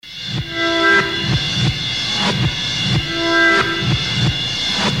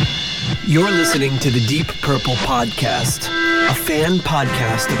You're listening to the Deep Purple Podcast, a fan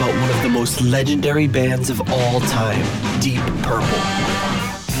podcast about one of the most legendary bands of all time, Deep Purple.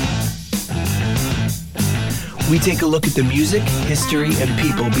 We take a look at the music, history, and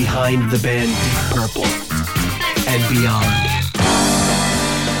people behind the band Deep Purple and beyond.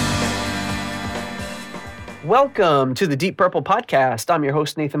 Welcome to the Deep Purple Podcast. I'm your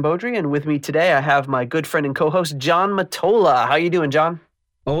host, Nathan Beaudry, and with me today I have my good friend and co-host, John Matola. How you doing, John?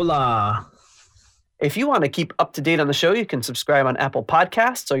 Hola. If you want to keep up to date on the show, you can subscribe on Apple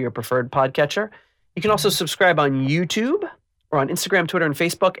Podcasts or your preferred podcatcher. You can also subscribe on YouTube or on Instagram, Twitter, and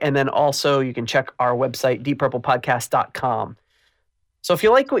Facebook. And then also you can check our website, deeppurplepodcast.com. So if you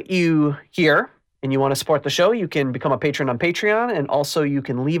like what you hear and you want to support the show, you can become a patron on Patreon. And also you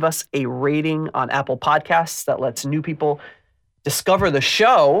can leave us a rating on Apple Podcasts that lets new people discover the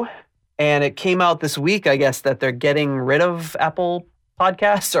show. And it came out this week, I guess, that they're getting rid of Apple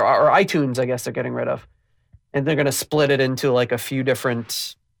Podcasts or iTunes, I guess they're getting rid of. And they're going to split it into like a few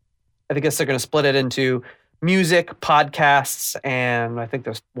different, I guess they're going to split it into music, podcasts, and I think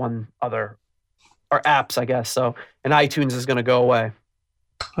there's one other, or apps, I guess. So, and iTunes is going to go away.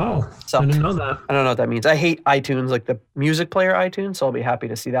 Oh, so, I didn't know that. I don't know what that means. I hate iTunes, like the music player iTunes, so I'll be happy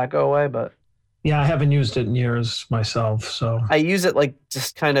to see that go away. But yeah, I haven't used it in years myself. So I use it like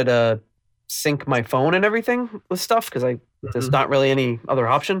just kind of to sync my phone and everything with stuff because there's not really any other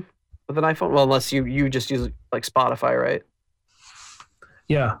option with an iPhone. Well, unless you just use like Spotify, right?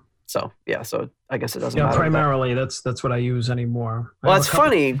 Yeah. So I guess it doesn't matter. Yeah, primarily that's what I use anymore. Well, it's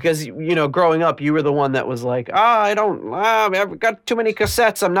funny because growing up, you were the one that was like, I've got too many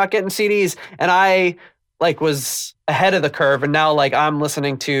cassettes. I'm not getting CDs, and I was ahead of the curve, and now I'm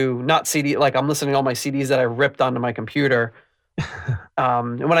listening to not CD, I'm listening to all my CDs that I ripped onto my computer.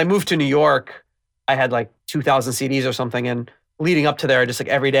 And when I moved to New York, I had 2,000 CDs or something. And leading up to there, just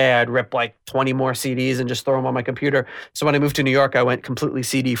every day I'd rip 20 more CDs and just throw them on my computer. So when I moved to New York, I went completely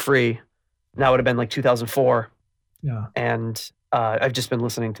CD free. And that would have been 2004. Yeah. And I've just been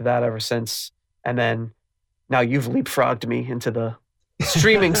listening to that ever since. And then now you've leapfrogged me into the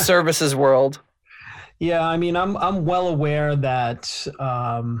streaming services world. Yeah. I mean, I'm well aware that,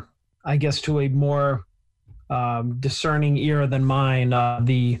 I guess to a more discerning ear than mine,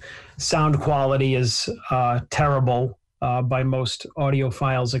 the sound quality is terrible by most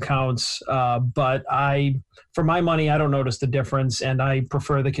audiophiles' accounts. But for my money, I don't notice the difference, and I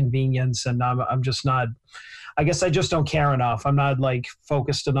prefer the convenience. And I'm just not. I guess I just don't care enough. I'm not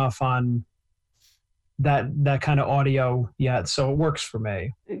focused enough on that kind of audio yet, so it works for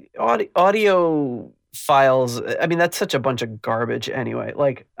me. Audio files, I mean, that's such a bunch of garbage anyway.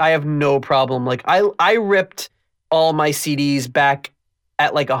 I have no problem. I ripped all my CDs back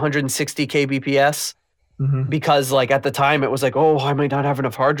at 160 kbps because at the time it was I might not have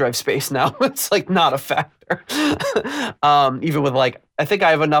enough hard drive space now. It's not a factor. Even with I think I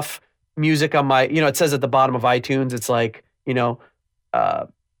have enough music on my, it says at the bottom of iTunes, it's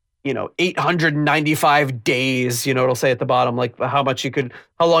 895 days, it'll say at the bottom, how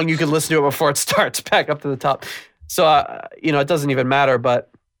long you could listen to it before it starts back up to the top. So, it doesn't even matter,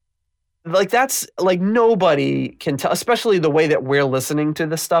 but that's nobody can tell, especially the way that we're listening to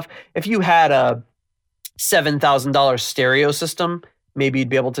this stuff. If you had a $7,000 stereo system, maybe you'd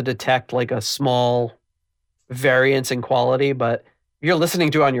be able to detect a small variance in quality, but if you're listening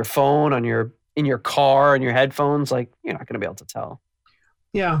to it on your phone, in your car, on your headphones, you're not going to be able to tell.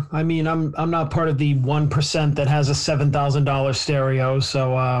 Yeah, I mean, I'm not part of the 1% that has a $7,000 stereo,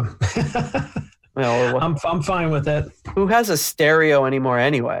 so I'm fine with it. Who has a stereo anymore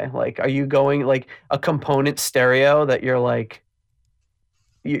anyway? Are you going a component stereo that you're oh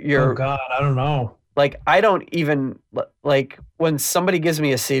God, I don't know. I don't even when somebody gives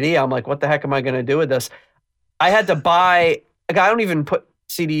me a CD, I'm what the heck am I going to do with this? I had to buy. I don't even put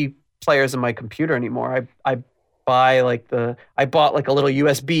CD players in my computer anymore. I buy I bought a little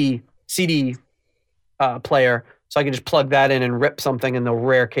USB CD player so I can just plug that in and rip something in the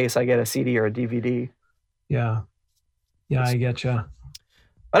rare case I get a CD or a DVD. Yeah, I get you.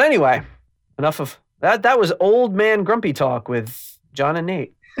 But anyway, enough of that. That was old man grumpy talk with John and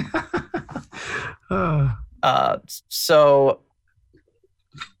Nate. So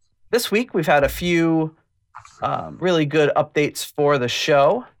this week we've had a few really good updates for the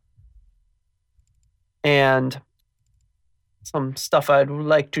show. And some stuff I'd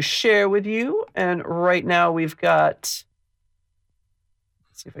like to share with you. And right now we've got, let's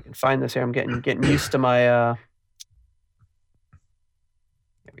see if I can find this here. I'm getting used to my, there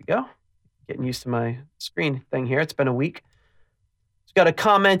we go. Getting used to my screen thing here. It's been a week. Got a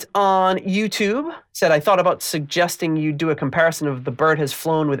comment on YouTube. Said, I thought about suggesting you do a comparison of The Bird Has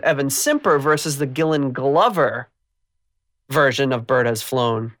Flown with Evan Simper versus the Gillen Glover version of Bird Has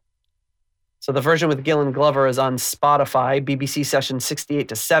Flown. So the version with Gillen Glover is on Spotify, BBC session 68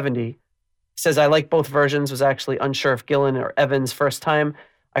 to 70. Says, I like both versions, was actually unsure if Gillen or Evans first time.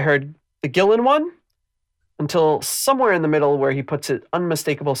 I heard the Gillen one until somewhere in the middle where he puts an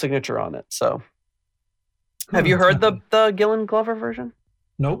unmistakable signature on it. So have you heard the Gillen Glover version?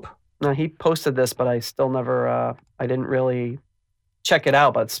 Nope. No, he posted this, but I still never, I didn't really check it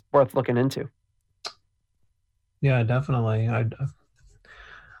out, but it's worth looking into. Yeah, definitely.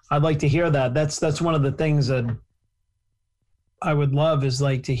 I'd like to hear that. That's one of the things that I would love is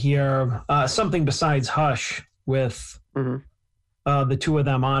like to hear something besides Hush with the two of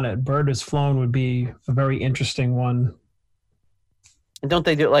them on it. Bird Has Flown would be a very interesting one. And don't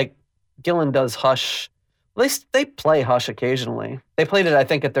they do like Gillen does Hush? They play Hush occasionally. They played it, I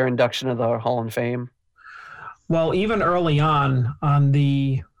think, at their induction of the Hall of Fame. Well, even early on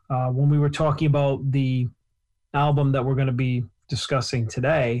the when we were talking about the album that we're going to be discussing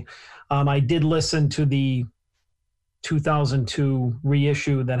today, I did listen to the 2002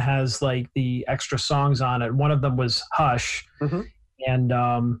 reissue that has like the extra songs on it. One of them was Hush, and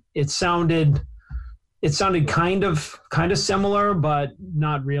it sounded kind of similar, but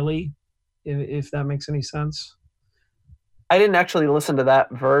not really. If that makes any sense. I didn't actually listen to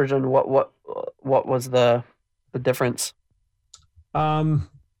that version. What was the difference? Ian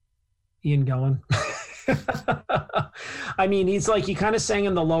Gillan. I mean, he kind of sang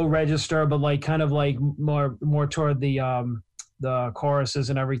in the low register, but like kind of like more toward the choruses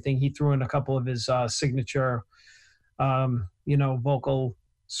and everything. He threw in a couple of his signature, vocal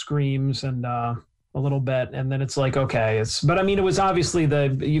screams and a little bit, and then it's like, okay, but I mean, it was obviously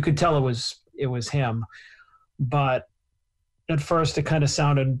you could tell it was him, but at first it kind of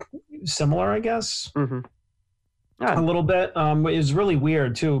sounded similar, I guess. Yeah. A little bit. It was really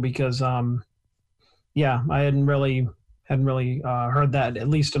weird too, because I hadn't really heard that at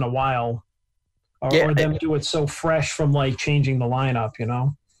least in a while, or them do it so fresh from like changing the lineup,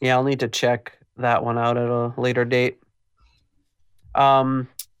 Yeah, I'll need to check that one out at a later date.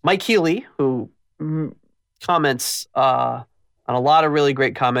 Mike Healy, who comments on a lot of really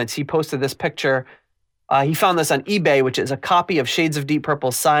great comments. He posted this picture. He found this on eBay, which is a copy of Shades of Deep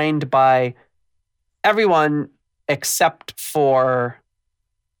Purple signed by everyone except for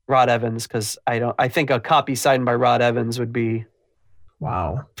Rod Evans, because I think a copy signed by Rod Evans would be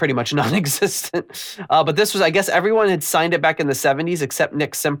pretty much non-existent. But this was, I guess everyone had signed it back in the 70s except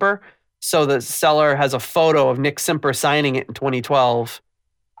Nick Simper. So the seller has a photo of Nick Simper signing it in 2012.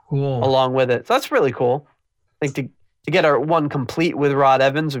 Cool. Along with it. So that's really cool. I think to get our one complete with Rod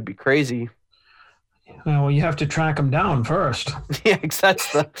Evans would be crazy. Well, you have to track him down first. Yeah,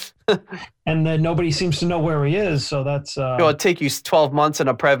 that's and then nobody seems to know where he is, so that's... It'll take you 12 months and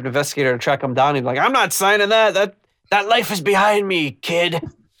a private investigator to track him down. He's like, I'm not signing that. That life is behind me, kid.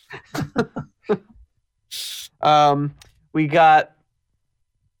 We got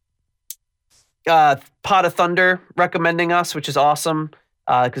Pot of Thunder recommending us, which is awesome.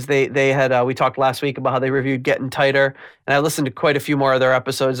 Because they had, we talked last week about how they reviewed Getting Tighter, and I listened to quite a few more of their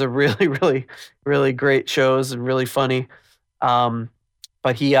episodes. They're really, really, really great shows and really funny.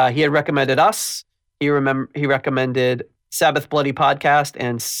 But he had recommended us. He recommended Sabbath Bloody Podcast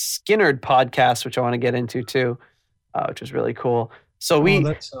and Skinnerd Podcast, which I want to get into too, which was really cool. So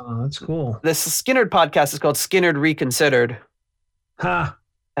that's cool. This Skinnerd Podcast is called Skinnerd Reconsidered. Ha!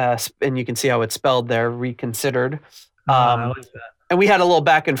 And you can see how it's spelled there, Reconsidered. I like that. And we had a little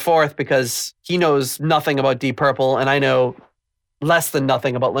back and forth because he knows nothing about Deep Purple, and I know less than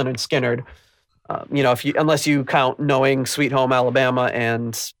nothing about Leonard Skinnerd. Unless you count knowing Sweet Home Alabama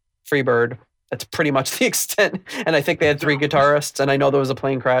and Freebird, that's pretty much the extent. And I think they had 3 guitarists, and I know there was a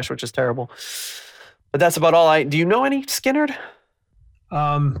plane crash, which is terrible. But that's about all do you know any Skinnerd?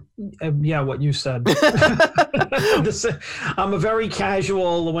 Yeah, what you said. I'm a very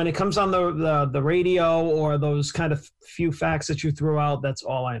casual when it comes on the radio or those kind of few facts that you threw out. That's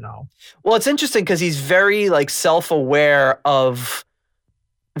all I know. Well, it's interesting because he's very like self-aware of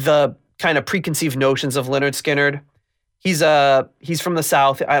the kind of preconceived notions of Leonard Skinnerd. He's from the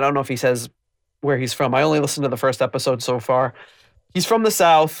South. I don't know if he says where he's from. I only listened to the first episode so far. He's from the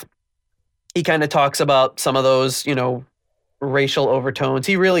South. He kind of talks about some of those, racial overtones.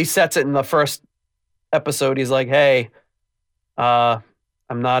 He really sets it in the first episode. He's like, hey, I'm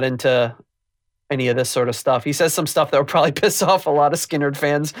not into any of this sort of stuff. He says some stuff that would probably piss off a lot of Skinnerd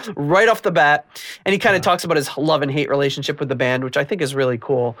fans right off the bat. And he kind of talks about his love and hate relationship with the band, which I think is really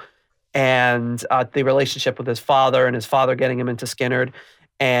cool. and the relationship with his father and his father getting him into Skynyrd.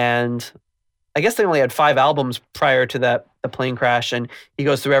 And I guess they only had 5 albums prior to the plane crash. And he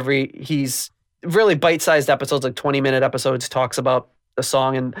goes through he's really bite-sized episodes, like 20-minute episodes, talks about the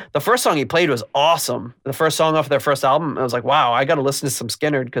song. And the first song he played was awesome. The first song off their first album, I was like, wow, I got to listen to some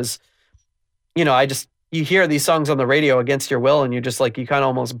Skynyrd, because, you hear these songs on the radio against your will, and you're just like, you kind of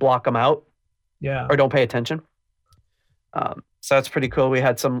almost block them out. Yeah. Or don't pay attention. So that's pretty cool. We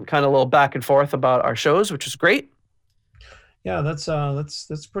had some kind of little back and forth about our shows, which was great. Yeah,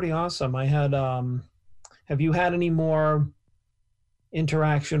 that's pretty awesome. I had, have you had any more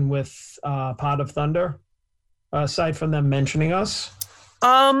interaction with Pot of Thunder, aside from them mentioning us?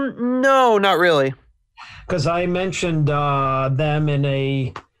 No, not really. Because I mentioned them in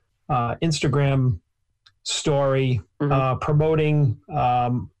a Instagram story, promoting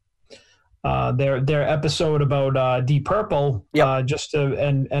their episode about Deep Purple, just to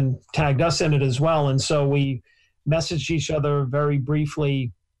and tagged us in it as well. And so we messaged each other very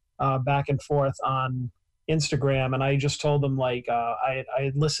briefly back and forth on Instagram, and I just told them, like, I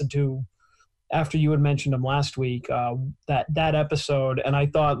had listened to, after you had mentioned them last week, that episode, and I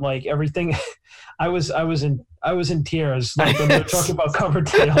thought, like, everything I was in tears, like, when they were talking about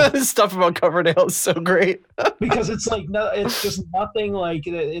Coverdale. Stuff about Coverdale is so great. Because it's like, no, it's just nothing, like,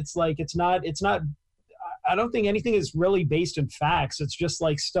 it's not I don't think anything is really based in facts. It's just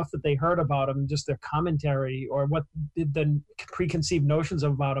like stuff that they heard about him, just their commentary, or what the preconceived notions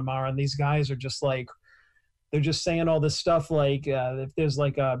about him are. And these guys are just like, they're just saying all this stuff, like, if there's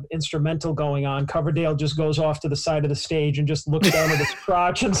like a instrumental going on, Coverdale just goes off to the side of the stage and just looks down at his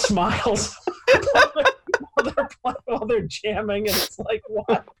crotch and smiles while they're jamming, and it's like,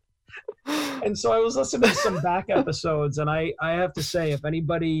 what? And so I was listening to some back episodes, and I have to say, if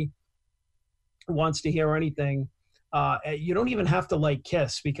anybody wants to hear anything, you don't even have to like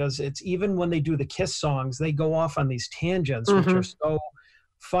Kiss, because it's, even when they do the Kiss songs, they go off on these tangents, which are so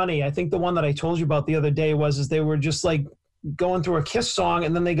funny. I think the one that I told you about the other day is they were just like going through a Kiss song,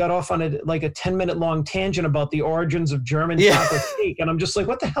 and then they got off on a 10-minute long tangent about the origins of German chocolate cake, and I'm just like,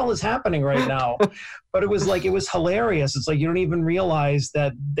 what the hell is happening right now? But it was hilarious. It's like, you don't even realize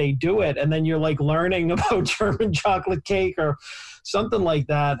that they do it, and then you're like learning about German chocolate cake or something like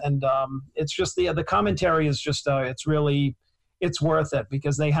that. And it's just the commentary is just it's worth it,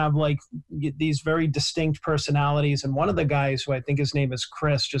 because they have like these very distinct personalities. And one of the guys, who I think his name is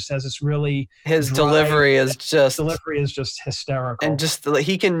Chris, just has this really delivery is just hysterical. And just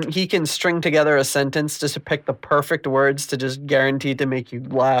he can string together a sentence just to pick the perfect words to just guaranteed to make you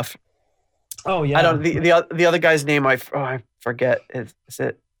laugh. Oh yeah. I don't the other guy's name I forget. Is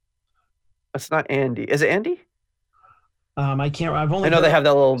it? It's not Andy. Is it Andy? I can't. I know they have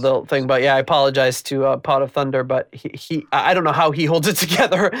that little thing, but yeah, I apologize to Pot of Thunder, but he I don't know how he holds it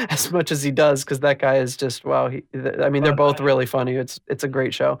together as much as he does, because that guy is just, wow. They're both really funny. It's a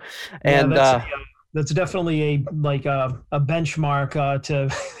great show, and that's definitely a benchmark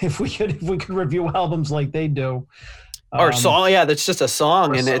to if we could review albums like they do. Or song, that's just a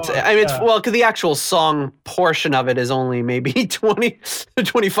song, and it's because the actual song portion of it is only maybe 20,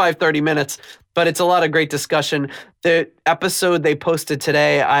 25, 30 minutes, but it's a lot of great discussion. The episode they posted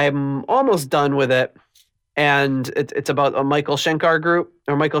today, I'm almost done with it, and it's about a Michael Schenker group,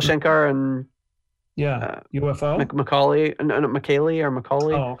 or Michael Schenker and UFO? Macaulay.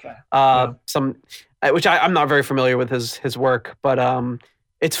 Oh, okay. Some, which I'm not very familiar with his work, but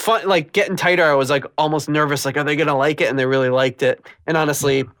it's fun, like Getting Tighter. I was like almost nervous, like, are they going to like it? And they really liked it. And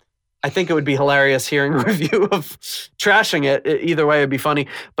honestly, I think it would be hilarious hearing a review of trashing it. Either way, it'd be funny.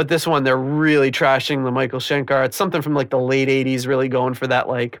 But this one, they're really trashing the Michael Schenker. It's something from like the late 80s, really going for that,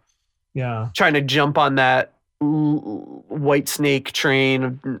 like, trying to jump on that White Snake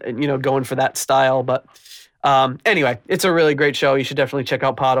train, going for that style. But anyway, it's a really great show. You should definitely check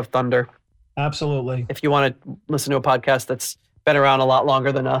out Pot of Thunder. Absolutely. If you want to listen to a podcast that's been around a lot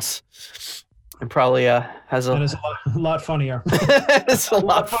longer than us, and probably has a lot funnier. It's a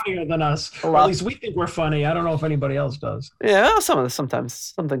lot funnier than us. Or at least we think we're funny. I don't know if anybody else does. Yeah, sometimes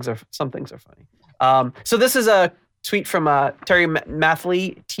some things are funny. So this is a tweet from Terry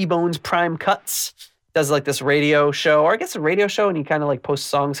Mathley, T-Bone's Prime Cuts. Does like this radio show, or I guess a radio show, and he kind of like posts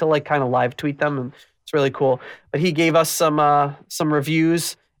songs. He'll like kind of live tweet them, and it's really cool. But he gave us some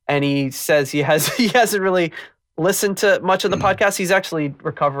reviews, and he says he hasn't really listened to much of the podcast. He's actually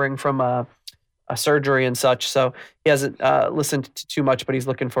recovering from a surgery and such, so he hasn't listened to too much, but he's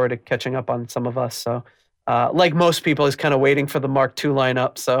looking forward to catching up on some of us. So like most people, he's kind of waiting for the Mark II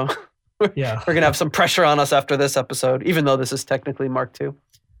lineup, so we're gonna have some pressure on us after this episode, even though this is technically Mark II.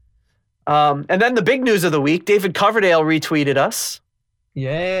 And then the big news of the week, David Coverdale retweeted us.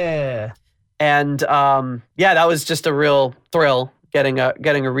 Yeah. And yeah, that was just a real thrill getting a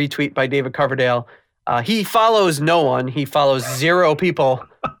retweet by David Coverdale. He follows no one. He follows 0 people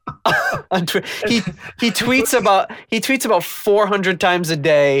on Twitter. He tweets about 400 times a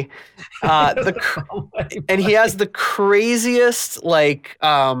day. And he has the craziest like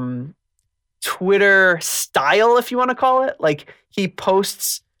Twitter style, if you want to call it. Like he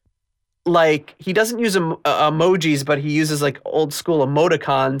posts, like he doesn't use emojis, but he uses like old school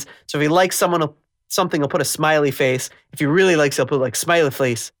emoticons. So if he likes something, he'll put a smiley face. If he really likes, he'll put like smiley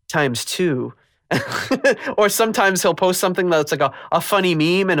face times 2. Or sometimes he'll post something that's like a funny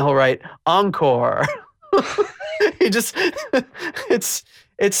meme and he'll write encore. He just it's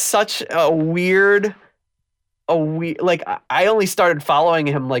such a weird like I only started following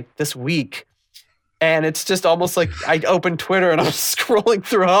him like this week. And it's just almost like I opened Twitter and I'm scrolling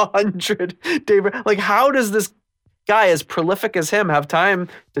through 100. David, like, how does this guy as prolific as him have time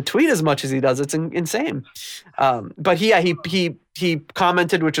to tweet as much as he does? It's insane. But he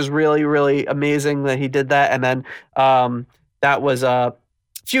commented, which is really, really amazing that he did that. And then that was a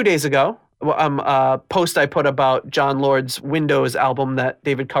few days ago. A post I put about John Lord's Windows album that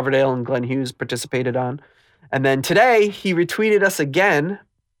David Coverdale and Glenn Hughes participated on. And then today he retweeted us again,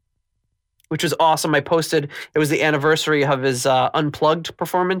 which was awesome. I posted, it was the anniversary of his Unplugged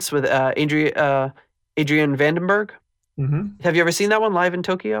performance with Adrian Vandenberg. Mm-hmm. Have you ever seen that one live in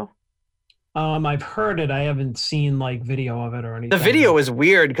Tokyo? I've heard it. I haven't seen like video of it or anything. The video is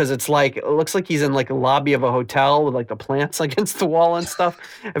weird because it looks like he's in like a lobby of a hotel with like the plants against the wall and stuff.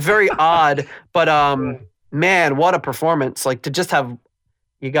 Very odd, but man, what a performance. Like to just have,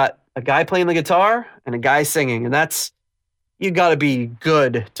 you got a guy playing the guitar and a guy singing, and you got to be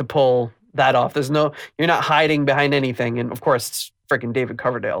good to pull that off. You're not hiding behind anything. And of course it's freaking David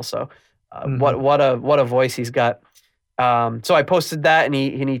Coverdale. So what a voice he's got. So I posted that and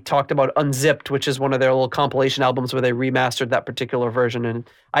he talked about Unzipped, which is one of their little compilation albums where they remastered that particular version. And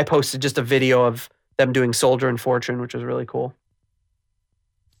I posted just a video of them doing Soldier and Fortune, which is really cool.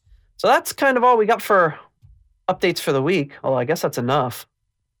 So that's kind of all we got for updates for the week. Oh, I guess that's enough.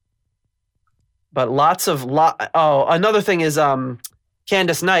 But another thing is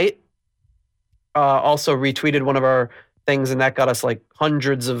Candace Knight also retweeted one of our things, and that got us like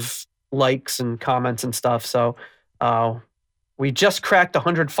hundreds of likes and comments and stuff. So we just cracked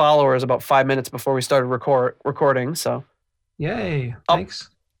 100 followers about 5 minutes before we started recording. So yay, thanks.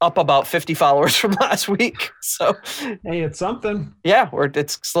 Up about 50 followers from last week. So hey, it's something. Yeah,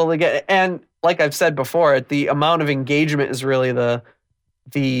 it's slowly getting, and like I've said before, the amount of engagement is really the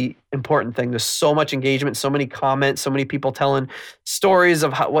important thing. There's so much engagement, so many comments, so many people telling stories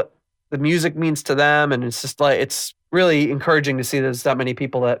of what the music means to them, and it's just like it's really encouraging to see there's that many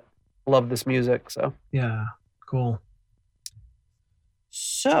people that love this music. So yeah, cool.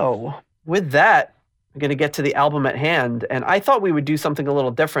 So with that, I'm going to get to the album at hand, and I thought we would do something a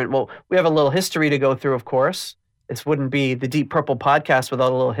little different. Well, we have a little history to go through, of course. This wouldn't be the Deep Purple podcast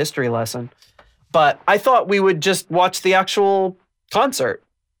without a little history lesson. But I thought we would just watch the actual concert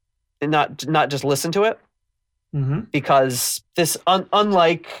and not just listen to it. Mm-hmm. Because this,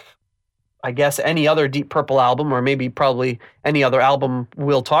 unlike, I guess, any other Deep Purple album, or maybe probably any other album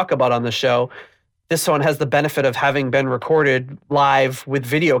we'll talk about on the show, this one has the benefit of having been recorded live with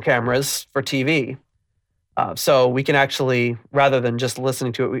video cameras for TV. So we can actually, rather than just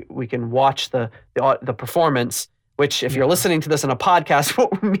listening to it, we can watch the performance, which if you're listening to this in a podcast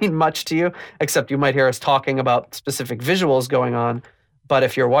won't mean much to you, except you might hear us talking about specific visuals going on. But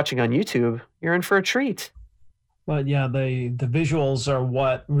if you're watching on YouTube, you're in for a treat. But yeah, the visuals are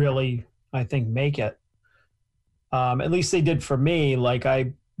what really, I think, make it. At least they did for me. Like,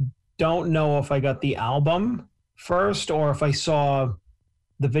 I don't know if I got the album first or if I saw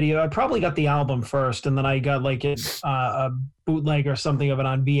the video. I probably got the album first, and then I got like a bootleg or something of it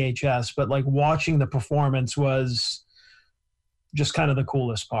on VHS. But like watching the performance was just kind of the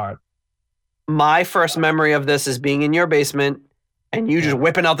coolest part. My first memory of this is being in your basement and you just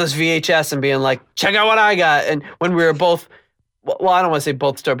whipping out this VHS and being like, check out what I got. And when we were both, well, I don't want to say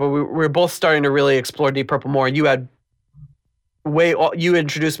both start, but we were both starting to really explore Deep Purple more. And you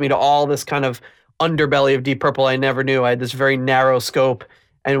introduced me to all this kind of underbelly of Deep Purple I never knew. I had this very narrow scope.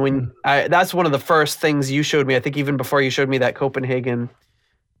 And when that's one of the first things you showed me, I think even before you showed me that Copenhagen,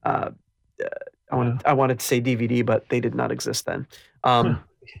 I wanted to say DVD, but they did not exist then.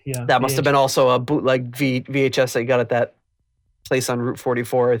 That must have been also a bootleg VHS that you got at that place on Route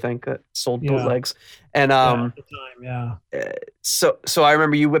 44, I think, that sold bootlegs. And at the time, so I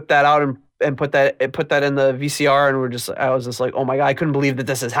remember you whipped that out and put that in the VCR, and I was just like, oh my God, I couldn't believe that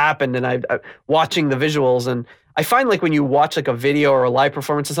this has happened. And I watching the visuals, and I find like when you watch like a video or a live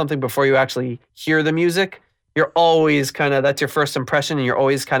performance of something before you actually hear the music, you're always that's your first impression, and you're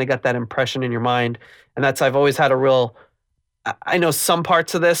always kind of got that impression in your mind. And I've always had I know some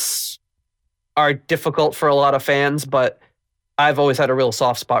parts of this are difficult for a lot of fans, but I've always had a real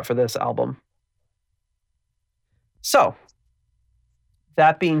soft spot for this album. So,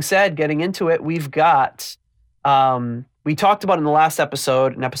 that being said, getting into it, we've got, we talked about in the last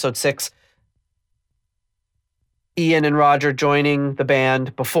episode, in episode 6, Ian and Roger joining the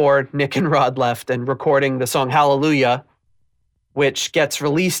band before Nick and Rod left and recording the song Hallelujah, which gets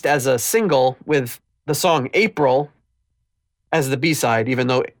released as a single with the song April as the B-side, even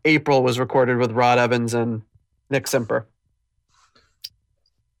though April was recorded with Rod Evans and Nick Simper,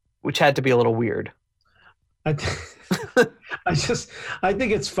 which had to be a little weird. I think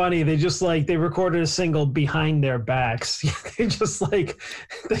it's funny. They recorded a single behind their backs. They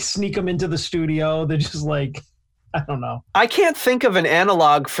sneak them into the studio. They're just like, I don't know. I can't think of an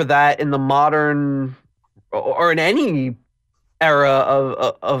analog for that in the modern or in any era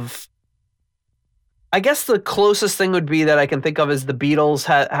of I guess the closest thing would be that I can think of is the Beatles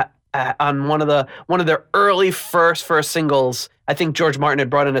had on one of their early first singles. I think George Martin had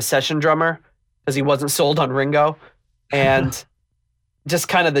brought in a session drummer because he wasn't sold on Ringo, and just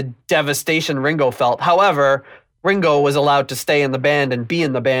kind of the devastation Ringo felt. However, Ringo was allowed to stay in the band and be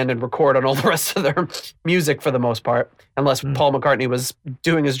in the band and record on all the rest of their music for the most part, unless Paul McCartney was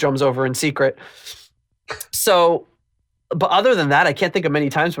doing his drums over in secret. So, but other than that, I can't think of many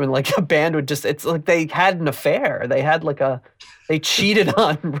times when like a band would it's like they had an affair. They had they cheated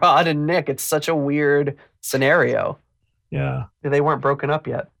on Rod and Nick. It's such a weird scenario. Yeah. They weren't broken up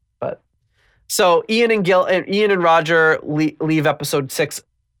yet, but so Ian and Roger leave episode 6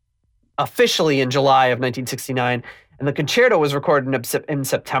 officially in July of 1969, and the Concerto was recorded in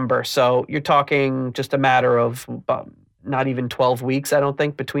September. So you're talking just a matter of not even 12 weeks, I don't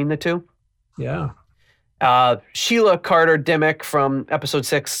think, between the two. Yeah. Sheila Carter Dimmick from episode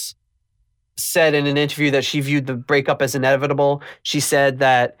 6 said in an interview that she viewed the breakup as inevitable. She said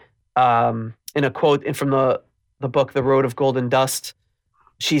that in a quote from the book, The Road of Golden Dust,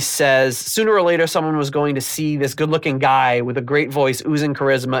 she says, sooner or later, someone was going to see this good-looking guy with a great voice, oozing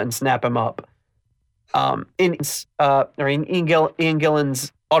charisma, and snap him up. In Ian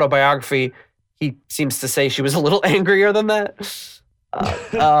Gillan's autobiography, he seems to say she was a little angrier than that.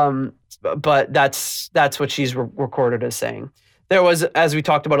 But that's what she's recorded as saying. There was, as we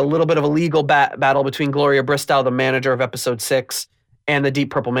talked about, a little bit of a legal battle between Gloria Bristow, the manager of episode 6, and the Deep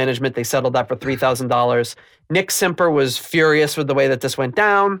Purple management. They settled that for $3,000. Nick Simper was furious with the way that this went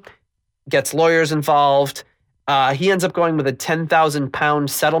down, gets lawyers involved. He ends up going with a 10,000 pound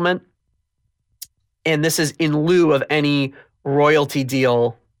settlement. And this is in lieu of any royalty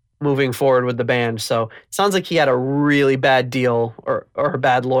deal moving forward with the band. So it sounds like he had a really bad deal or a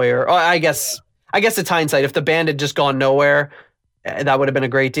bad lawyer. Or I guess it's hindsight. If the band had just gone nowhere, that would have been a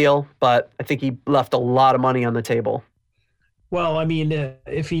great deal. But I think he left a lot of money on the table. Well, I mean,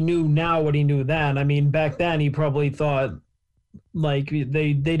 if he knew now what he knew then, I mean, back then he probably thought like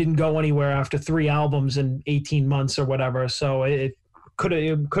they didn't go anywhere after 3 albums in 18 months or whatever. So it could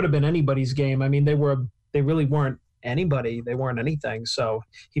have been anybody's game. I mean, they really weren't anybody. They weren't anything. So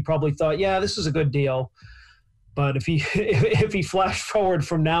he probably thought, yeah, this is a good deal. But if he flashed forward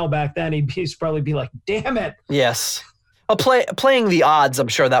from now back then, he'd probably be like, damn it. Yes. Well, playing the odds, I'm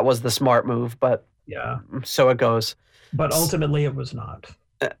sure that was the smart move, but yeah, so it goes. But ultimately it was not.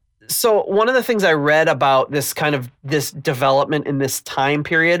 So one of the things I read about this development in this time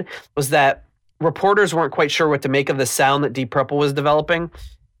period was that reporters weren't quite sure what to make of the sound that Deep Purple was developing.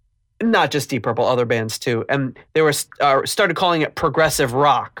 Not just Deep Purple, other bands too. And they were started calling it progressive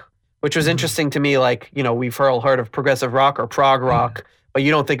rock, which was interesting to me. Like, you know, we've heard of progressive rock or prog rock, but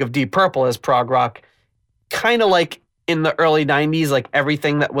you don't think of Deep Purple as prog rock. Kind of like in the early 90s, like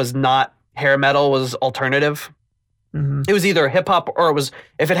everything that was not hair metal was alternative. Mm-hmm. It was either hip hop or it was,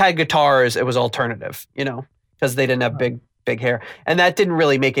 if it had guitars, it was alternative, you know, because they didn't have big hair. And that didn't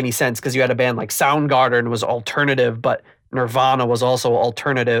really make any sense because you had a band like Soundgarden was alternative, but Nirvana was also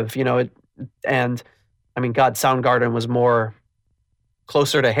alternative, you know, and I mean, God, Soundgarden was more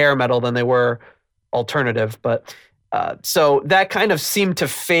closer to hair metal than they were alternative. But so that kind of seemed to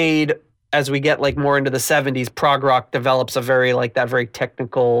fade as we get like more into the 70s. Prog rock develops a very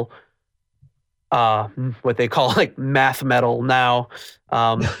technical, what they call like math metal now,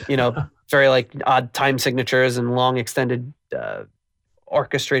 you know, very like odd time signatures and long extended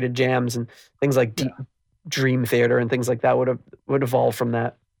orchestrated jams and things like Deep Dream Theater and things like that would evolve from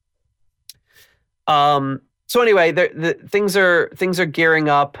that. So anyway, things are gearing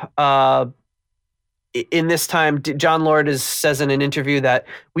up. In this time, John Lord says in an interview that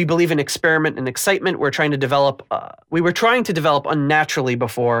we believe in experiment and excitement. We were trying to develop unnaturally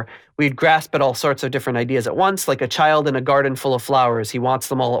before. We'd grasp at all sorts of different ideas at once, like a child in a garden full of flowers. He wants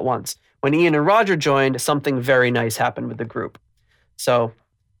them all at once. When Ian and Roger joined, something very nice happened with the group. So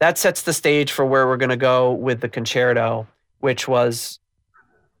that sets the stage for where we're going to go with the concerto, which was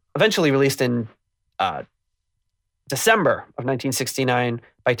eventually released in December of 1969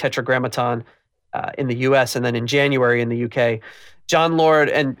 by Tetragrammaton in the US, and then in January in the UK. John Lord,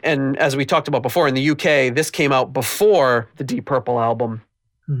 and as we talked about before, in the UK, this came out before the Deep Purple album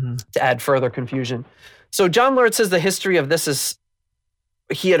to add further confusion. So John Lord says the history of this is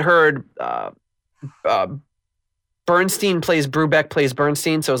he had heard Bernstein plays Brubeck plays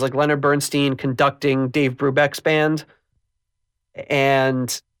Bernstein. So it was like Leonard Bernstein conducting Dave Brubeck's band.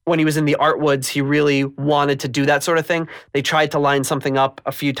 And when he was in the Artwoods, he really wanted to do that sort of thing. They tried to line something up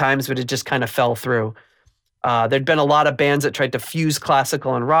a few times, but it just kind of fell through. There'd been a lot of bands that tried to fuse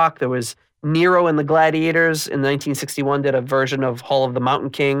classical and rock. There was Nero and the Gladiators in 1961 did a version of Hall of the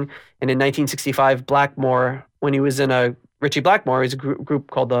Mountain King. And in 1965, Blackmore, when he was in Richie Blackmore, he's a group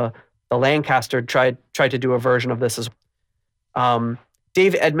called the Lancaster, tried to do a version of this as well.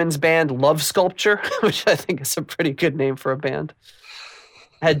 Dave Edmunds' band, Love Sculpture, which I think is a pretty good name for a band,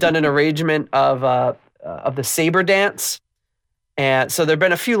 had done an arrangement of the Saber Dance. And so there've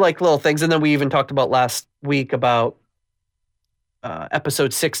been a few like little things. And then we even talked about last week about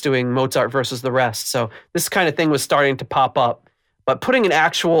episode 6 doing Mozart versus the rest. So this kind of thing was starting to pop up. But putting an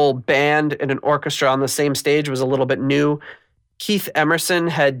actual band and an orchestra on the same stage was a little bit new. Keith Emerson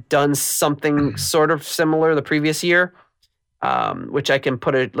had done something sort of similar the previous year, which I can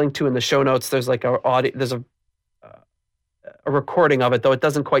put a link to in the show notes. There's like there's a recording of it, though it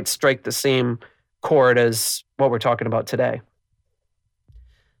doesn't quite strike the same chord as what we're talking about today.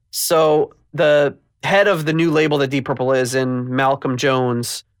 So the head of the new label that Deep Purple is in, Malcolm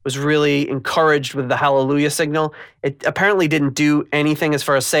Jones, was really encouraged with the Hallelujah Signal. It apparently didn't do anything as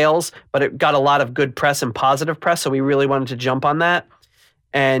far as sales, but it got a lot of good press and positive press, so we really wanted to jump on that.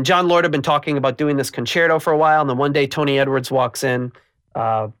 And John Lord had been talking about doing this concerto for a while, and then one day Tony Edwards walks in,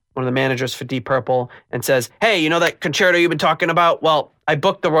 one of the managers for Deep Purple, and says, "Hey, you know that concerto you've been talking about? Well, I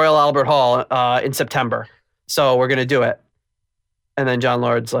booked the Royal Albert Hall in September, so we're going to do it." And then John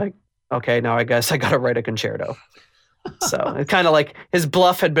Lord's like, "Okay, now I guess I got to write a concerto." So it's kind of like his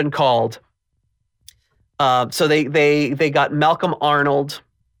bluff had been called. So they got Malcolm Arnold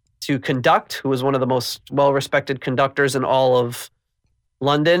to conduct, who was one of the most well-respected conductors in all of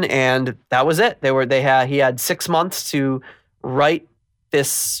London, and that was it. He had 6 months to write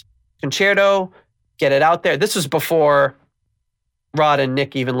this concerto, get it out there. This was before Rod and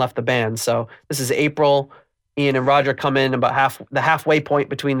Nick even left the band. So this is April. Ian and Roger come in about the halfway point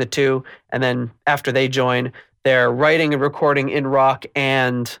between the two, and then after they join, they're writing and recording in rock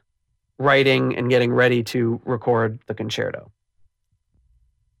and writing and getting ready to record the concerto.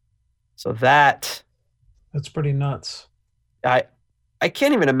 So that's pretty nuts. I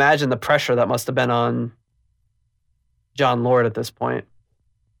can't even imagine the pressure that must have been on John Lord at this point.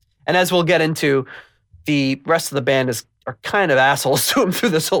 And as we'll get into, the rest of the band are kind of assholes to him through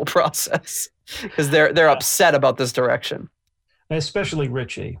this whole process because they're upset about this direction. Especially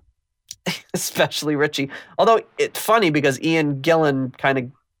Richie. Especially Richie. Although it's funny because Ian Gillan kind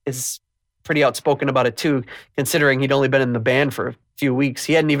of is pretty outspoken about it too, considering he'd only been in the band for a few weeks.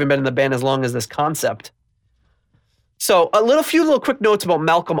 He hadn't even been in the band as long as this concept. So a few little quick notes about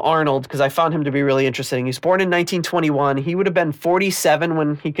Malcolm Arnold, because I found him to be really interesting. He was born in 1921. He would have been 47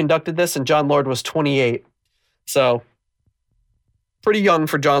 when he conducted this, and John Lord was 28. So pretty young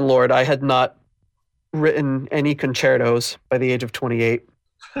for John Lord. I had not written any concertos by the age of 28.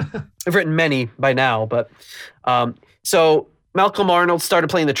 I've written many by now, but so Malcolm Arnold started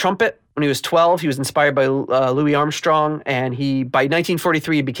playing the trumpet when he was 12. He was inspired by Louis Armstrong, and by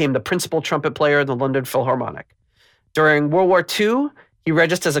 1943 he became the principal trumpet player in the London Philharmonic. During World War II, he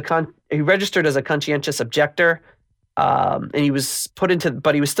registered as a conscientious objector, and he was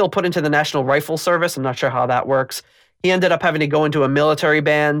still put into the National Rifle Service. I'm not sure how that works. He ended up having to go into a military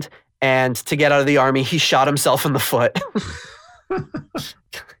band, and to get out of the army, he shot himself in the foot.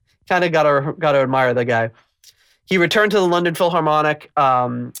 Kind of got to admire the guy. He returned to the London Philharmonic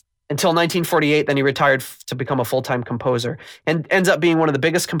until 1948. Then he retired to become a full-time composer, and ends up being one of the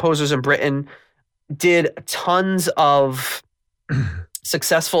biggest composers in Britain. Did tons of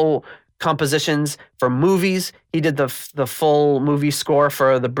successful compositions for movies. He did the full movie score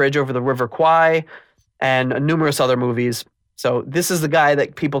for The Bridge Over the River Kwai and numerous other movies. So this is the guy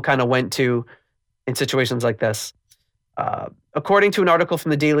that people kind of went to in situations like this. According to an article from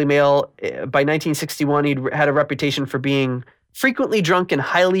the Daily Mail, by 1961, he'd had a reputation for being frequently drunk and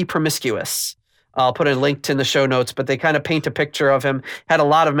highly promiscuous. I'll put a link in the show notes, but they kind of paint a picture of him. Had a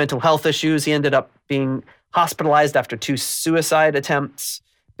lot of mental health issues. He ended up being hospitalized after 2 suicide attempts.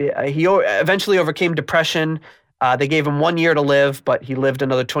 He eventually overcame depression. They gave him 1 year to live, but he lived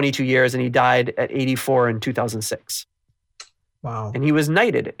another 22 years, and he died at 84 in 2006. Wow. And he was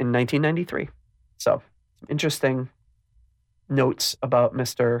knighted in 1993. So, interesting notes about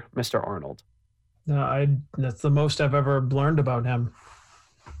Mr. Arnold. That's the most I've ever learned about him.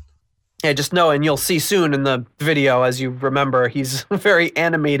 Yeah, just know, and you'll see soon in the video, as you remember, he's a very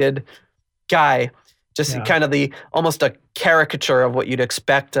animated guy. Just kind of almost a caricature of what you'd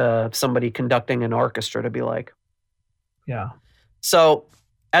expect somebody conducting an orchestra to be like. Yeah. So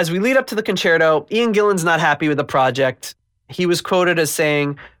as we lead up to the concerto, Ian Gillan's not happy with the project. He was quoted as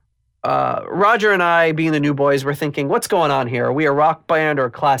saying, Roger and I, being the new boys, were thinking, what's going on here? Are we a rock band or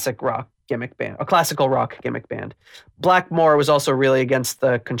a classical rock gimmick band? Blackmore was also really against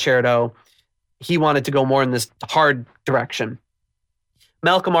the concerto. He wanted to go more in this hard direction.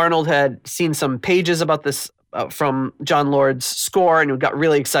 Malcolm Arnold had seen some pages about this from John Lord's score and got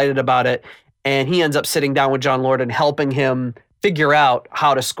really excited about it. And he ends up sitting down with John Lord and helping him figure out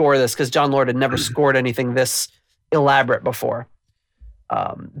how to score this, because John Lord had never scored anything this elaborate before.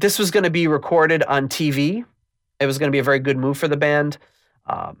 This was going to be recorded on TV. It was going to be a very good move for the band.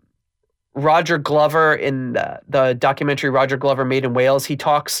 Roger Glover, in the documentary Roger Glover Made in Wales, he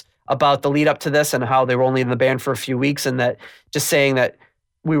talks about the lead up to this and how they were only in the band for a few weeks, and that just saying that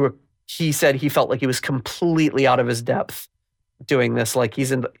he said he felt like he was completely out of his depth doing this. Like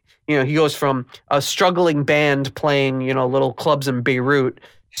he's in, he goes from a struggling band playing, little clubs in Beirut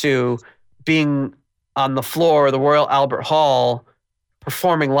to being on the floor of the Royal Albert Hall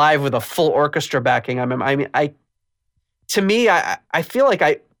performing live with a full orchestra backing. I feel like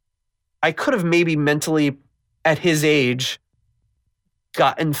I could have maybe mentally at his age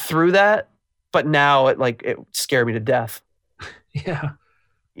gotten through that, but now it scared me to death. Yeah.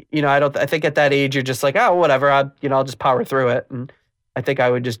 I think at that age you're just like, oh, whatever. I'll just power through it. And I think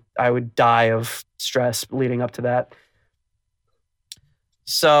I would die of stress leading up to that.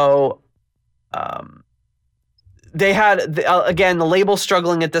 So, they had, again, the label's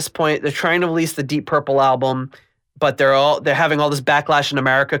struggling at this point. They're trying to release the Deep Purple album, but they're having all this backlash in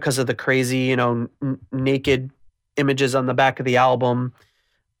America because of the crazy, naked images on the back of the album.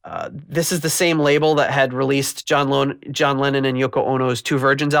 This is the same label that had released John Lennon and Yoko Ono's Two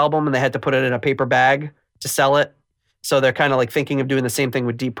Virgins album, and they had to put it in a paper bag to sell it. So they're kind of like thinking of doing the same thing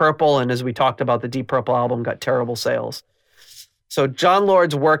with Deep Purple. And as we talked about, the Deep Purple album got terrible sales. So John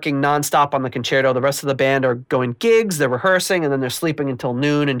Lord's working nonstop on the concerto. The rest of the band are going gigs, they're rehearsing, and then they're sleeping until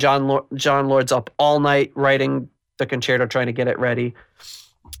noon. And John Lord's up all night writing the concerto, trying to get it ready.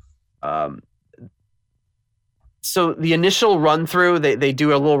 So the initial run through, they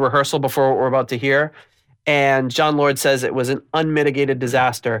do a little rehearsal before what we're about to hear. And John Lord says it was an unmitigated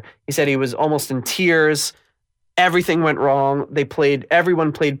disaster. He said he was almost in tears. Everything went wrong.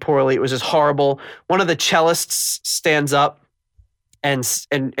 Everyone played poorly. It was just horrible. One of the cellists stands up and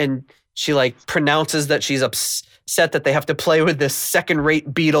she pronounces that she's upset that they have to play with this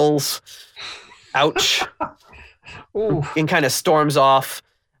second-rate Beatles. Ouch. And kind of storms off.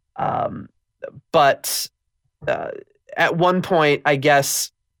 But at one point, I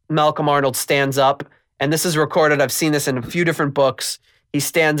guess, Malcolm Arnold stands up, and this is recorded. I've seen this in a few different books. He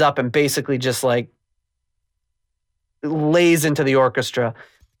stands up and basically just lays into the orchestra.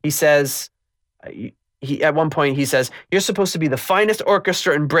 He says, at one point he says, "You're supposed to be the finest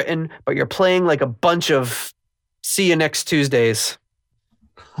orchestra in Britain, but you're playing like a bunch of see you next Tuesdays."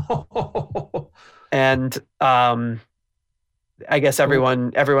 And I guess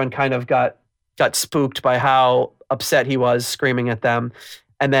everyone kind of got spooked by how upset he was, screaming at them.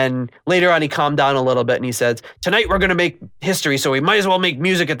 And then later on, he calmed down a little bit and he says, "Tonight we're going to make history, so we might as well make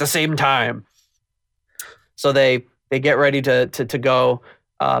music at the same time." So they get ready to go.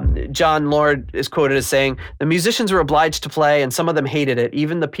 John Lord is quoted as saying, "The musicians were obliged to play, and some of them hated it.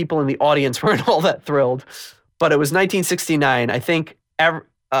 Even the people in the audience weren't all that thrilled. But it was 1969. I think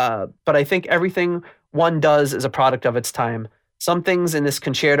everything one does is a product of its time. Some things in this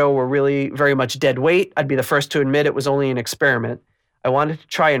concerto were really very much dead weight. I'd be the first to admit it was only an experiment. I wanted to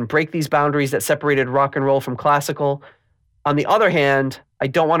try and break these boundaries that separated rock and roll from classical. On the other hand, I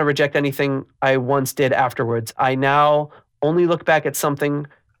don't want to reject anything I once did afterwards. I now only look back at something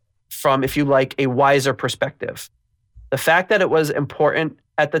from, if you like, a wiser perspective. The fact that it was important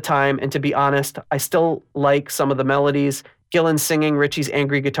at the time, and to be honest, I still like some of the melodies, Gillan singing, Ritchie's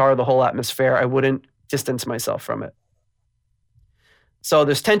angry guitar, the whole atmosphere. I wouldn't distance myself from it. So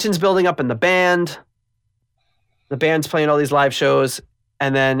there's tensions building up in the band. The band's playing all these live shows.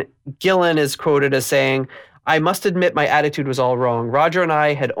 And then Gillan is quoted as saying, "I must admit my attitude was all wrong. Roger and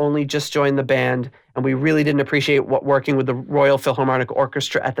I had only just joined the band, and we really didn't appreciate what working with the Royal Philharmonic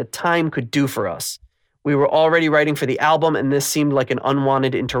Orchestra at the time could do for us. We were already writing for the album, and this seemed like an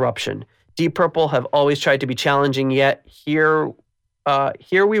unwanted interruption. Deep Purple have always tried to be challenging, yet here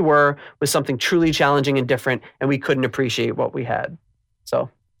we were with something truly challenging and different, and we couldn't appreciate what we had." So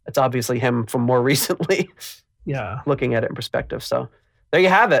it's obviously him from more recently. Yeah. Looking at it in perspective. So there you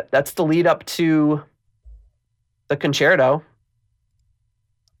have it. That's the lead up to the concerto.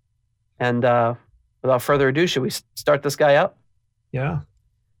 And without further ado, should we start this guy up? Yeah.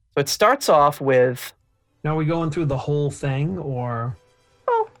 So it starts off with... Now, are we going through the whole thing, or...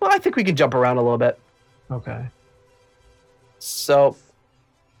 Oh, well, I think we can jump around a little bit. Okay. So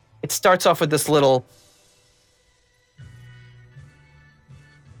it starts off with this little...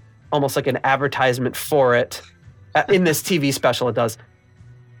 almost like an advertisement for it. In this TV special, it does.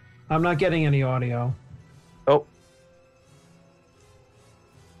 I'm not getting any audio. Oh.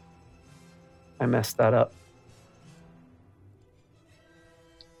 I messed that up.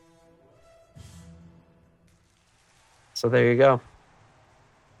 So there you go.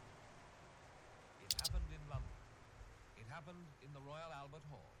 It happened in London. It happened in the Royal Albert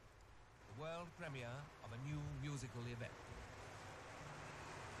Hall. The world premiere of a new musical event.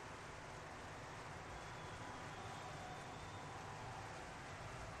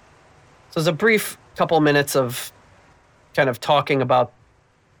 So there's a brief couple minutes of kind of talking about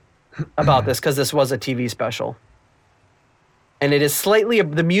this, because this was a TV special. And it is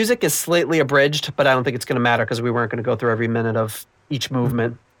the music is slightly abridged, but I don't think it's going to matter because we weren't going to go through every minute of each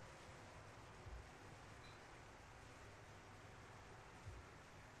movement.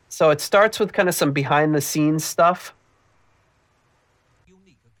 So it starts with kind of some behind the scenes stuff.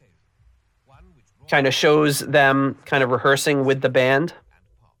 Kind of shows them kind of rehearsing with the band.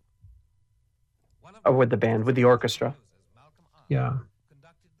 Or with the orchestra. Yeah.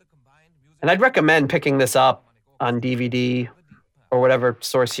 And I'd recommend picking this up on DVD or whatever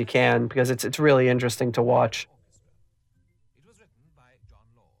source you can, because it's really interesting to watch.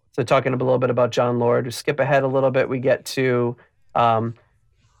 So talking a little bit about John Lord, we skip ahead a little bit, we get to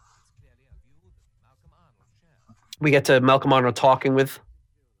Malcolm Arnold talking with...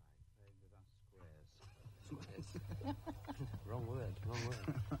 Wrong word.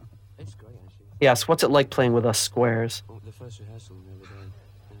 It's great, actually. Yes, what's it like playing with us squares? The first rehearsal the other day,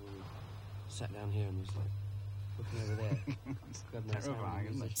 and we sat down here and was like looking over there.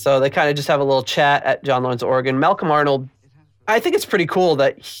 So they kind of just have a little chat at John Lord's organ. Malcolm Arnold, I think it's pretty cool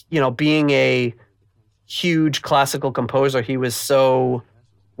that, being a huge classical composer, he was so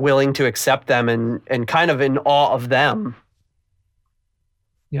willing to accept them and kind of in awe of them.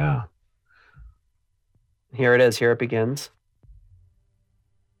 Yeah. Here it is. Here it begins.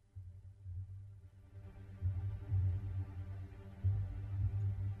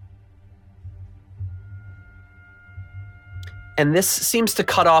 And this seems to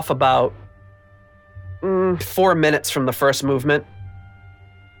cut off about 4 minutes from the first movement.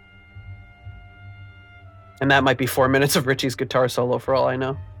 And that might be 4 minutes of Ritchie's guitar solo for all I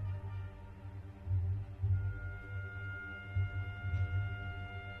know.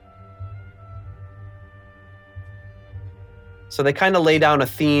 So they kind of lay down a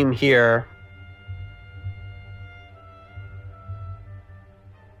theme here.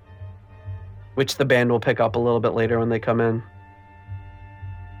 Which the band will pick up a little bit later when they come in.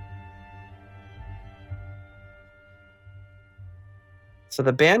 So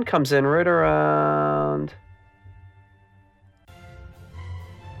the band comes in right around...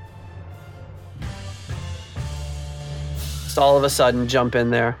 Just all of a sudden jump in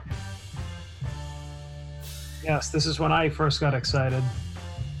there. Yes, this is when I first got excited.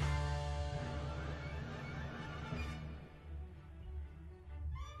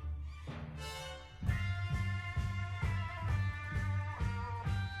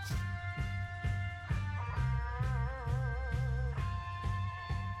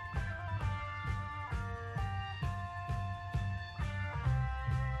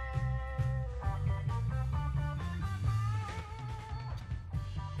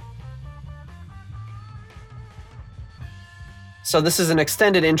 So this is an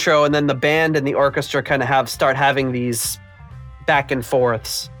extended intro, and then the band and the orchestra kind of start having these back and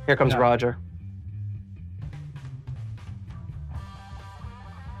forths. Here comes Roger.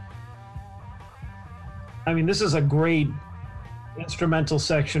 I mean, this is a great instrumental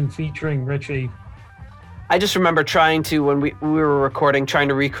section featuring Richie. I just remember trying to, when we were recording, trying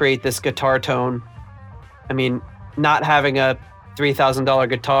to recreate this guitar tone. I mean, not having a $3,000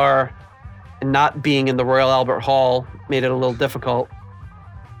 guitar and not being in the Royal Albert Hall made it a little difficult.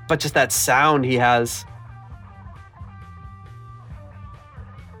 But just that sound he has.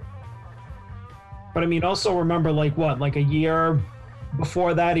 But I mean, also remember, like a year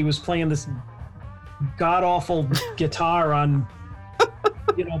before that, he was playing this god-awful guitar on,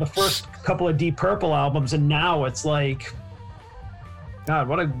 the first couple of Deep Purple albums, and now it's like, God,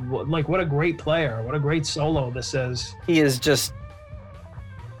 what a great player. What a great solo this is. He is just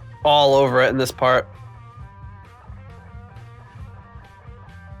all over it in this part.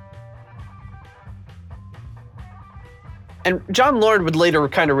 And John Lord would later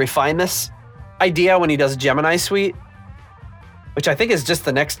kind of refine this idea when he does Gemini Suite, which I think is just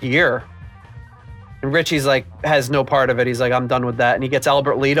the next year. And Richie's like, has no part of it. He's like, I'm done with that. And he gets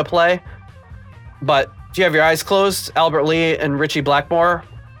Albert Lee to play. But if you have your eyes closed, Albert Lee and Richie Blackmore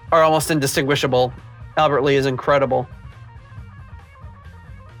are almost indistinguishable. Albert Lee is incredible.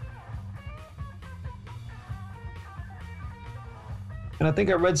 And I think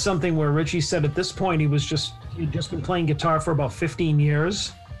I read something where Richie said at this point he'd just been playing guitar for about 15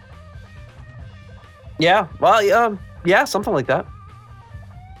 years. Yeah, well, yeah, something like that.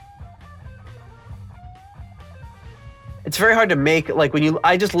 It's very hard to make, like,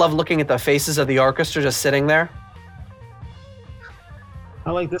 I just love looking at the faces of the orchestra just sitting there.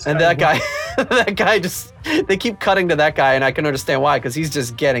 I like this guy. And that guy, that guy just, they keep cutting to that guy, and I can understand why, because he's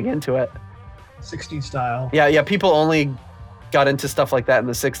just getting into it. 60s style. Yeah, people only got into stuff like that in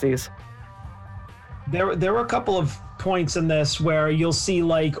the 60s. There were a couple of points in this where you'll see,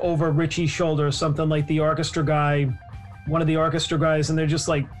 like, over Richie's shoulder, something like one of the orchestra guys, and they're just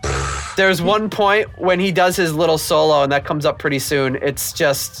like... There's one point when he does his little solo, and that comes up pretty soon. It's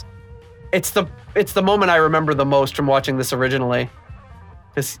the moment I remember the most from watching this originally.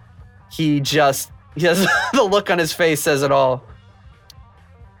 Because he has the look on his face says it all.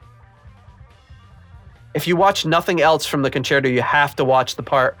 If you watch nothing else from the concerto, you have to watch the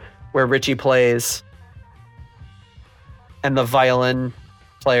part where Richie plays and the violin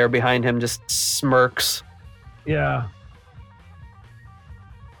player behind him just smirks. Yeah.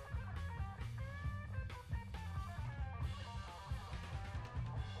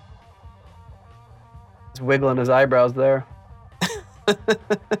 He's wiggling his eyebrows there.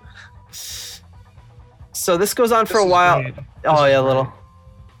 So this goes on for a while. Oh yeah, a little.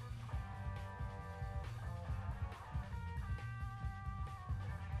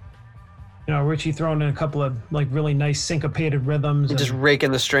 Richie throwing in a couple of like really nice syncopated rhythms. And just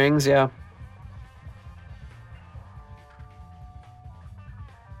raking the strings, yeah.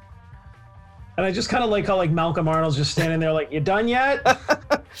 And I just kind of like how like Malcolm Arnold's just standing there like, you done yet?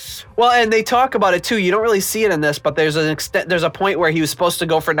 Well, and they talk about it too. You don't really see it in this, but there's a point where he was supposed to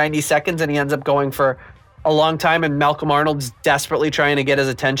go for 90 seconds and he ends up going for a long time, and Malcolm Arnold's desperately trying to get his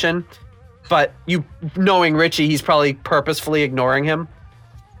attention. But knowing Richie, he's probably purposefully ignoring him.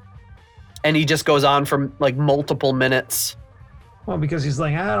 And he just goes on for like multiple minutes. Well, because he's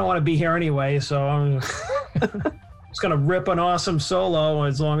like, I don't want to be here anyway, so I'm just going to rip an awesome solo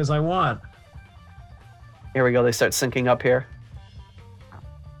as long as I want. Here we go. They start syncing up here.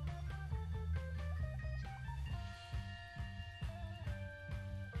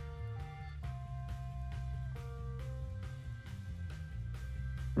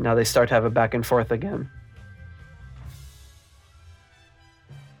 Now they start to have a back and forth again.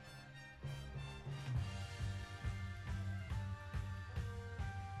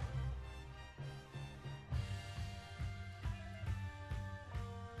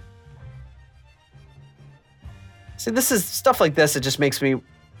 See, this is stuff like this. It just makes me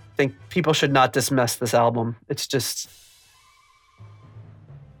think people should not dismiss this album. It's just,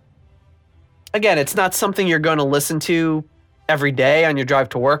 again, it's not something you're going to listen to every day on your drive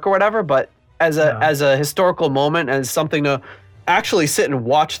to work or whatever, but as a historical moment, as something to actually sit and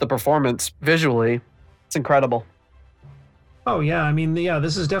watch the performance visually, it's incredible. Oh yeah, I mean, yeah,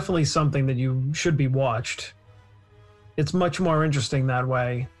 this is definitely something that you should be watched. It's much more interesting that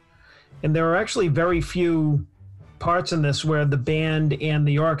way. And there are actually very few parts in this where the band and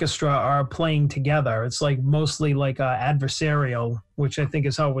the orchestra are playing together. It's like mostly like adversarial, which I think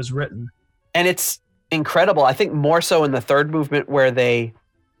is how it was written. And it's incredible. I think more so in the third movement where they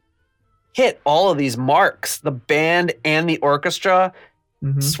hit all of these marks, the band and the orchestra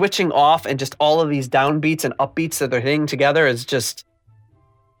switching off, and just all of these downbeats and upbeats that they're hitting together is just,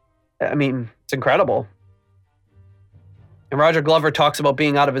 I mean, it's incredible. And Roger Glover talks about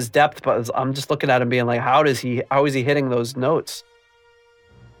being out of his depth, but I'm just looking at him being like, how is he hitting those notes?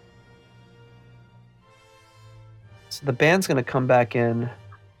 So the band's going to come back in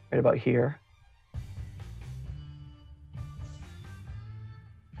right about here.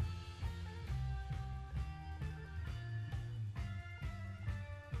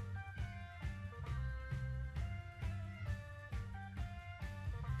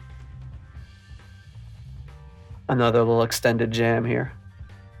 Another little extended jam here.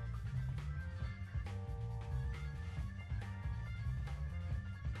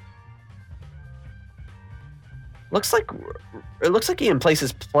 It looks like Ian Place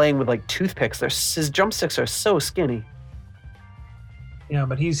is playing with like toothpicks. His drumsticks are so skinny. Yeah,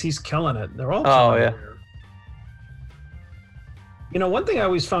 but he's killing it. They're all killing it. You know, one thing I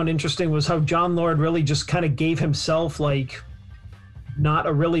always found interesting was how John Lord really just kind of gave himself like not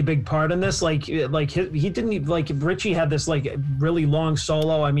a really big part in this. Like he didn't even, like Richie had this like really long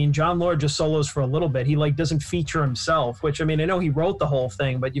solo. I mean, John Lord just solos for a little bit. He like doesn't feature himself, which I mean, I know he wrote the whole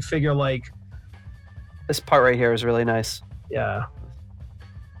thing, but you figure like this part right here is really nice. Yeah.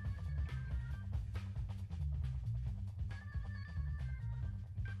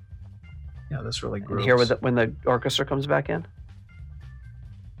 Yeah, this really grooves. Here when the orchestra comes back in.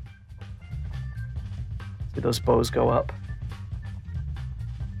 See those bows go up.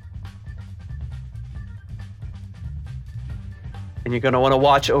 And you're going to want to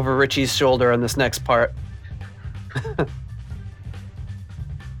watch over Richie's shoulder on this next part.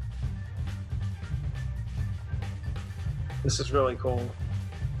 This is really cool.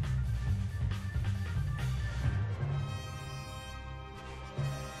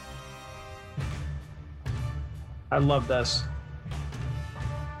 I love this.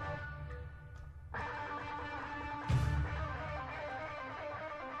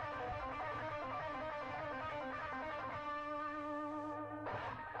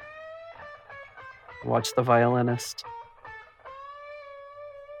 Watch the violinist.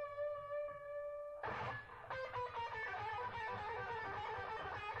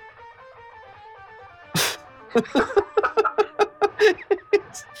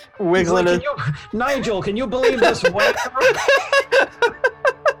 Wiggling like, Nigel, can you believe this?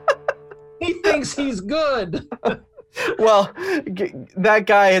 He thinks he's good. Well, that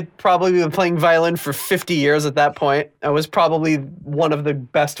guy had probably been playing violin for 50 years at that point. I was probably one of the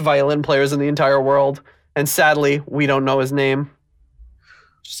best violin players in the entire world. And sadly, we don't know his name.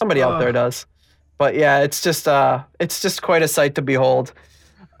 Somebody out there does. But yeah, it's just quite a sight to behold.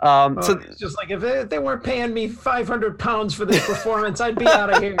 So it's just like if they weren't paying me 500 pounds for this performance, I'd be out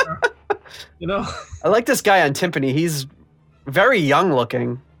of here. You know? I like this guy on timpani. He's very young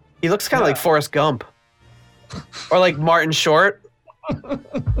looking. He looks kind of like Forrest Gump. Or like Martin Short.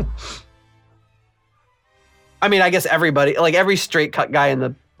 I mean, I guess everybody, like every straight cut guy in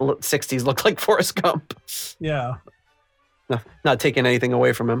the 60s looked like Forrest Gump. Yeah. No, not taking anything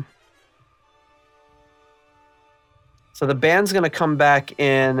away from him. So the band's going to come back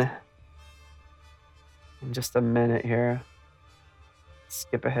in just a minute here.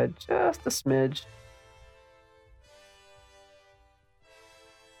 Skip ahead just a smidge.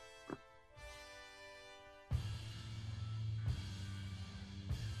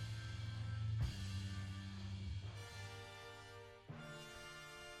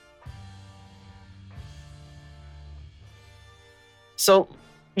 So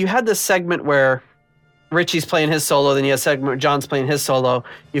you had this segment where Richie's playing his solo, then you have a segment where John's playing his solo.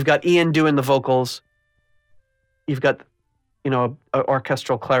 You've got Ian doing the vocals. You've got, an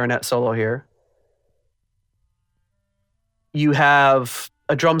orchestral clarinet solo here. You have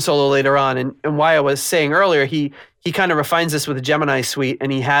a drum solo later on, and why I was saying earlier, he kind of refines this with the Gemini Suite,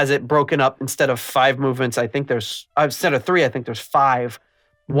 and he has it broken up instead of 5 movements. Instead of 3, I think there's 5.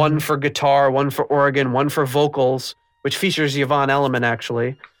 Mm-hmm. 1 for guitar, 1 for organ, 1 for vocals, which features Yvonne Elliman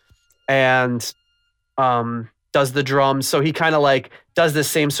actually, and does the drums. So he kind of like does this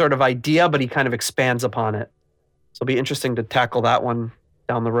same sort of idea, but he kind of expands upon it. So it'll be interesting to tackle that one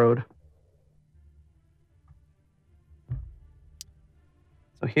down the road.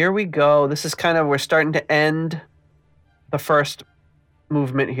 So here we go. This is kind of, we're starting to end the first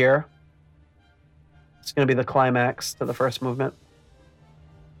movement here. It's going to be the climax to the first movement.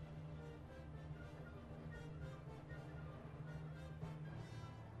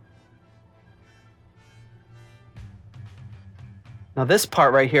 Now this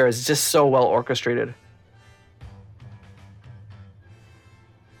part right here is just so well orchestrated.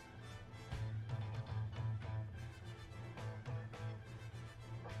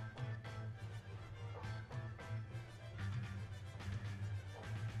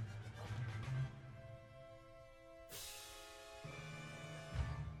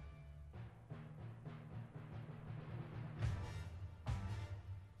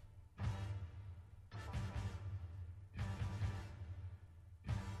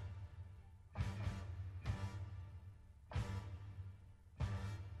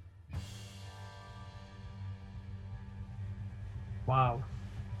 Wow.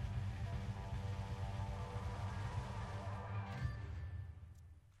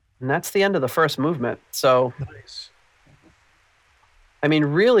 And that's the end of the first movement. So, Nice. I mean,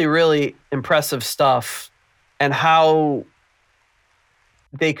 really, really impressive stuff, and how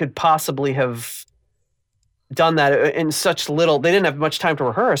they could possibly have done that in such little. They didn't have much time to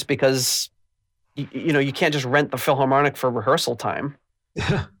rehearse because, you can't just rent the Philharmonic for rehearsal time.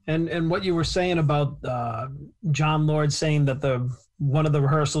 And what you were saying about John Lord saying that one of the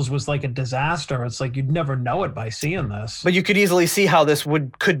rehearsals was like a disaster. It's like you'd never know it by seeing this. But you could easily see how this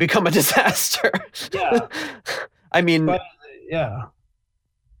could become a disaster. Yeah. I mean, But yeah.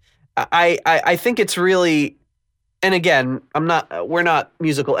 I think it's really, and again, we're not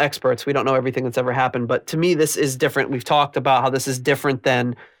musical experts. We don't know everything that's ever happened, but to me, this is different. We've talked about how this is different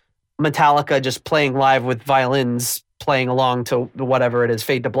than Metallica just playing live with violins, playing along to whatever it is,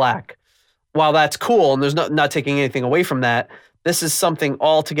 Fade to Black. While that's cool, and there's not taking anything away from that, this is something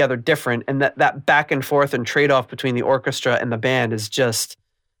altogether different. And that back and forth and trade-off between the orchestra and the band is just,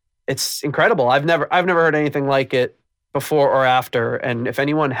 it's incredible. I've never heard anything like it before or after. And if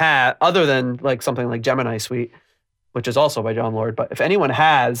anyone had, other than like something like Gemini Suite, which is also by John Lord, but if anyone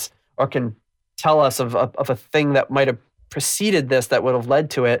has or can tell us of a thing that might have preceded this that would have led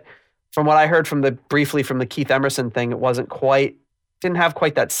to it, from what I heard briefly from the Keith Emerson thing, it didn't have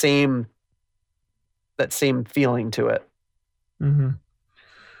quite that same feeling to it. Mm-hmm.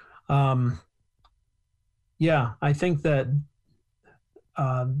 Yeah, I think that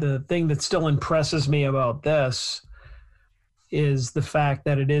the thing that still impresses me about this is the fact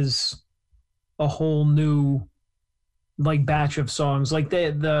that it is a whole new like batch of songs. Like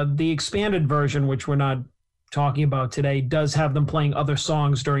the expanded version, which we're not talking about today, does have them playing other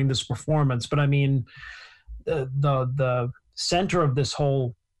songs during this performance. But I mean, the center of this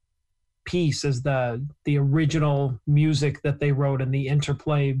whole piece is the original music that they wrote and the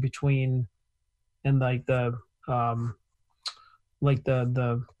interplay between, and like the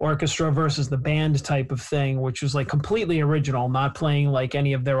orchestra versus the band type of thing, which was like completely original, not playing like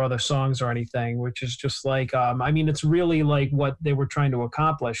any of their other songs or anything, which is just like, I mean, it's really like what they were trying to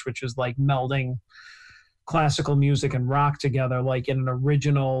accomplish, which is like melding classical music and rock together, like in an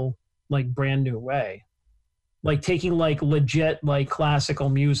original, like brand new way, like taking like legit, like classical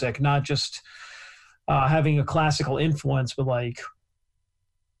music, not just having a classical influence, but like,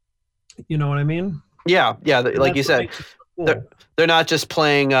 you know what I mean? Yeah. Like you said, cool. They're not just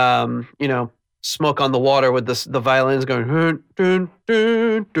playing, Smoke on the Water with the violins going, dun, dun,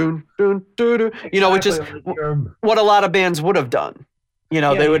 dun, dun, dun, dun, exactly. Which is what a lot of bands would have done.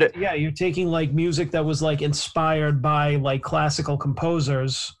 They would. Yeah, you're taking like music that was like inspired by like classical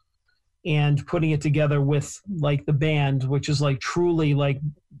composers and putting it together with like the band, which is like truly like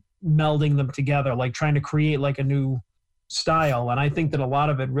melding them together, like trying to create like a new style. And I think that a lot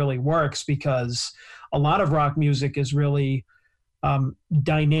of it really works because a lot of rock music is really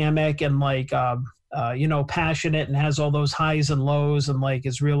dynamic and like, passionate and has all those highs and lows and like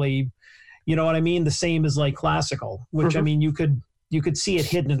is really, you know what I mean? The same as like classical, which mm-hmm. I mean, you could see it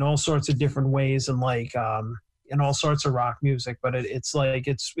hidden in all sorts of different ways and like in all sorts of rock music, but it's like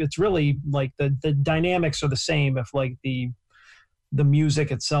it's really like the dynamics are the same if like the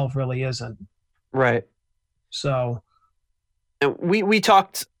music itself really isn't. Right. So we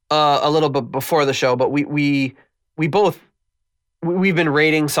talked a little bit before the show, but we've been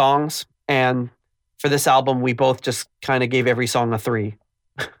rating songs, and for this album we both just kind of gave every song a 3.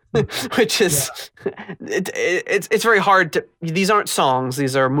 Which is it's very hard to, these aren't songs,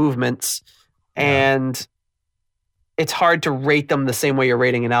 these are movements, and it's hard to rate them the same way you're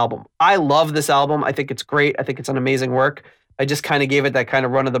rating an album. I love this album. I think it's great. I think it's an amazing work. I just kind of gave it that kind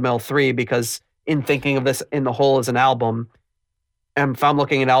of run-of-the-mill 3 because in thinking of this in the whole as an album, and if I'm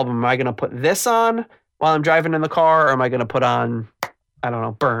looking at an album, am I going to put this on while I'm driving in the car, or am I going to put on, I don't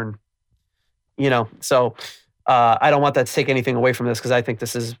know, Burn? So I don't want that to take anything away from this because I think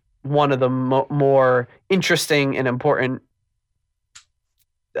this is one of the more interesting and important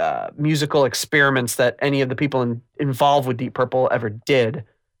musical experiments that any of the people involved with Deep Purple ever did,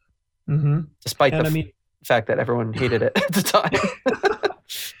 mm-hmm. despite the fact that everyone hated it at the time.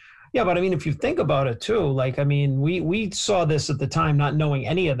 Yeah, but I mean, if you think about it too, like, I mean, we saw this at the time not knowing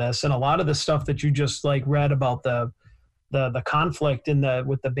any of this, and a lot of the stuff that you just like read about the conflict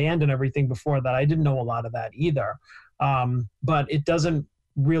with the band and everything before that, I didn't know a lot of that either. But it doesn't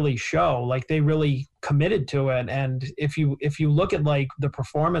really show, like they really committed to it. And if you look at like the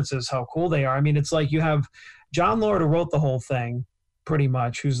performances, how cool they are. I mean, it's like you have John Lord, who wrote the whole thing pretty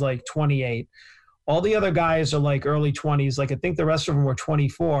much, who's like 28. All the other guys are like early 20s. Like I think the rest of them were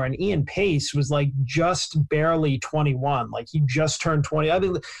 24, and Ian Pace was like just barely 21. Like he just turned 20. I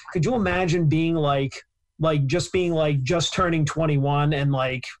mean, could you imagine being just turning 21 and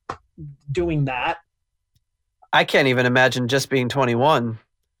like doing that? I can't even imagine just being 21.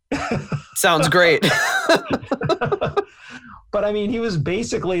 Sounds great. But I mean, he was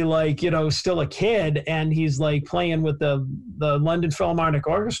basically like, still a kid, and he's like playing with the London Philharmonic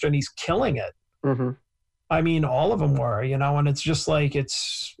Orchestra, and he's killing it. Mm-hmm. I mean, all of them were, and it's just like,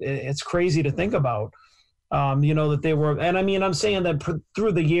 it's crazy to think about, that they were. And I mean, I'm saying that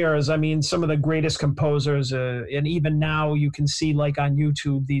through the years, I mean, some of the greatest composers, and even now you can see like on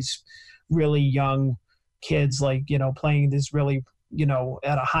YouTube, these really young kids, like, playing this really,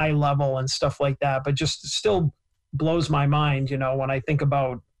 at a high level and stuff like that, but just still blows my mind, when I think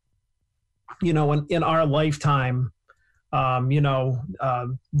about, in our lifetime,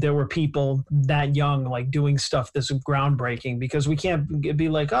 there were people that young, like doing stuff that's groundbreaking, because we can't be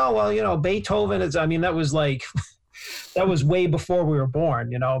like, oh, well, Beethoven is, I mean, that was like, that was way before we were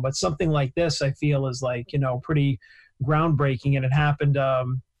born, but something like this, I feel is like, pretty groundbreaking. And it happened, it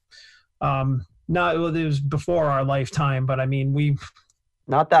was before our lifetime, but I mean,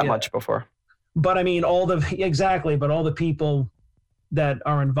 not that much before. But I mean, all the people that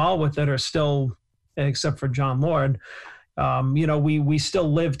are involved with it are still, except for John Lord, we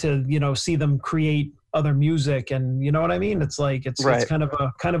still live to, see them create other music, and you know what I mean? It's like, it's kind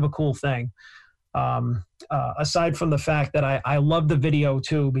of a cool thing. Aside from the fact that I love the video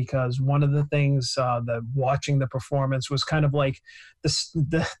too, because one of the things that watching the performance was kind of like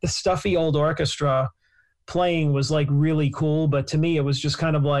the stuffy old orchestra playing was like really cool. But to me, it was just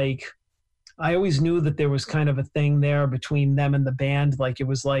kind of like, I always knew that there was kind of a thing there between them and the band. Like it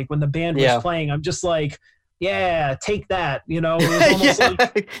was like when the band was playing, I'm just like, yeah, take that, It was almost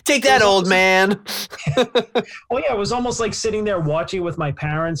like, take that, old man. Oh yeah, it was almost like sitting there watching with my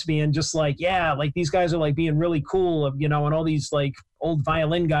parents, being just like, yeah, like these guys are like being really cool, and all these like old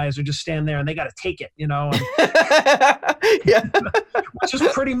violin guys are just standing there and they got to take it, and, yeah, which is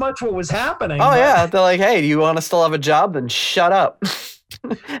pretty much what was happening. Oh yeah, they're like, hey, do you want to still have a job? Then shut up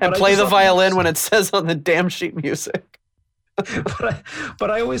and play the violin when it says on the damn sheet music.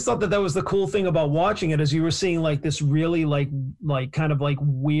 But I always thought that was the cool thing about watching it, is you were seeing like this really like kind of like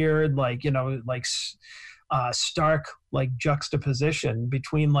weird, like, stark like juxtaposition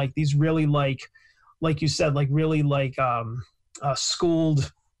between like these really like you said, like really like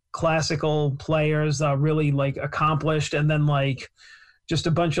schooled classical players, really like accomplished, and then like just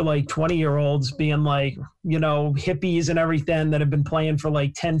a bunch of like 20-year-olds being like, hippies and everything that have been playing for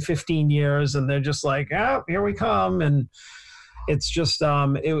like 10, 15 years. And they're just like, oh, here we come. And it's just,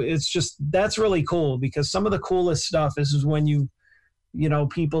 that's really cool, because some of the coolest stuff is when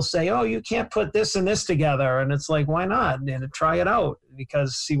people say, oh, you can't put this and this together. And it's like, why not? And try it out,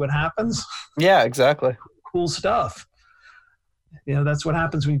 because see what happens. Yeah, exactly. Cool stuff. That's what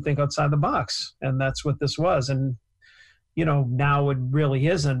happens when you think outside the box. And that's what this was. And, now it really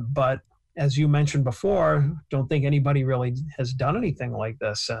isn't. But as you mentioned before, don't think anybody really has done anything like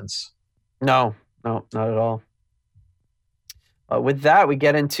this since. No, not at all. With that, we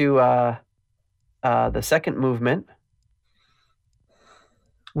get into the second movement,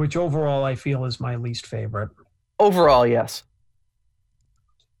 which overall I feel is my least favorite. Overall, yes.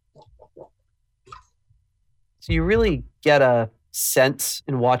 So you really get a sense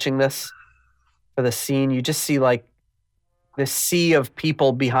in watching this for the scene. You just see like the sea of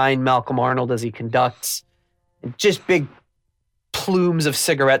people behind Malcolm Arnold as he conducts, and just big plumes of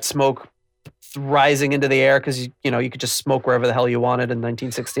cigarette smoke rising into the air, because you could just smoke wherever the hell you wanted in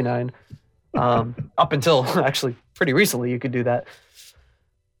 1969. Up until actually pretty recently, you could do that.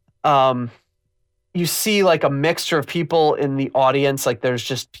 You see like a mixture of people in the audience. Like there's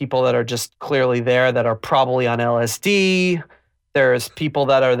just people that are just clearly there that are probably on LSD. There's people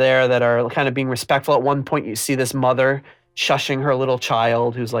that are there that are kind of being respectful. At one point, you see this mother shushing her little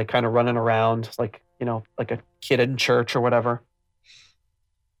child who's like kind of running around, like, like a kid in church or whatever.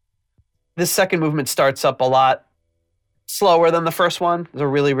 This second movement starts up a lot slower than the first one. It's a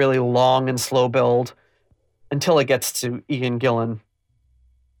really, really long and slow build until it gets to Ian Gillan,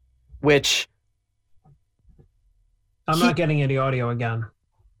 which... I'm not getting any audio again,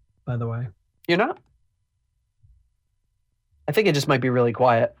 by the way. You're not? I think it just might be really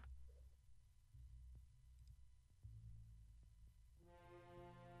quiet.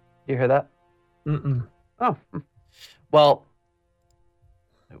 You hear that? Mm-mm. Oh. Well,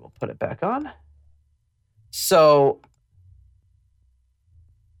 I will put it back on. So,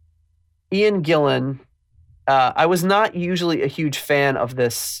 Ian Gillan, I was not usually a huge fan of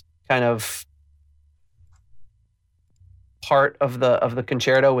this kind of part of the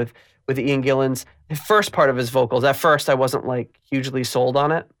concerto with Ian Gillan's first part of his vocals. At first, I wasn't like hugely sold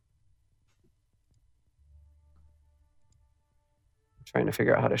on it. I'm trying to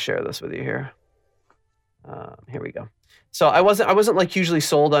figure out how to share this with you here. Here we go. So I wasn't like hugely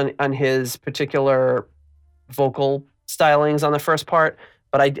sold on his particular vocal stylings on the first part,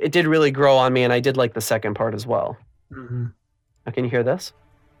 but it did really grow on me, and I did like the second part as well. Mm-hmm. Now, can you hear this?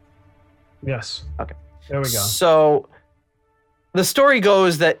 Yes. Okay. There we go. So the story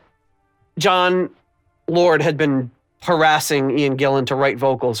goes that John Lord had been harassing Ian Gillan to write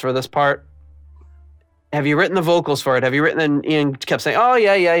vocals for this part. Have you written the vocals for it? Have you written? And Ian kept saying, oh,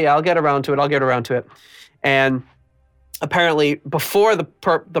 yeah, I'll get around to it. And apparently before the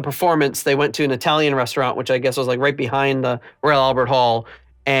performance, they went to an Italian restaurant, which I guess was like right behind the Royal Albert Hall.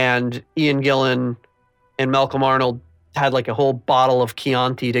 And Ian Gillan and Malcolm Arnold had like a whole bottle of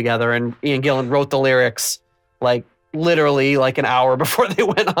Chianti together. And Ian Gillan wrote the lyrics like literally like an hour before they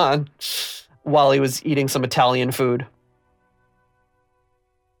went on while he was eating some Italian food.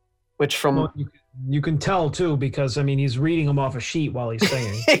 Which from... Well, you can tell too, because I mean, he's reading them off a sheet while he's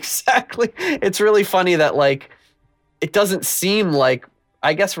singing. Exactly. It's really funny that like, it doesn't seem like,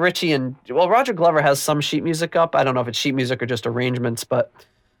 I guess Ritchie and, well, Roger Glover has some sheet music up. I don't know if it's sheet music or just arrangements, but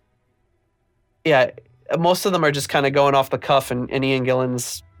yeah, most of them are just kind of going off the cuff, and Ian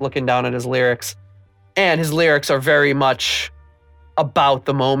Gillan's looking down at his lyrics. And his lyrics are very much about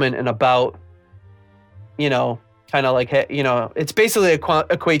the moment and about, you know, kind of like, hey, you know, it's basically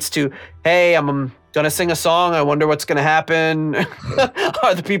equates to, hey, I'm going to sing a song. I wonder what's going to happen.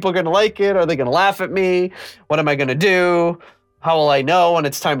 Are the people going to like it? Are they going to laugh at me? What am I going to do? How will I know when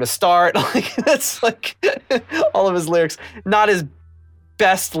it's time to start? Like, that's like all of his lyrics. Not his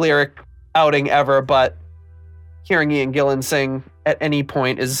best lyric outing ever, but hearing Ian Gillan sing at any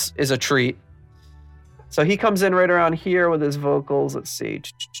point is a treat. So he comes in right around here with his vocals. Let's see.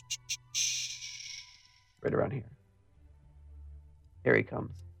 Right around here. Here he comes.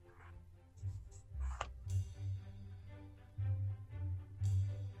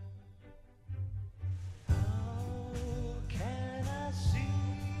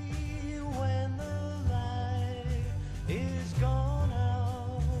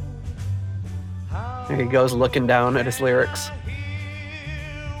 There he goes, looking down at his lyrics.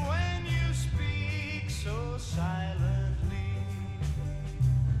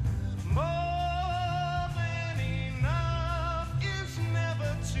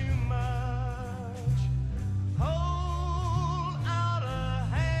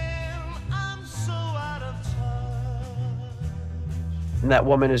 And that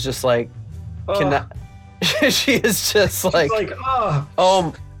woman is just like, cannot. She is just like, oh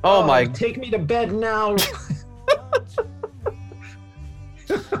my. Take me to bed now.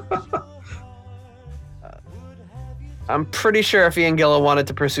 I'm pretty sure if Ian Gillan wanted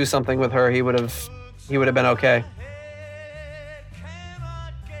to pursue something with her, he would have been okay.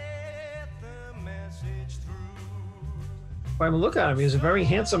 I mean, look at him. He's a very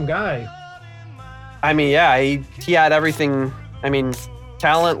handsome guy. I mean, yeah, he had everything. I mean,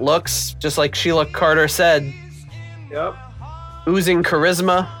 talent, looks, just like Sheila Carter said. Yep. Oozing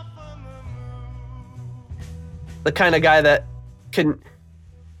charisma. The kind of guy that can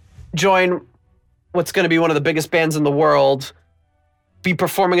join what's going to be one of the biggest bands in the world, be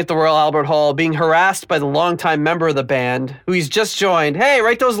performing at the Royal Albert Hall, being harassed by the longtime member of the band, who he's just joined. Hey,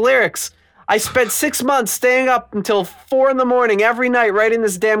 write those lyrics. I spent 6 months staying up until 4 a.m. every night writing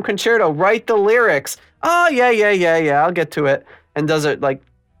this damn concerto. Write the lyrics. Oh, yeah, I'll get to it. And does it like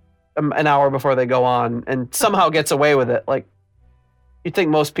an hour before they go on and somehow gets away with it. Like, you'd think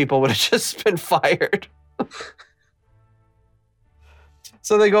most people would have just been fired.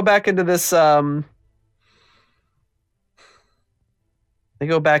 So they go back into this, the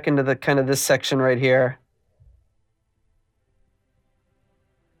kind of this section right here.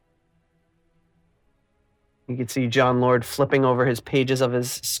 You can see John Lord flipping over his pages of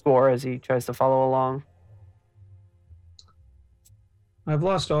his score as he tries to follow along. I've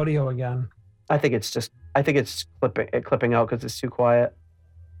lost audio again. I think it's clipping out because it's too quiet.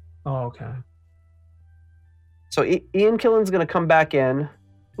 Oh, okay. So Ian Gillan's going to come back in.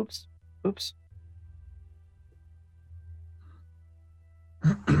 Oops. So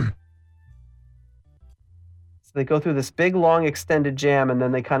they go through this big, long, extended jam, and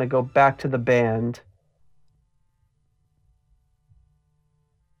then they kind of go back to the band.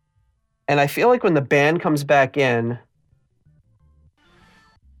 And I feel like when the band comes back in,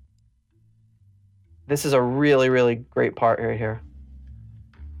 this is a really, really great part right here.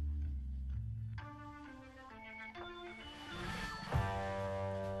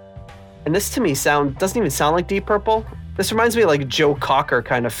 And this to me doesn't even sound like Deep Purple. This reminds me of like Joe Cocker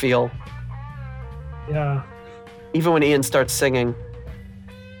kind of feel. Yeah. Even when Ian starts singing.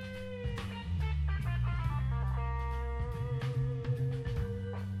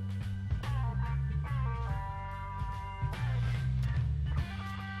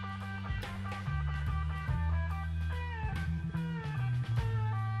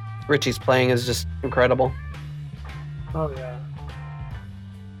 Richie's playing is just incredible. Oh yeah.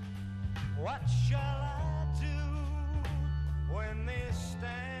 What shall I do when they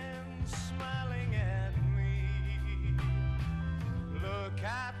stand smiling at me? Look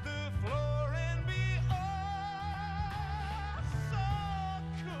at the floor and be oh so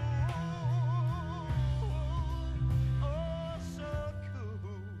cool. Oh so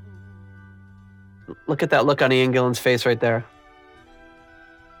cool. Look at that look on Ian Gillan's face right there.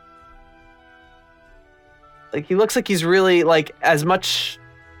 Like, he looks like he's really, like, as much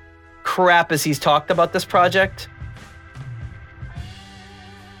crap as he's talked about this project.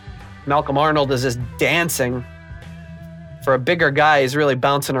 Malcolm Arnold is just dancing. For a bigger guy, he's really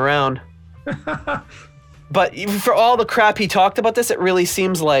bouncing around. But for all the crap he talked about this, it really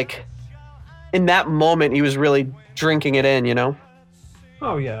seems like in that moment he was really drinking it in, you know?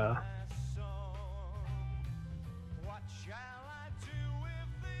 Oh yeah. What shall I do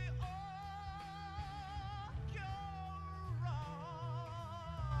if they all go wrong?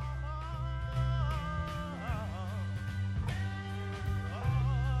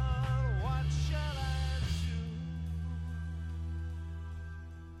 What shall I do?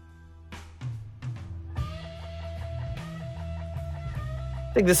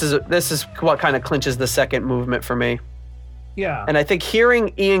 I think this is what kind of clinches the second movement for me. Yeah. And I think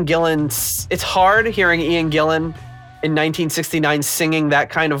hearing Ian Gillan, it's hard hearing Ian Gillan in 1969 singing that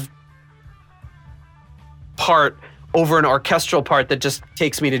kind of part over an orchestral part that just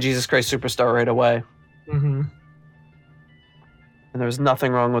takes me to Jesus Christ Superstar right away. Mm-hmm. And there's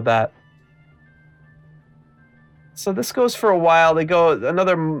nothing wrong with that. So this goes for a while. They go,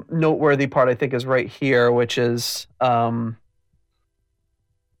 another noteworthy part I think is right here, which is,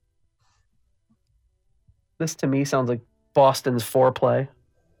 this to me sounds like Boston's Foreplay.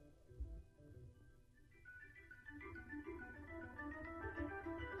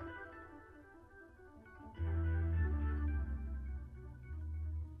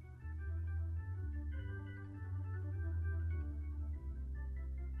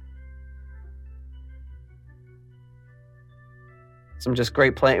 Some just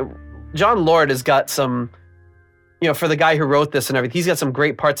great playing. John Lord has got some, you know, for the guy who wrote this and everything, he's got some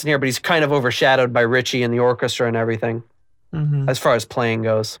great parts in here, but he's kind of overshadowed by Richie and the orchestra and everything, as far as playing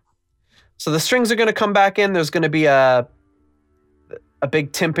goes. So the strings are going to come back in. There's going to be a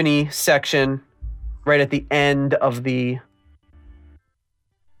big timpani section right at the end of the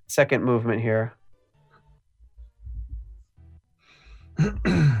second movement here.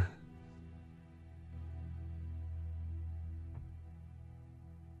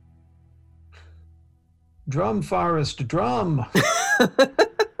 Drum, Forrest, drum.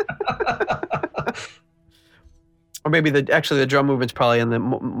 Or maybe the drum movement's probably in the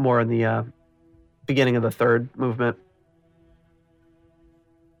more in the beginning of the third movement.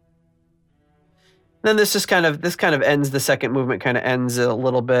 Then this kind of ends the second movement. Kind of ends a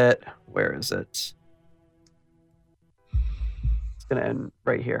little bit. Where is it? It's gonna end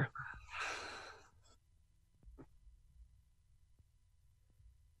right here.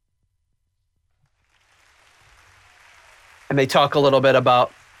 And they talk a little bit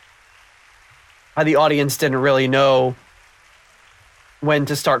about how the audience didn't really know when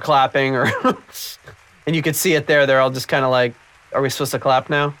to start clapping, or and you could see it there. They're all just kind of like, are we supposed to clap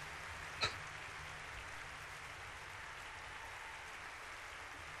now?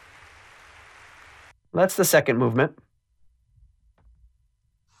 That's the second movement.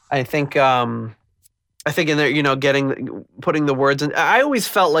 I think in there, you know, putting the words in. I always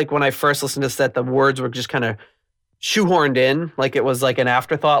felt like when I first listened to this that the words were just kind of shoehorned in, like it was like an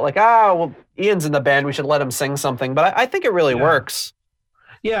afterthought, like, well, Ian's in the band, we should let him sing something. But I think it really works.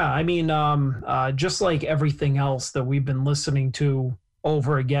 Yeah, I mean, just like everything else that we've been listening to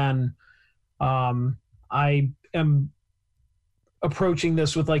over again, I am approaching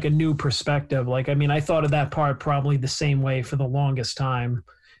this with like a new perspective. Like, I mean, I thought of that part probably the same way for the longest time.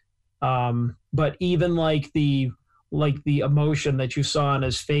 But even like the emotion that you saw on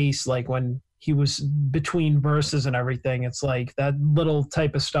his face, like when he was between verses and everything, it's like that little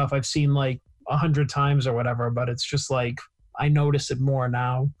type of stuff I've seen like 100 times or whatever, but it's just like, I notice it more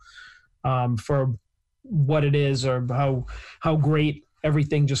now, for what it is, or how great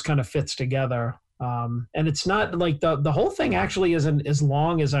everything just kind of fits together. And it's not like the whole thing actually isn't as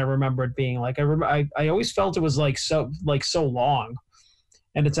long as I remember it being. Like I always felt it was like so long,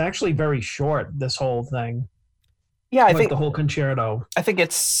 and it's actually very short. This whole thing, Yeah, like the whole concerto. I think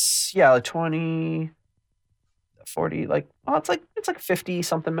it's like 20, 40, like, oh, it's like 50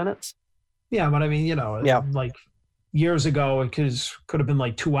 something minutes. Yeah, but I mean, Yeah. like years ago, it could have been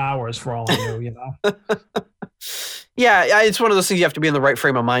like 2 hours for all I knew. Yeah, it's one of those things you have to be in the right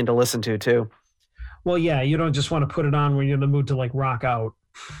frame of mind to listen to too. Well, yeah, you don't just want to put it on when you're in the mood to like rock out.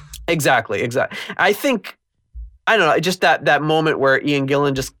 Exactly. I think, I don't know, just that moment where Ian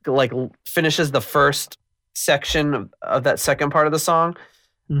Gillan just like finishes the first section of that second part of the song,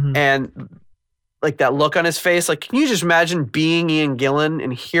 Mhm. and like that look on his face. Like, can you just imagine being Ian Gillan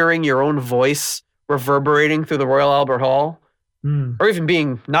and hearing your own voice reverberating through the Royal Albert Hall? Mm. Or even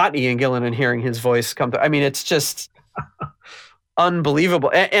being not Ian Gillan and hearing his voice come through. I mean, it's just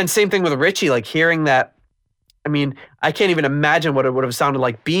unbelievable. And same thing with Richie, like hearing that. I mean, I can't even imagine what it would have sounded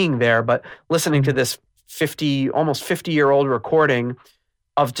like being there, but listening to this almost 50-year-old recording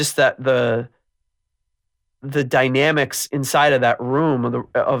of just the dynamics inside of that room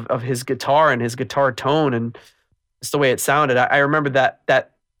of his guitar and his guitar tone and just the way it sounded. I remember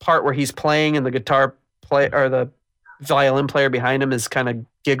that part where he's playing and the guitar play or the violin player behind him is kind of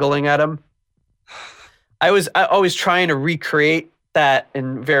giggling at him. I always trying to recreate that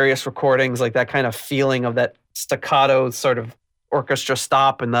in various recordings, like that kind of feeling of that staccato sort of orchestra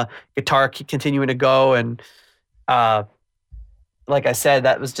stop and the guitar continuing to go. And like I said,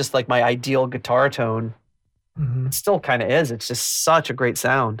 that was just like my ideal guitar tone. Mhm. It still kind of is. It's just such a great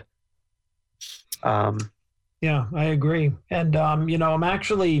sound. Yeah, I agree. And, I'm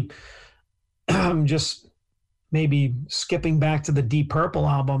actually just maybe skipping back to the Deep Purple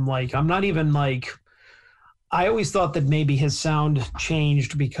album. Like, I'm not even like, I always thought that maybe his sound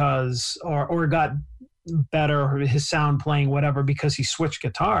changed because, or got better, or his sound playing whatever, because he switched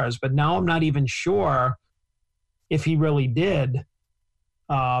guitars. But now I'm not even sure if he really did.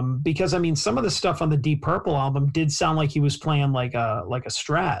 Because I mean, some of the stuff on the Deep Purple album did sound like he was playing like a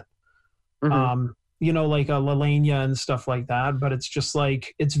Strat. Mhm. Like a Lelania and stuff like that. But it's just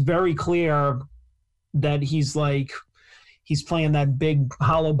like, it's very clear that he's playing that big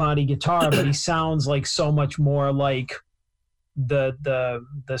hollow body guitar, but he sounds like so much more like the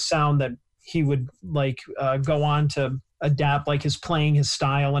sound that he would like go on to adapt, like his playing, his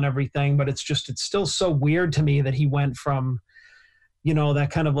style and everything. But it's still so weird to me that he went from, that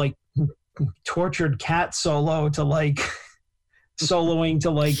kind of like tortured cat solo to like soloing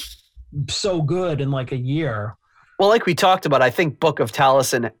to like so good in like a year. Well, like we talked about, I think Book of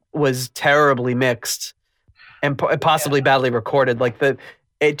Taliesin was terribly mixed and possibly badly recorded. Like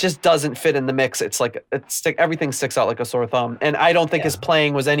it just doesn't fit in the mix. It's like everything sticks out like a sore thumb. And I don't think his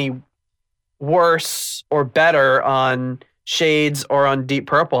playing was any worse or better on Shades or on Deep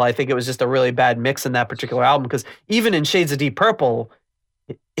Purple. I think it was just a really bad mix in that particular album, because even in Shades of Deep Purple,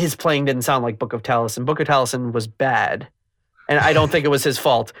 his playing didn't sound like Book of Taliesin. Book of Taliesin was bad, and I don't think it was his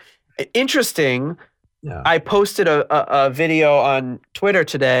fault. Interesting. Yeah. I posted a video on Twitter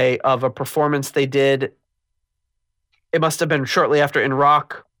today of a performance they did. It must have been shortly after In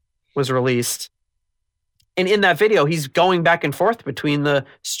Rock was released. And in that video, he's going back and forth between the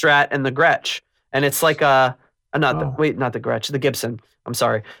Strat and the Gretsch. And it's like not the Gretsch, the Gibson. I'm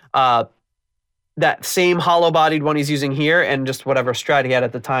sorry. That same hollow-bodied one he's using here and just whatever Strat he had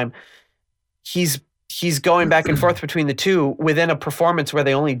at the time. He's going back and forth between the two within a performance where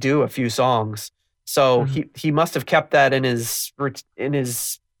they only do a few songs. So he must have kept that in his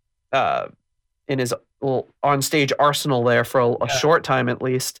little on-stage arsenal there for a short time at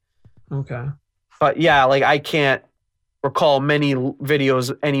least. Okay. But yeah, like I can't recall many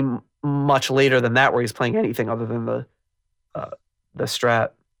videos any much later than that where he's playing anything other than the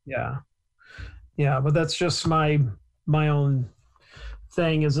Strat. Yeah. Yeah, but that's just my own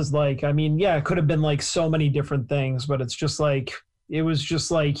thing is like, I mean, yeah, it could have been like so many different things, but it's just like, it was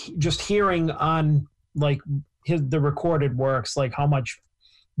just like, just hearing on like the recorded works, like how much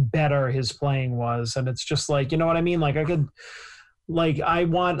better his playing was. And it's just like, you know what I mean? Like I couldn't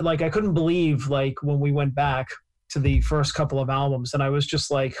believe like when we went back to the first couple of albums and I was just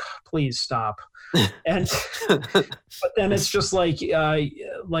like, please stop. And but then it's just like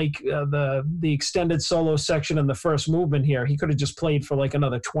the extended solo section in the first movement here, he could have just played for like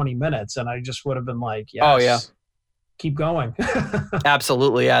another 20 minutes and I just would have been like, yes, oh yeah, keep going.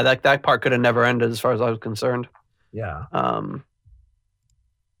 Absolutely. Yeah, that part could have never ended as far as I was concerned. Yeah.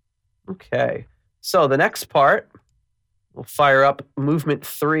 Okay, so the next part, we'll fire up movement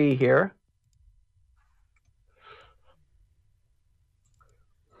 3 here.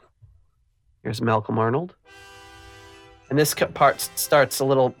 Here's Malcolm Arnold. And this part starts a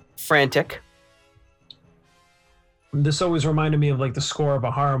little frantic. This always reminded me of like the score of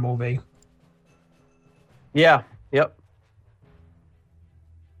a horror movie. Yeah, yep.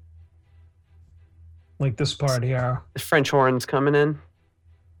 Like this part here. The French horns coming in.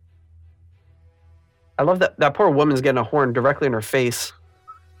 I love that poor woman's getting a horn directly in her face.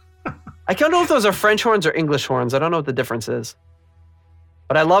 I don't know if those are French horns or English horns. I don't know what the difference is.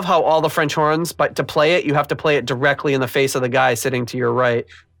 But I love how all the French horns, but to play it, you have to play it directly in the face of the guy sitting to your right.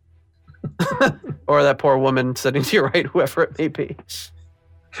 Or that poor woman sitting to your right, whoever it may be.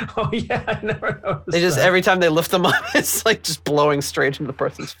 Oh, yeah, I never noticed They just, that. every time they lift them up, it's like just blowing straight into the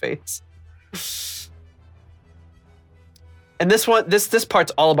person's face. And this one, this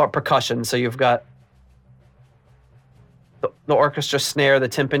part's all about percussion. So you've got the orchestra snare, the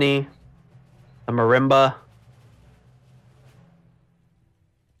timpani, the marimba.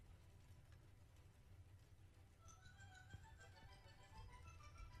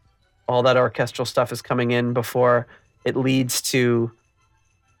 All that orchestral stuff is coming in before it leads to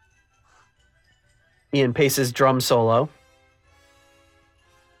Ian Pace's drum solo.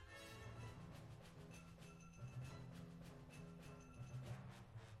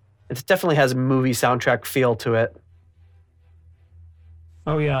 It definitely has a movie soundtrack feel to it.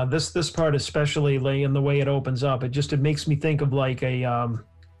 Oh yeah, this part especially, like in the way it opens up, it makes me think of like a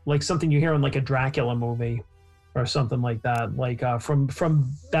like something you hear in like a Dracula movie or something like that, like from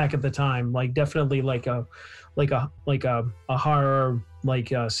back at the time, like definitely like a horror,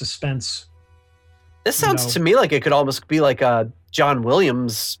 like suspense. This sounds to me like it could almost be like a John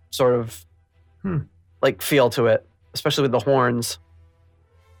Williams sort of like feel to it, especially with the horns.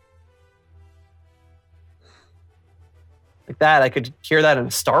 Like that, I could hear that in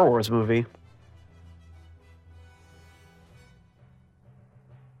a Star Wars movie.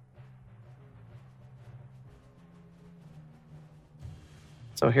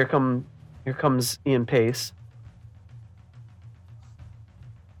 So here comes Ian Pace.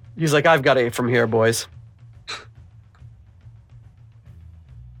 He's like, I've got it from here, boys.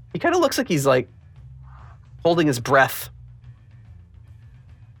 He kind of looks like he's like holding his breath.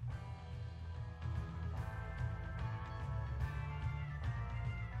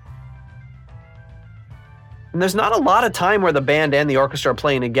 And there's not a lot of time where the band and the orchestra are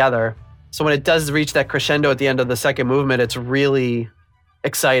playing together. So when it does reach that crescendo at the end of the second movement, it's really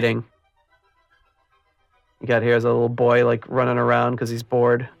exciting. You got here's a little boy like running around because he's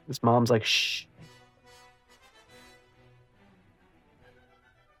bored. His mom's like, shh.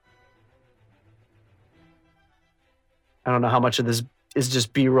 I don't know how much of this is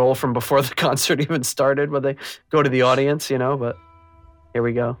just B-roll from before the concert even started, where they go to the audience, you know, but here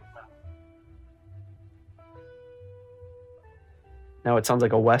we go. Now it sounds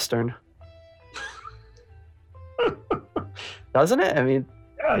like a Western. Doesn't it? I mean,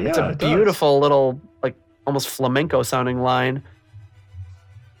 Yeah, it's a beautiful little, like, almost flamenco sounding line.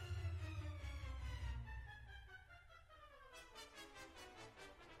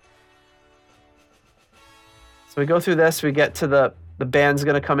 So we go through this, we get to the band's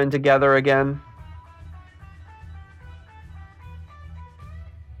gonna come in together again.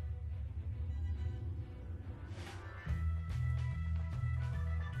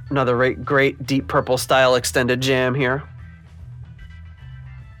 Another great Deep Purple style extended jam here.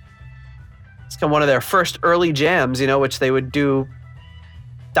 It's kind of one of their first early jams, you know, which they would do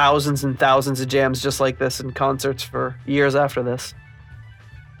thousands and thousands of jams just like this in concerts for years after this.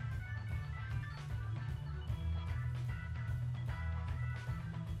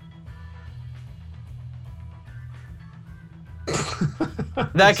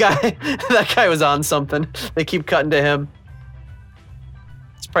 That guy was on something. They keep cutting to him.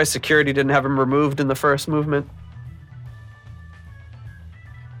 It's probably security didn't have him removed in the first movement.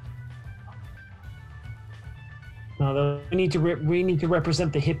 No, we need to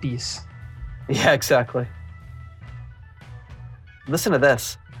represent the hippies. Yeah, exactly. Listen to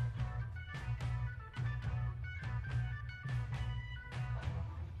this.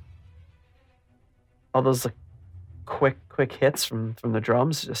 All those like quick hits from the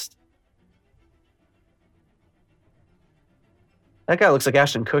drums. Just that guy looks like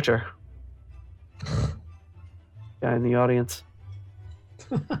Ashton Kutcher. Guy in the audience.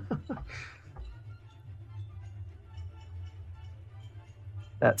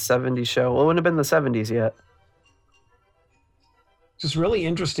 That 70s show. Well, it wouldn't have been the 70s yet. Just really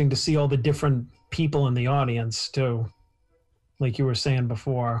interesting to see all the different people in the audience too, like you were saying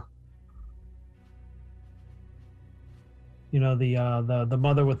before. the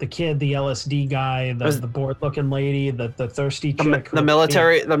mother with the kid, the LSD guy, the bored looking lady, the thirsty chick, the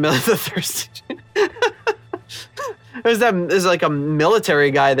military, the thirsty. There's like a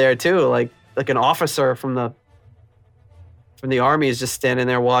military guy there too, like an officer from the army is just standing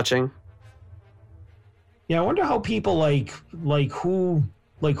there watching. Yeah, I wonder how people like who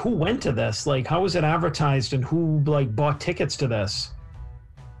went to this, like how was it advertised and who like bought tickets to this?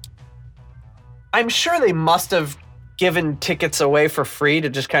 I'm sure they must have given tickets away for free to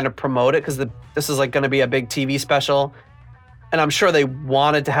just kind of promote it because this is like going to be a big TV special, and I'm sure they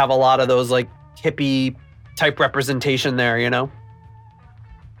wanted to have a lot of those like hippie type representation there, you know.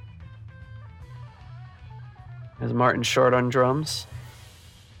 There's Martin Short on drums,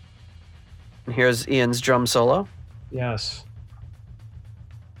 and here's Ian's drum solo. Yes.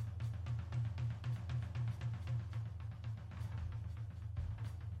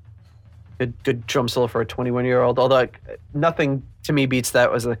 Good drum solo for a 21-year-old. Although nothing to me beats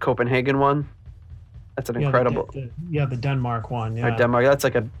that was the Copenhagen one. That's an incredible. The Denmark one. Yeah. Denmark. That's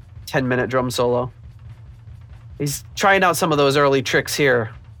like a 10-minute drum solo. He's trying out some of those early tricks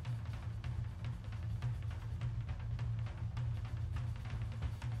here.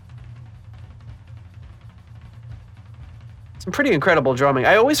 Some pretty incredible drumming.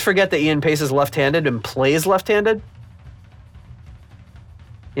 I always forget that Ian Pace is left-handed and plays left-handed.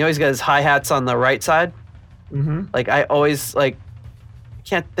 You know, he's got his hi-hats on the right side. Mm-hmm. Like, I always,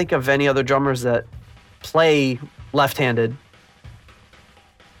 can't think of any other drummers that play left-handed.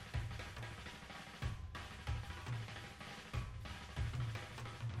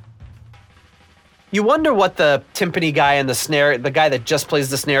 You wonder what the timpani guy and the guy that just plays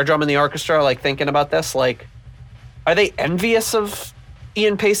the snare drum in the orchestra are, thinking about this. Are they envious of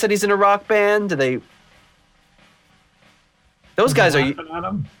Ian Pace that he's in a rock band? Do they... Those guys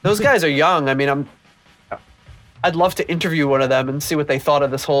are young. I mean, I'd love to interview one of them and see what they thought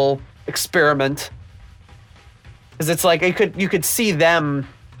of this whole experiment. Because it's like you could see them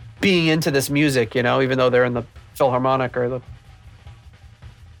being into this music, you know, even though they're in the Philharmonic or the...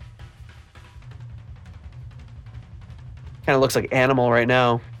 Kind of looks like Animal right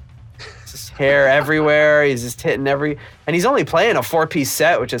now. His hair everywhere. He's just hitting and he's only playing a 4-piece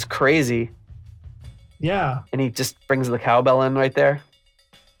set, which is crazy. Yeah. And he just brings the cowbell in right there.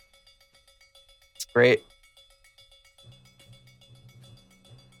 It's great.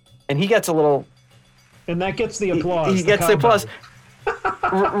 And he gets a little... And that gets the applause. He gets the applause.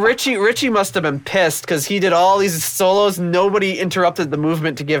 Richie must have been pissed because he did all these solos. Nobody interrupted the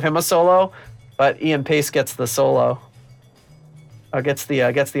movement to give him a solo. But Ian Pace gets the solo. Gets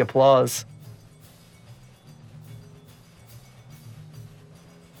the applause.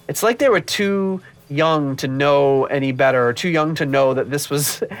 It's like they were too young to know any better, or too young to know that this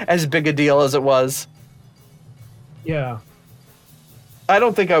was as big a deal as it was. Yeah. I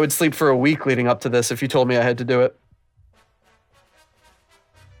don't think I would sleep for a week leading up to this if you told me I had to do it.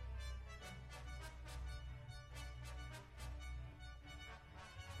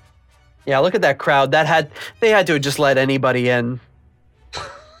 Yeah, look at that crowd. They had to have just let anybody in.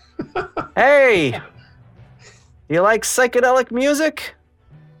 Hey, do you like psychedelic music?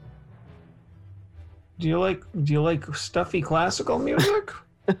 Do you like stuffy classical music?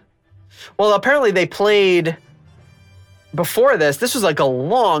 Well, apparently they played before this. This was like a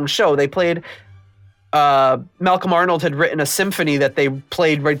long show. They played. Malcolm Arnold had written a symphony that they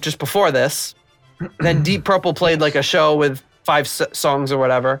played right just before this. Then Deep Purple played like a show with 5 songs or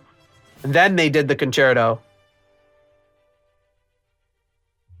whatever. And then they did the concerto.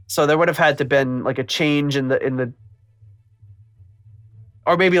 So there would have had to been like a change in the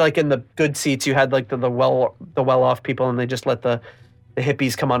or maybe like in the good seats you had like the well off people and they just let the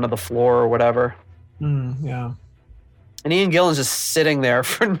hippies come onto the floor or whatever. Yeah. And Ian Gillan's just sitting there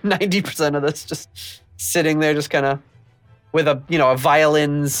for 90% of this, just sitting there, just kind of with a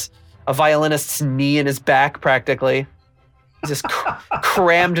violinist's knee in his back practically. He's just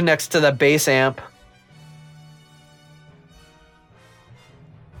crammed next to the bass amp.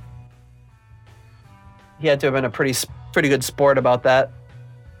 He had to have been a pretty good sport about that.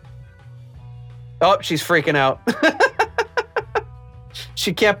 Oh, she's freaking out.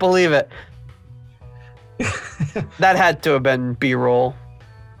 She can't believe it. That had to have been B-roll.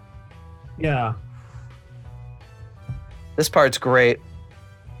 Yeah. This part's great.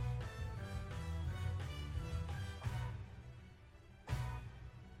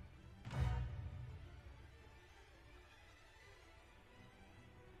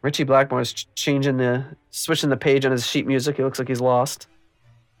 Richie Blackmore's switching the page on his sheet music. He looks like he's lost.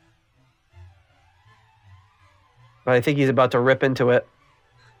 But I think he's about to rip into it.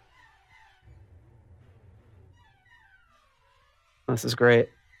 This is great.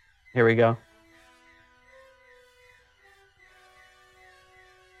 Here we go.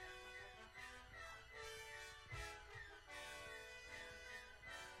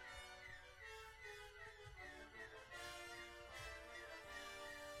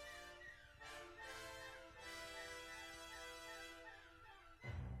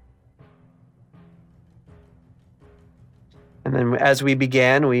 And then as we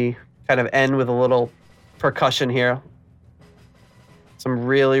began, we kind of end with a little percussion here. Some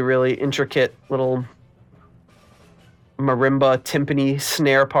really, really intricate little marimba, timpani,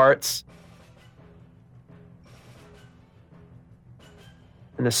 snare parts.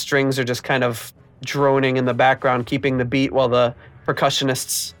 And the strings are just kind of droning in the background, keeping the beat while the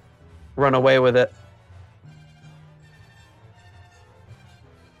percussionists run away with it.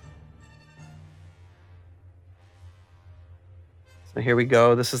 So here we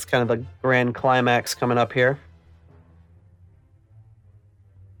go. This is kind of the grand climax coming up here.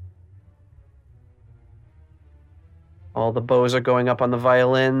 All the bows are going up on the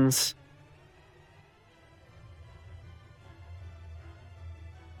violins.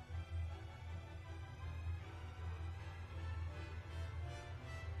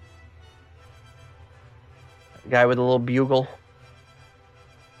 Guy with a little bugle.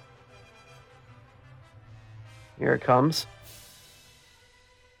 Here it comes.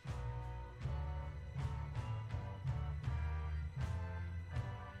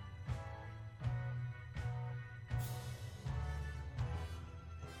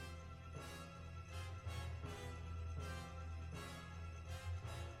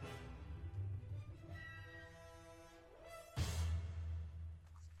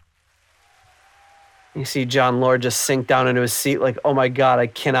 You see John Lord just sink down into his seat like, oh my God, I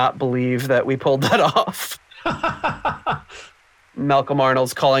cannot believe that we pulled that off. Malcolm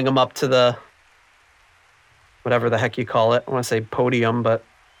Arnold's calling him up to the, whatever the heck you call it. I want to say podium, but...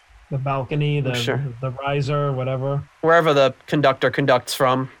 The balcony, the riser, whatever. Wherever the conductor conducts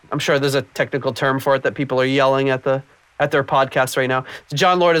from. I'm sure there's a technical term for it that people are yelling at their podcast right now. So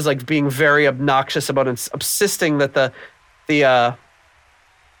John Lord is like being very obnoxious about insisting that the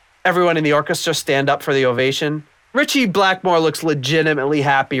everyone in the orchestra stand up for the ovation. Richie Blackmore looks legitimately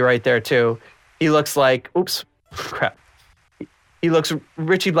happy right there too. He looks like, oops, crap.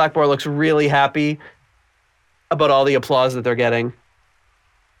 Richie Blackmore looks really happy about all the applause that they're getting.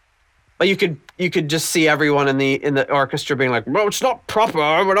 But you could just see everyone in the orchestra being like, well, it's not proper.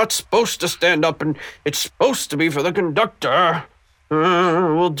 We're not supposed to stand up, and it's supposed to be for the conductor.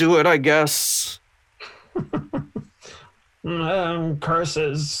 We'll do it, I guess.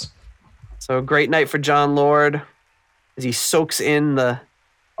 Curses. So great night for John Lord as he soaks in the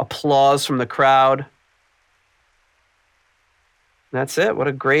applause from the crowd. And that's it. What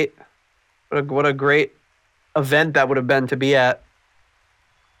a great event that would have been to be at.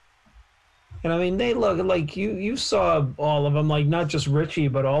 And I mean, they look like you saw all of them, like not just Richie,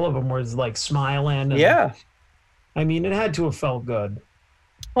 but all of them were like smiling. And, yeah. I mean, it had to have felt good.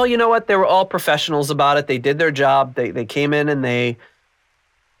 Well, you know what? They were all professionals about it. They did their job. They came in and they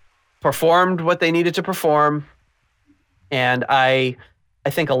performed what they needed to perform. And I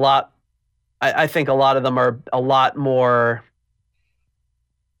think a lot of them are a lot more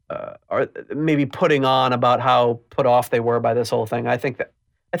or maybe putting on about how put off they were by this whole thing. I think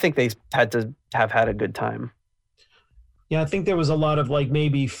they had to have had a good time. Yeah, I think there was a lot of like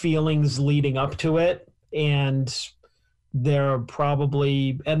maybe feelings leading up to it, and there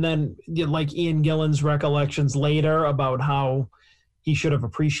probably, and then like Ian Gillan's recollections later about how he should have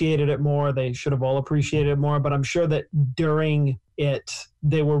appreciated it more. They should have all appreciated it more. But I'm sure that during it,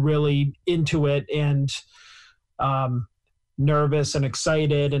 they were really into it and nervous and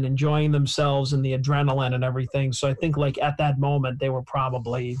excited and enjoying themselves and the adrenaline and everything. So I think like at that moment, they were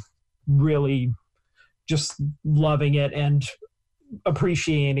probably really just loving it and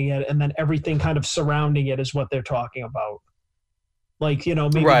appreciating it. And then everything kind of surrounding it is what they're talking about. Like, you know,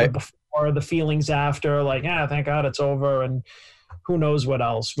 maybe right. The before, the feelings after, like, thank God it's over, and who knows what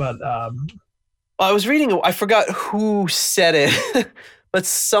else. But I was reading, I forgot who said it, but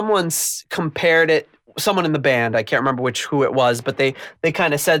someone compared it, someone in the band, I can't remember who it was, but they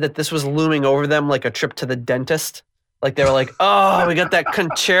kind of said that this was looming over them like a trip to the dentist. Like they were like, oh, we got that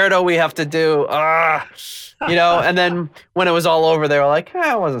concerto we have to do. You know, and then when it was all over, they were like,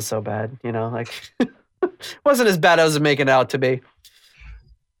 it wasn't so bad. You know, like wasn't as bad as it was making it out to be.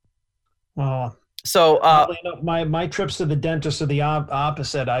 Well, so my trips to the dentist are the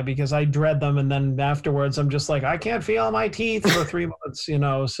opposite. Because I dread them, and then afterwards I'm just like, I can't feel my teeth for 3 months. You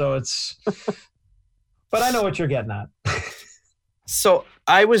know, so it's. But I know what you're getting at. So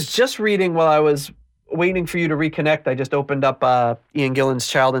I was just reading while I was waiting for you to reconnect, I just opened up Ian Gillan's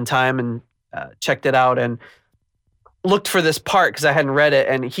Child in Time and checked it out and looked for this part because I hadn't read it.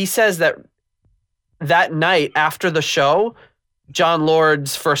 And he says that night after the show, John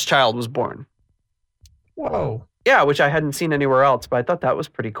Lord's first child was born. Whoa. Yeah, which I hadn't seen anywhere else, but I thought that was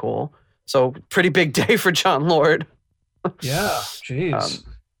pretty cool. So pretty big day for John Lord. Yeah, jeez.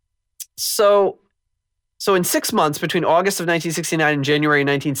 So in 6 months, between August of 1969 and January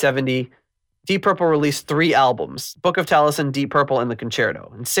 1970, Deep Purple released 3 albums, Book of Taliesin, Deep Purple, and the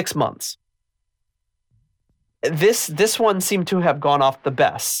Concerto, in 6 months. This one seemed to have gone off the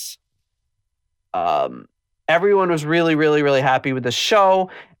best. Everyone was really, really, really happy with the show,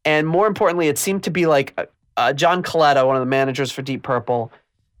 and more importantly, it seemed to be like John Coletta, one of the managers for Deep Purple,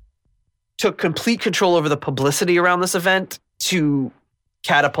 took complete control over the publicity around this event to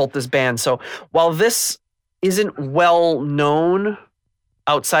catapult this band. So while this isn't well known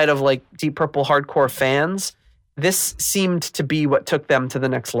outside of like Deep Purple hardcore fans, this seemed to be what took them to the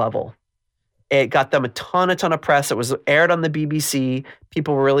next level. It got them a ton of press. It was aired on the BBC.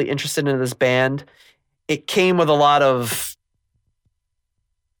 People were really interested in this band. It came with a lot of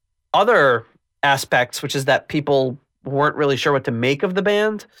other aspects, which is that people weren't really sure what to make of the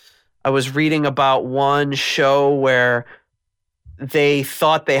band. I was reading about one show where they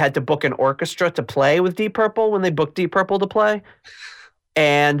thought they had to book an orchestra to play with Deep Purple when they booked Deep Purple to play,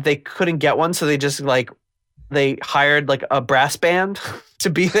 and they couldn't get one, so they hired like a brass band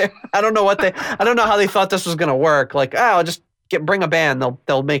to be there. I don't know how they thought this was going to work. Like, I'll just bring a band,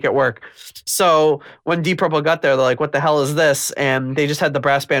 they'll make it work. So when Deep Purple got there, they're like, what the hell is this? And they just had the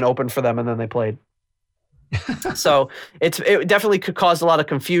brass band open for them, and then they played. So it definitely could cause a lot of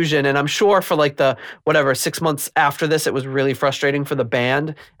confusion, and I'm sure for like 6 months after this, it was really frustrating for the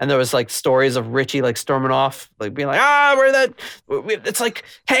band. And there was like stories of Richie like storming off, like being like, it's like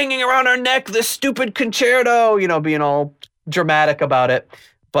hanging around our neck, this stupid concerto, being all dramatic about it.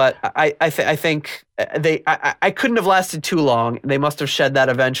 But I think I couldn't have lasted too long. They must have shed that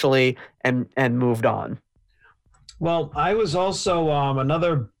eventually and moved on. Well, I was also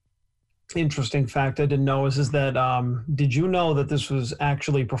another interesting fact I didn't know is that did you know that this was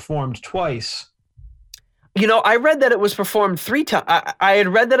actually performed twice? I read that it was performed 3 times. I had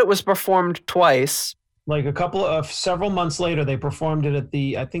read that it was performed twice. Like several months later, they performed it at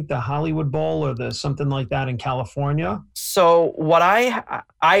I think the Hollywood Bowl or something like that in California. So what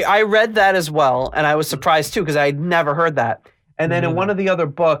I read that as well, and I was surprised too because I had never heard that. And then in one of the other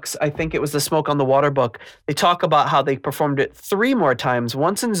books, I think it was the Smoke on the Water book, they talk about how they performed it 3 more times,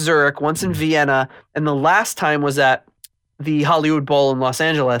 once in Zurich, once in Vienna, and the last time was at the Hollywood Bowl in Los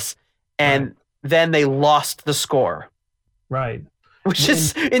Angeles, and then they lost the score. Right. Which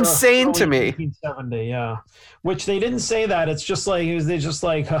is insane to me. 1970, yeah. Which they didn't say that. It's just like, they just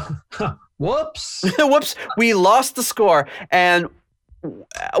like, whoops. Whoops. We lost the score. And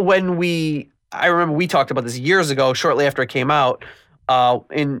I remember we talked about this years ago, shortly after it came out.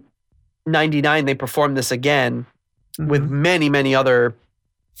 In 99, they performed this again with many, many other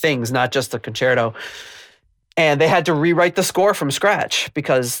things, not just the concerto. And they had to rewrite the score from scratch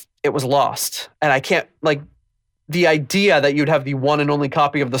because it was lost. And I can't, the idea that you'd have the one and only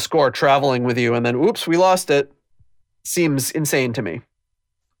copy of the score traveling with you and then, oops, we lost it, seems insane to me.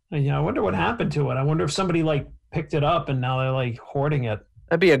 Yeah, I wonder what happened to it. I wonder if somebody picked it up and now they're hoarding it.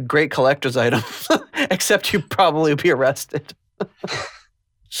 That'd be a great collector's item, except you'd probably be arrested.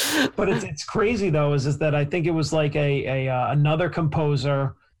 But it's crazy though, is that I think it was another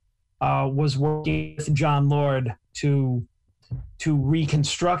composer was working with John Lord to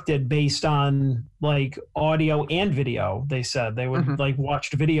reconstruct it based on audio and video. They said they would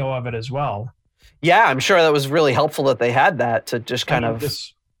watched video of it as well. Yeah, I'm sure that was really helpful that they had that to just kind of.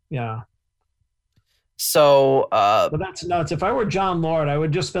 Yeah. So. But that's nuts. If I were John Lord, I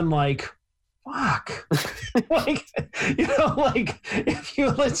would just been like, fuck. If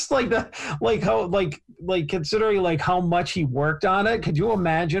you, it's considering how much he worked on it, could you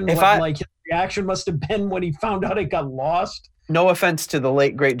imagine what his reaction must have been when he found out it got lost? No offense to the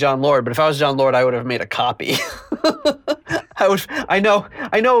late great John Lord, but if I was John Lord, I would have made a copy. I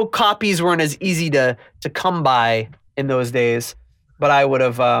know copies weren't as easy to come by in those days, but I would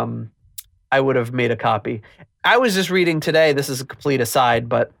have made a copy. I was just reading today, this is a complete aside,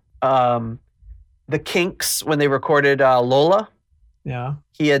 but the Kinks, when they recorded Lola, yeah,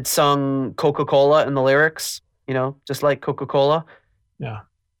 he had sung Coca-Cola in the lyrics, just like Coca-Cola. Yeah.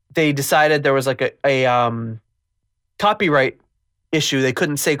 They decided there was a copyright issue. They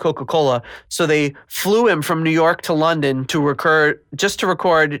couldn't say Coca-Cola. So they flew him from New York to London to record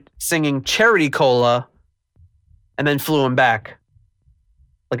singing Charity Cola, and then flew him back.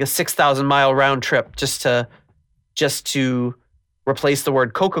 like a 6,000 mile round trip just to replace the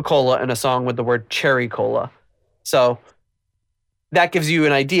word Coca-Cola in a song with the word cherry cola. So that gives you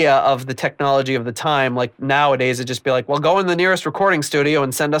an idea of the technology of the time. Like nowadays, it'd just be like, well, go in the nearest recording studio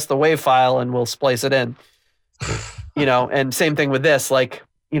and send us the WAV file and we'll splice it in. And same thing with this. Like,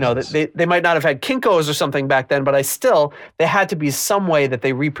 they might not have had Kinkos or something back then, but there had to be some way that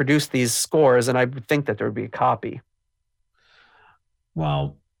they reproduced these scores, and I would think that there would be a copy.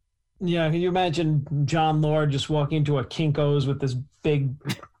 Well, yeah, can you imagine John Lord just walking into a Kinko's with this big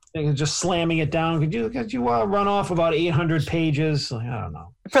thing and just slamming it down? Could you run off about 800 pages? Like, I don't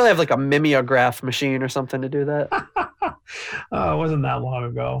know. You probably have like a mimeograph machine or something to do that. Oh, it wasn't that long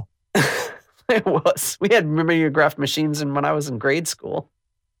ago. It was. We had mimeograph machines when I was in grade school.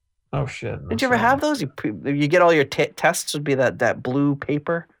 Oh, shit. Did you ever have those? You get all your tests would be that blue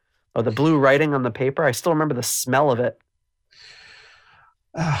paper or the blue writing on the paper. I still remember the smell of it.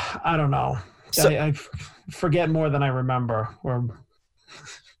 I don't know. So, I forget more than I remember, or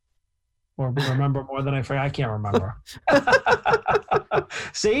remember more than I forget. I can't remember.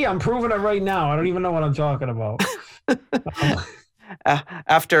 See, I'm proving it right now. I don't even know what I'm talking about.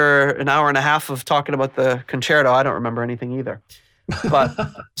 After an hour and a half of talking about the concerto, I don't remember anything either. But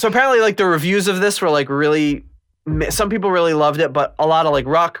so apparently, like the reviews of this were like really, some people really loved it, but a lot of like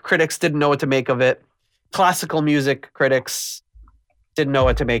rock critics didn't know what to make of it. Classical music critics didn't know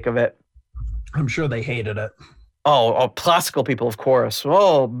what to make of it. I'm sure they hated it. Oh, classical people, of course.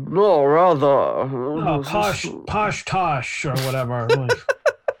 Oh, no, rather. Oh, posh tosh or whatever. Like,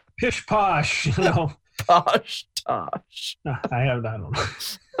 pish posh, Posh tosh. I don't know.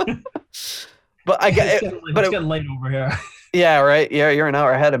 But I get it. It's getting late over here. Yeah, right. Yeah, you're an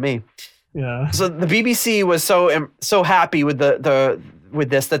hour ahead of me. Yeah. So the BBC was so happy with with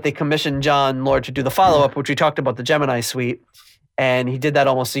this that they commissioned John Lord to do the follow-up, which we talked about, the Gemini Suite, and he did that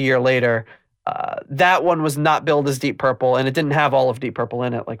almost a year later. That one was not billed as Deep Purple, and it didn't have all of Deep Purple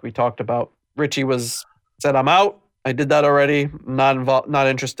in it, like we talked about. Richie said, "I'm out. I did that already. Not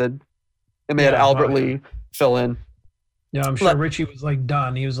interested." And they had Albert Lee fill in. Yeah, I'm sure Richie was like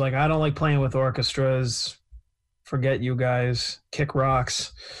done. He was like, "I don't like playing with orchestras. Forget you guys. Kick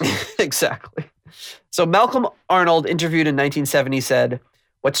rocks." Exactly. So Malcolm Arnold, interviewed in 1970, said,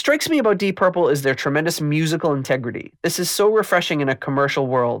 "What strikes me about Deep Purple is their tremendous musical integrity. This is so refreshing in a commercial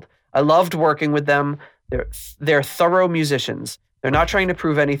world. I loved working with them. They're thorough musicians. They're not trying to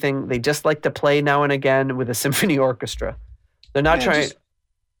prove anything. They just like to play now and again with a symphony orchestra. They're not trying."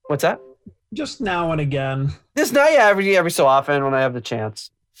 What's that? Just now and again. This night, every so often when I have the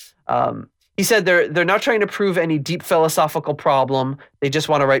chance. He said they're not trying to prove any deep philosophical problem. They just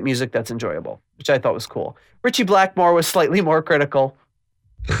want to write music that's enjoyable, which I thought was cool. Richie Blackmore was slightly more critical.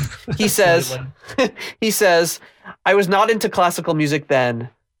 He says, "I was not into classical music then.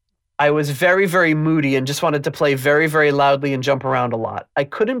 I was very, very moody and just wanted to play very, very loudly and jump around a lot. I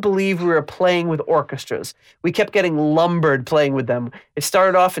couldn't believe we were playing with orchestras. We kept getting lumbered playing with them. It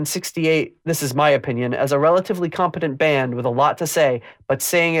started off in '68, this is my opinion, as a relatively competent band with a lot to say, but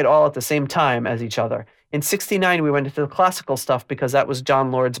saying it all at the same time as each other. In '69, we went into the classical stuff because that was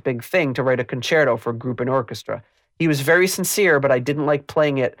John Lord's big thing, to write a concerto for group and orchestra. He was very sincere, but I didn't like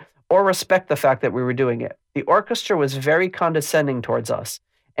playing it or respect the fact that we were doing it. The orchestra was very condescending towards us,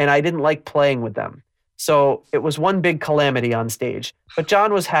 and I didn't like playing with them. So it was one big calamity on stage. But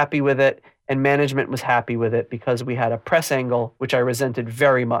John was happy with it, and management was happy with it because we had a press angle, which I resented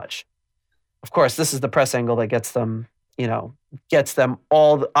very much." Of course, this is the press angle that gets them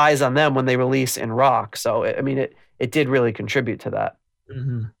all the eyes on them when they release in rock. So, I mean, it did really contribute to that.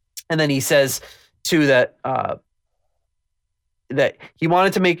 Mm-hmm. And then he says, too, that he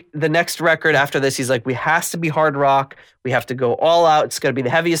wanted to make the next record after this. He's like, we has to be hard rock. We have to go all out. It's going to be the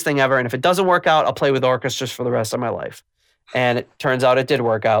heaviest thing ever. And if it doesn't work out, I'll play with orchestras for the rest of my life. And it turns out it did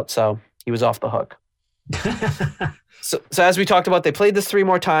work out. So he was off the hook. So as we talked about, they played this 3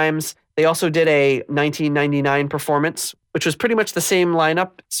 more times. They also did a 1999 performance, which was pretty much the same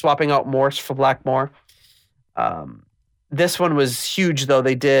lineup, swapping out Morse for Blackmore. This one was huge, though.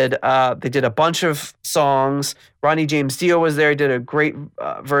 They did a bunch of songs. Ronnie James Dio was there. He did a great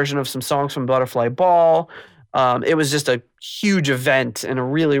version of some songs from Butterfly Ball. It was just a huge event and a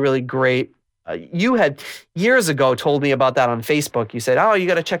really, really great. You had years ago told me about that on Facebook. You said, "Oh, you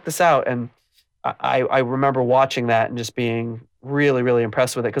got to check this out." And I remember watching that and just being really, really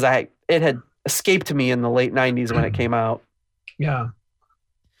impressed with it because it had escaped me in the late 90s when it came out. Yeah.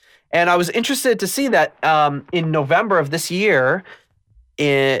 And I was interested to see that in November of this year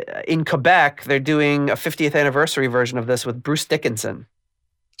in Quebec, they're doing a 50th anniversary version of this with Bruce Dickinson.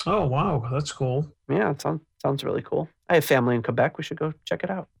 Oh, wow. That's cool. Yeah, it sounds really cool. I have family in Quebec. We should go check it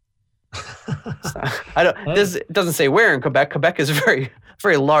out. Hey. It doesn't say where in Quebec. Quebec is a very,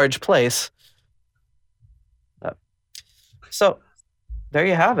 very large place. So there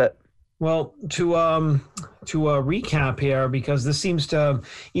you have it. Well, to recap here, because this seems to,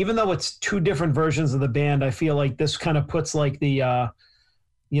 even though it's two different versions of the band, I feel like this kind of puts like the,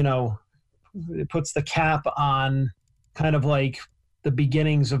 it puts the cap on kind of like the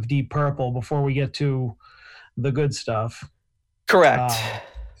beginnings of Deep Purple before we get to the good stuff. Correct.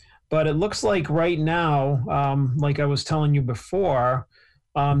 But it looks like right now, like I was telling you before,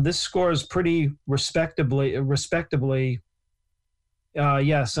 this scores pretty respectably.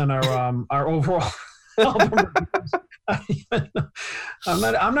 Yes, and our overall album reviews.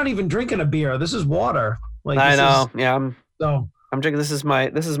 I'm not even drinking a beer. This is water. Like I know. So I'm drinking. This is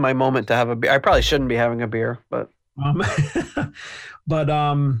my moment to have a beer. I probably shouldn't be having a beer, but but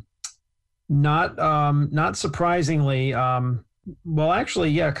not surprisingly. Well, actually,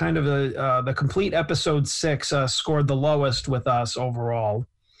 yeah, kind of the complete episode 6 scored the lowest with us overall,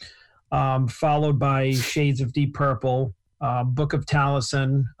 followed by Shades of Deep Purple, Book of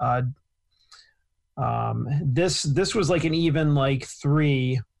Taliesin. This was like an even like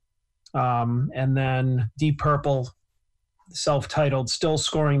 3, and then Deep Purple, self-titled, still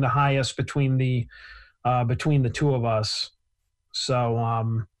scoring the highest between the two of us.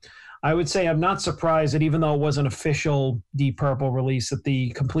 So I would say I'm not surprised that even though it was an official Deep Purple release, that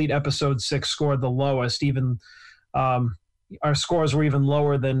the complete episode 6 scored the lowest. Even our scores were even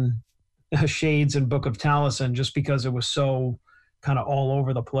lower than Shades and Book of Taliesin, just because it was so kind of all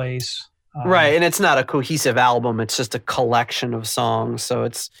over the place. Right, and it's not a cohesive album. It's just a collection of songs, so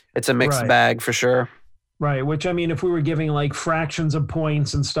it's a mixed bag for sure. Right, which, I mean, if we were giving like fractions of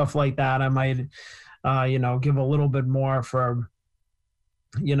points and stuff like that, I might, give a little bit more for,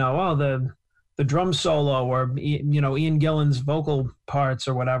 the drum solo, or, Ian Gillan's vocal parts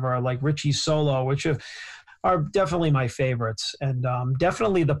or whatever, or like Richie's solo, which are definitely my favorites. And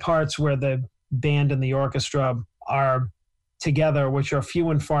definitely the parts where the band and the orchestra are together, which are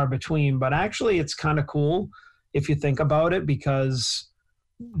few and far between. But actually, it's kind of cool if you think about it, because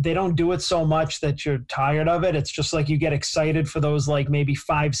they don't do it so much that you're tired of it. It's just like you get excited for those like maybe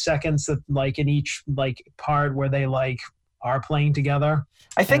 5 seconds that like in each like part where they like are playing together.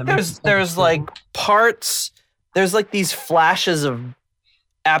 I think there's like parts, there's like these flashes of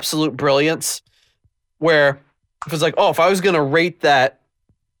absolute brilliance where if it's like, if I was going to rate that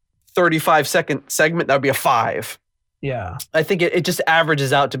 35-second segment, that would be a 5. Yeah. I think it just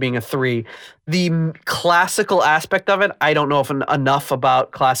averages out to being a 3. The classical aspect of it, I don't know if enough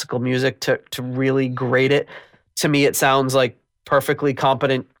about classical music to really grade it. To me, it sounds like perfectly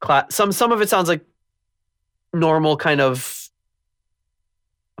competent. Some of it sounds like normal kind of,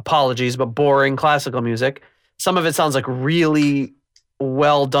 apologies, but boring classical music. Some of it sounds like really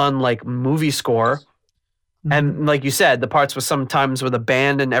well done, like movie score. Mm-hmm. And like you said, the parts with sometimes with a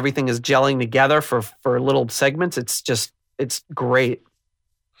band and everything is gelling together for little segments. It's great.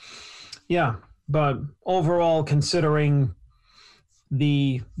 Yeah. But overall, considering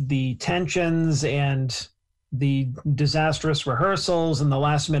the tensions and the disastrous rehearsals and the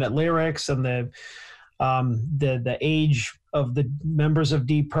last minute lyrics and the age of the members of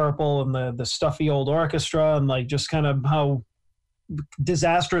Deep Purple and the stuffy old orchestra and like just kind of how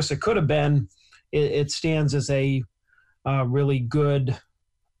disastrous it could have been, it stands as a really good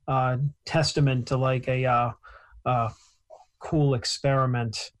testament to like a cool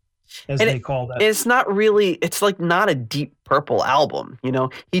experiment, as they called it. It's not really, it's like not a Deep Purple album,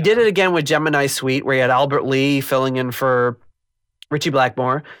 He did it again with Gemini Suite, where he had Albert Lee filling in for Richie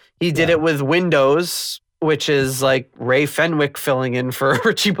Blackmore. He did it with Windows, which is like Ray Fenwick filling in for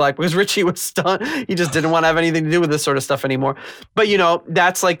Richie Blackmore, because Richie was done. He just didn't want to have anything to do with this sort of stuff anymore. But,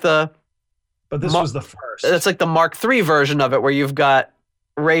 that's like But this was the first. That's like the Mark III version of it, where you've got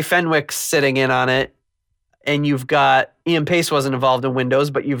Ray Fenwick sitting in on it, and you've got Ian Pace wasn't involved in Windows,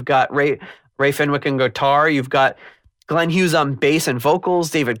 but you've got Ray Fenwick on guitar, you've got Glenn Hughes on bass and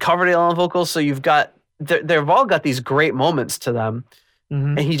vocals, David Coverdale on vocals. So you've got they've all got these great moments to them,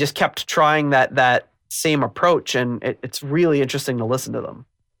 and he just kept trying that same approach, and it's really interesting to listen to them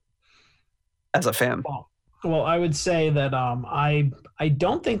as a fan. Well, I would say that I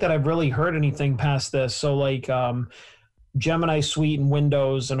don't think that I've really heard anything past this. So like Gemini Suite and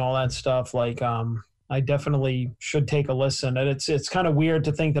Windows and all that stuff, like I definitely should take a listen. And it's kind of weird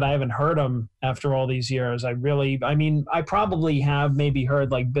to think that I haven't heard them after all these years. I probably have maybe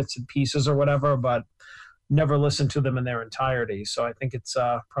heard like bits and pieces or whatever, but never listened to them in their entirety. So I think it's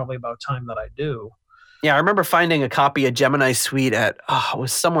probably about time that I do. Yeah, I remember finding a copy of Gemini Suite it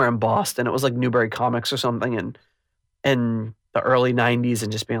was somewhere in Boston. It was like Newbury Comics or something, and in the early 90s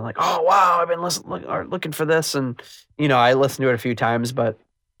and just being like, oh, wow, I've been looking for this. And, I listened to it a few times, but,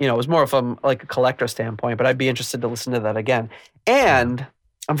 it was more from like a collector standpoint, but I'd be interested to listen to that again. And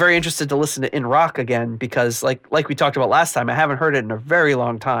I'm very interested to listen to In Rock again because like we talked about last time, I haven't heard it in a very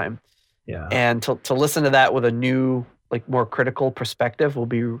long time. Yeah. And to listen to that with a new, like more critical perspective will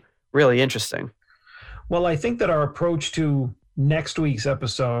be really interesting. Well, I think that our approach to next week's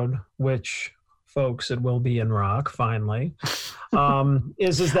episode, which folks, it will be In Rock finally,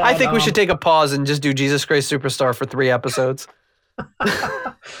 is that I think we should take a pause and just do Jesus Christ Superstar for 3 episodes.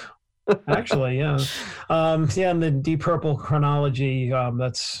 Actually, yeah. And the Deep Purple chronology,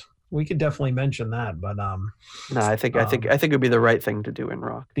 we could definitely mention that, but no, I think it would be the right thing to do In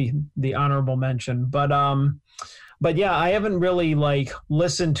Rock. The honorable mention. But yeah, I haven't really like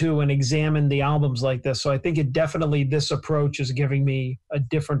listened to and examined the albums like this. So I think this approach is giving me a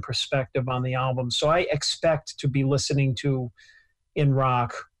different perspective on the album. So I expect to be listening to In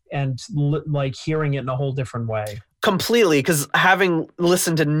Rock and like hearing it in a whole different way. Completely, because having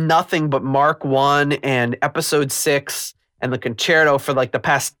listened to nothing but Mark 1 and Episode 6 and the Concerto for like the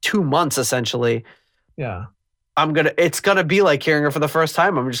past 2 months, essentially. Yeah. It's gonna be like hearing it for the first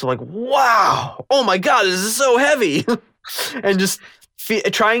time. I'm just like, wow, oh my God, this is so heavy. And just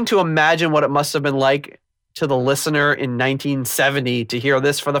trying to imagine what it must have been like to the listener in 1970 to hear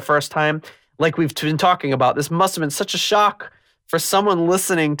this for the first time. Like we've been talking about, this must have been such a shock for someone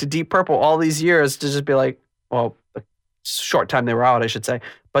listening to Deep Purple all these years to just be like, well, the short time they were out, I should say,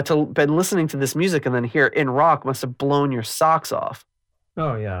 but to been listening to this music and then hear In Rock must have blown your socks off.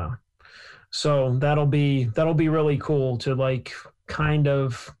 Oh yeah. So that'll be really cool to like kind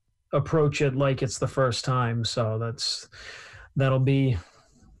of approach it like it's the first time. So that'll be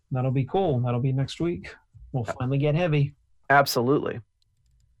cool. That'll be next week. We'll finally get heavy. Absolutely.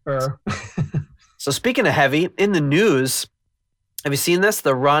 So speaking of heavy, in the news, have you seen this?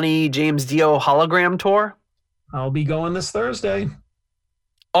 The Ronnie James Dio hologram tour? I'll be going this Thursday.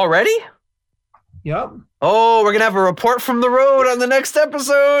 Already? Yep. Oh, we're going to have a report from the road on the next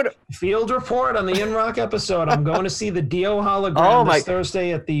episode. Field report on the In Rock episode. I'm going to see the Dio hologram this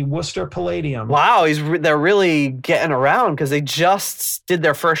Thursday at the Worcester Palladium. Wow, they're really getting around because they just did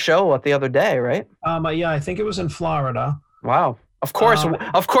their first show the other day, right? Yeah, I think it was in Florida. Wow. Of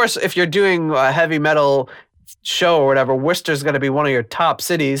course, if you're doing a heavy metal show or whatever, Worcester's going to be one of your top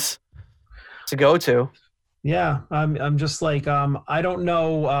cities to go to. Yeah, I'm just like, I don't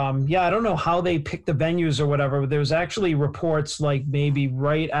know. I don't know how they picked the venues or whatever. There was actually reports like maybe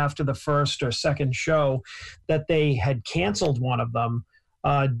right after the first or second show that they had canceled one of them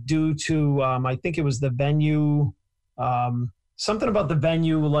due to, I think it was the venue, something about the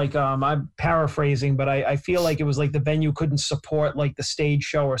venue, like I'm paraphrasing, but I feel like it was like the venue couldn't support like the stage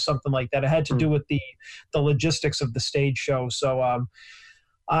show or something like that. It had to do with the logistics of the stage show. So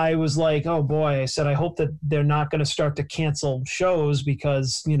I was like, oh boy, I said, I hope that they're not going to start to cancel shows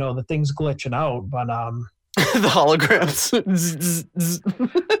because, the thing's glitching out. But the holograms.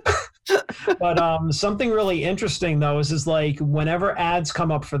 But something really interesting though is like whenever ads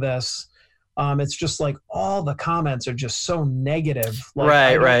come up for this, it's just like all the comments are just so negative.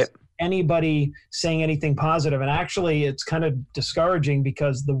 Like, right. Anybody saying anything positive. And actually it's kind of discouraging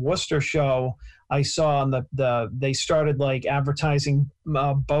because the Worcester show I saw on they started like advertising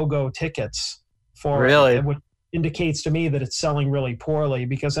BOGO tickets for it, which indicates to me that it's selling really poorly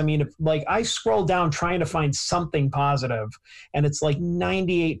because if like I scroll down trying to find something positive and it's like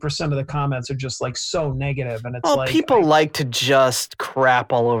 98% of the comments are just like so negative and it's people like to just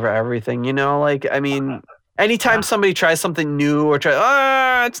crap all over everything, anytime somebody tries something new or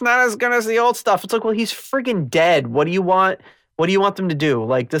it's not as good as the old stuff, it's like, well, he's friggin' dead. What do you want them to do?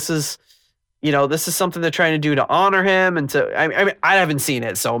 Like this is something they're trying to do to honor him and to, I haven't seen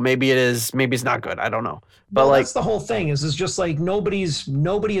it, so maybe it's not good. I don't know. But that's the whole thing is just like nobody has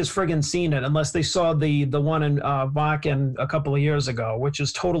friggin' seen it unless they saw the one in Wacken a couple of years ago, which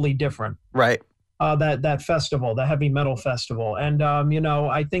is totally different. Right. That festival, the heavy metal festival. And,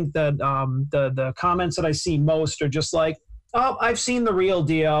 I think that the comments that I see most are just like, oh, I've seen the real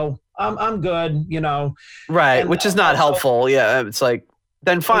Dio. I'm good, Right, and, which is not helpful. Yeah, it's like,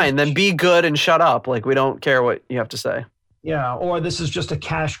 then fine, then be good and shut up. Like, we don't care what you have to say. Yeah, or this is just a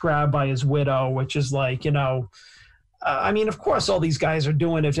cash grab by his widow, which is like, of course all these guys are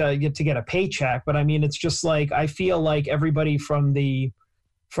doing it to get a paycheck, but it's just like, I feel like everybody from the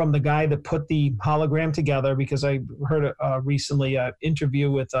guy that put the hologram together, because I heard recently an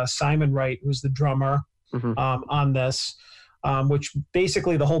interview with Simon Wright, who's the drummer on this, which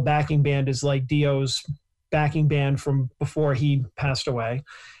basically the whole backing band is like Dio's backing band from before he passed away.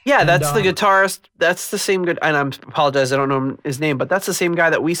 Yeah, And, that's the guitarist. That's the same good. And I apologize, I don't know his name, but that's the same guy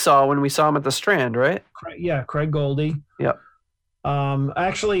that we saw when we saw him at the Strand, right? Craig Goldie. Yep.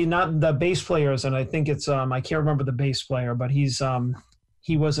 Actually, not the bass players, and I think it's I can't remember the bass player, but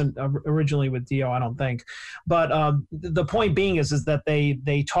he wasn't originally with Dio, I don't think. But the point being is that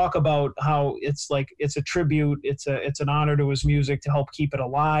they talk about how it's like it's a tribute, it's an honor to his music to help keep it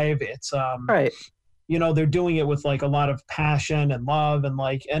alive. It's Right. you know, they're doing it with like a lot of passion and love,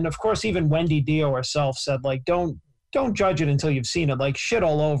 and of course even Wendy Dio herself said like don't judge it until you've seen it. Like shit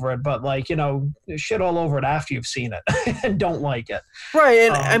all over it, but like, you know, shit all over it after you've seen it and don't like it. Right.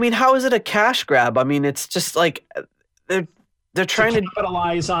 And I mean, how is it a cash grab? I mean, it's just like they're trying to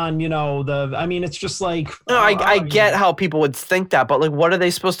capitalize on, you know, it's just like, no, I get how people would think that, but like, what are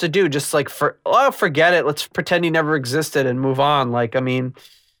they supposed to do? Just like forget it. Let's pretend he never existed and move on. Like, I mean,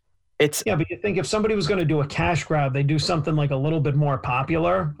 yeah, but you think if somebody was going to do a cash grab, they do something like a little bit more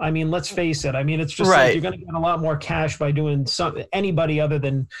popular. I mean, let's face it. I mean, it's just right. Like you're going to get a lot more cash by doing anybody other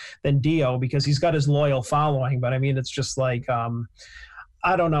than Dio, because he's got his loyal following. But I mean, it's just like,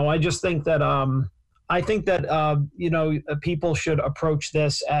 I don't know. I just think that, you know, people should approach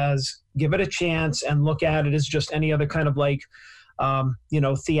this as give it a chance and look at it as just any other kind of like, you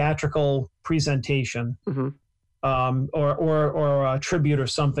know, theatrical presentation. Mm-hmm. Or a tribute or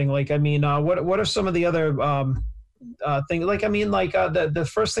something. Like, I mean, what are some of the other things? Like, I mean, like the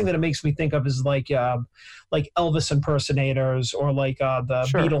first thing that it makes me think of is like Elvis impersonators, or like the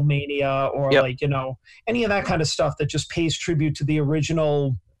Sure. Beatlemania, or Yep. like, you know, any of that kind of stuff that just pays tribute to the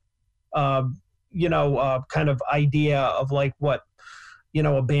original, you know, kind of idea of like what, you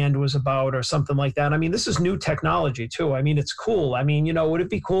know, a band was about or something like that. I mean, this is new technology too. I mean, it's cool. I mean, you know, would it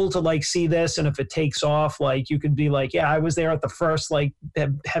be cool to like see this, and if it takes off, like you could be like, yeah, I was there at the first like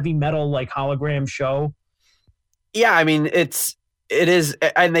heavy metal like hologram show. Yeah, I mean, it is,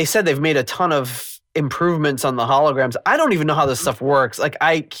 and they said they've made a ton of improvements on the holograms. I don't even know how this stuff works. Like,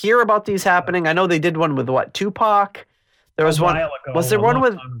 I hear about these happening. I know they did one with what, Tupac? There was one. Was there one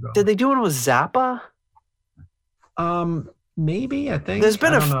with? Did they do one with Zappa? Maybe, I think there's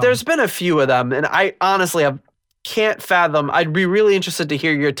been a few of them, and I honestly can't fathom. I'd be really interested to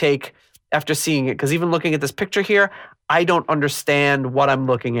hear your take after seeing it, because even looking at this picture here, I don't understand what I'm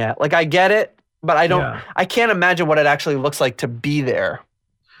looking at. Like, I get it, but I don't. Yeah. I can't imagine what it actually looks like to be there.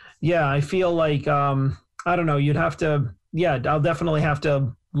 Yeah, I feel like I don't know. You'd have to. Yeah, I'll definitely have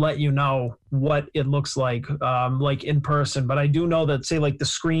to let you know what it looks like in person. But I do know that, say, like the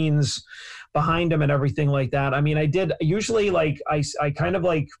screens behind him and everything like that. I mean, I did usually like I kind of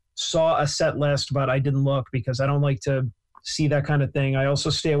like saw a set list, but I didn't look because I don't like to see that kind of thing. I also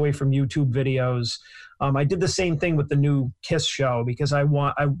stay away from YouTube videos. I did the same thing with the new Kiss show because I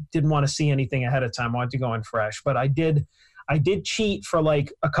didn't want to see anything ahead of time. I wanted to go in fresh, but I did cheat for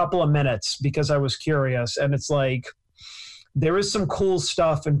like a couple of minutes because I was curious, and it's like there is some cool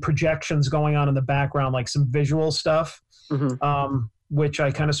stuff and projections going on in the background, like some visual stuff. Mm-hmm. Which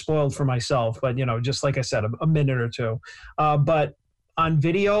I kind of spoiled for myself, but you know, just like I said, a minute or two. But on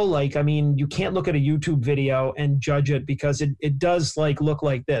video, like, I mean, you can't look at a YouTube video and judge it because it does like look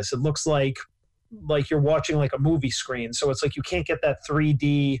like this. It looks like you're watching like a movie screen. So it's like you can't get that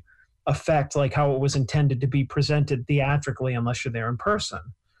 3D effect like how it was intended to be presented theatrically unless you're there in person.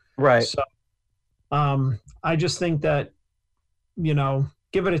 Right. So I just think that, you know,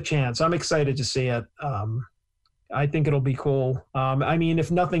 give it a chance. I'm excited to see it. I think it'll be cool. I mean,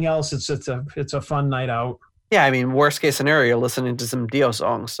 if nothing else, it's a fun night out. Yeah, I mean, worst case scenario, listening to some Dio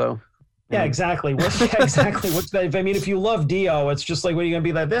songs. So. Yeah, exactly. Exactly. I mean, if you love Dio, it's just like, what are you gonna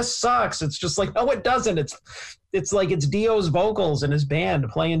be like? This sucks. It's just like, no, it doesn't. It's like it's Dio's vocals and his band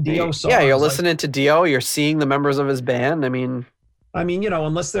playing Dio songs. Yeah, you're listening to Dio. You're seeing the members of his band. I mean, you know,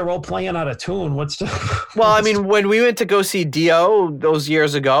 unless they're all playing out of tune, Well, I mean, when we went to go see Dio those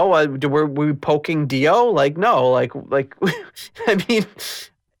years ago, were we poking Dio? Like, no, like, I mean,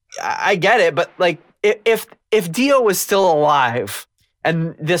 I get it, but like, if Dio was still alive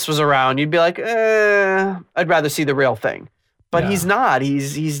and this was around, you'd be like, I'd rather see the real thing. But he's not.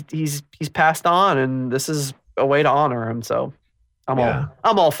 He's passed on, and this is a way to honor him. So I'm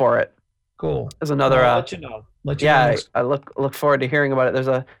all for it. Cool. There's another. I'll let you know. I look forward to hearing about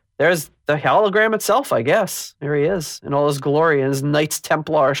it. There's the hologram itself, I guess. There he is in all his glory in his Knights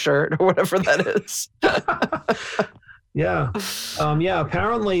Templar shirt or whatever that is. Yeah.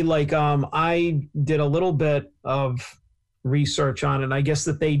 Apparently, like, I did a little bit of research on it. And I guess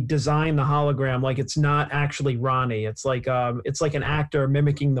that they designed the hologram like it's not actually Ronnie. It's like an actor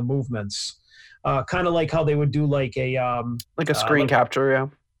mimicking the movements. Kind of like how they would do like a screen capture, yeah.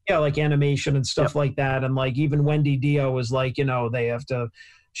 Yeah, like animation and stuff like that. And like even Wendy Dio was like,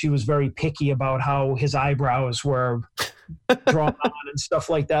 she was very picky about how his eyebrows were drawn on and stuff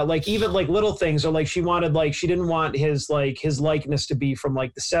like that. Like even like little things, or like she didn't want his likeness to be from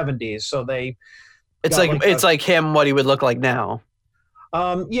like the 70s. So it's like him, what he would look like now.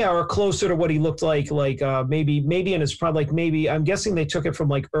 Or closer to what he looked like maybe, and it's probably like maybe I'm guessing they took it from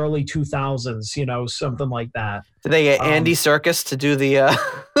like early 2000s, something like that. Did they get Andy Serkis to do the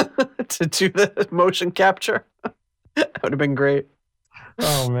to do the motion capture? That would have been great.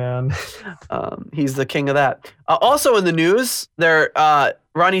 Oh man, he's the king of that. Also in the news,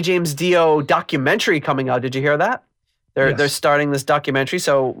 Ronnie James Dio documentary coming out. Did you hear that? They're starting this documentary.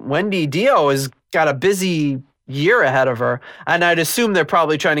 So Wendy Dio has got a busy year ahead of her, and I'd assume they're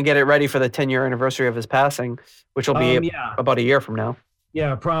probably trying to get it ready for the 10-year anniversary of his passing, which will be about a year from now.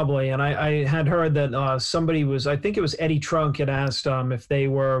 Yeah, probably. And I had heard that somebody I think it was Eddie Trunk had asked if they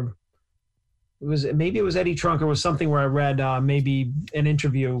were. Maybe it was Eddie Trunk, or was something where I read maybe an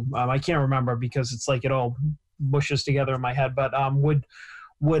interview. I can't remember because it's like it all mushes together in my head. But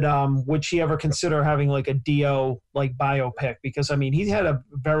would she ever consider having like a Dio like biopic? Because I mean, he had a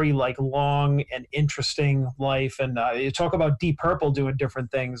very like long and interesting life, and you talk about Deep Purple doing different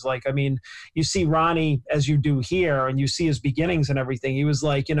things. Like I mean, you see Ronnie as you do here, and you see his beginnings and everything. He was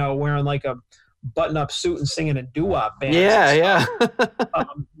like wearing like a button-up suit and singing in doo-wop bands. Yeah.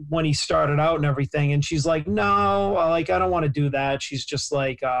 When he started out and everything, and she's like, no, like I don't want to do that. She's just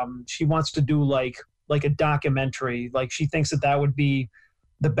like, she wants to do like a documentary. Like she thinks that would be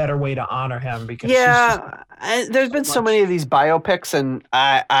the better way to honor him. Because there's been so many of these biopics, and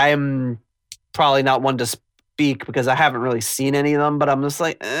I'm probably not one to speak because I haven't really seen any of them. But I'm just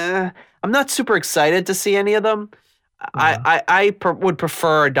like, I'm not super excited to see any of them. Yeah. I would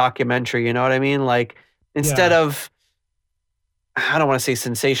prefer a documentary, you know what I mean? Like instead of, I don't want to say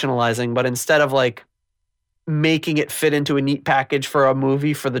sensationalizing, but instead of like making it fit into a neat package for a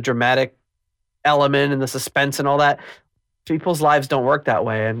movie for the dramatic element and the suspense and all that, people's lives don't work that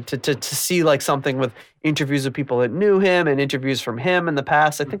way. And to see like something with interviews of people that knew him and interviews from him in the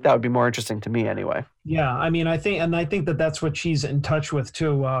past, I think that would be more interesting to me anyway. Yeah. I mean, I think that that's what she's in touch with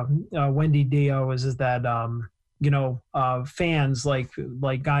too. Wendy Dio is that, fans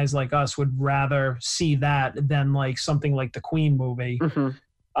like guys like us would rather see that than like something like the Queen movie,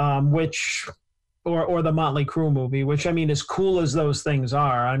 which or the Motley Crue movie, which I mean, as cool as those things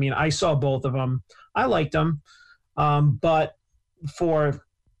are, I mean, I saw both of them. I liked them, but for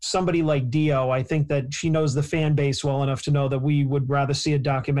somebody like Dio, I think that she knows the fan base well enough to know that we would rather see a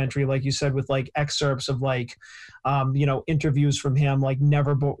documentary, like you said, with like excerpts of like, interviews from him, like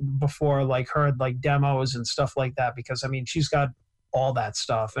never before like heard like demos and stuff like that. Because I mean, she's got all that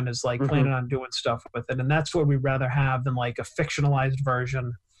stuff and is like planning on doing stuff with it. And that's what we'd rather have than like a fictionalized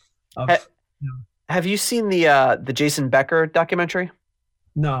version of. Have you seen the Jason Becker documentary?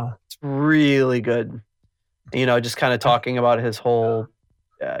 No. It's really good. Just kind of talking about his whole,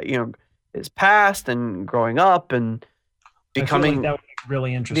 his past and growing up and becoming like that would be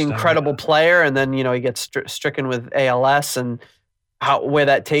really interesting. The incredible player, and then he gets stricken with ALS and where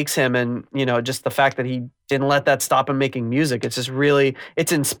that takes him, and just the fact that he didn't let that stop him making music. It's just really,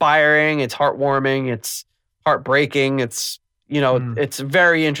 it's inspiring, it's heartwarming, it's heartbreaking, it's it's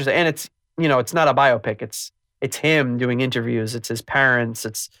very interesting, and it's it's not a biopic. It's him doing interviews. It's his parents.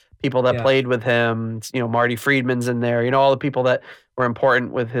 It's people that played with him. It's, Marty Friedman's in there. All the people that were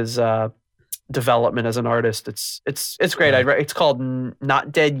important with his development as an artist. It's great. It's called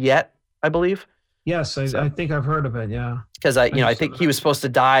Not Dead Yet, I believe. Yes, I think I've heard of it. Yeah, because I think he was supposed to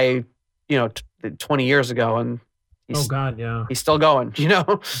die, 20 years ago, and oh God, yeah, he's still going.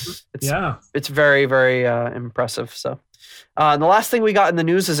 It's very, very impressive. So. And the last thing we got in the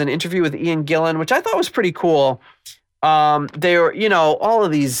news is an interview with Ian Gillan, which I thought was pretty cool. They were, all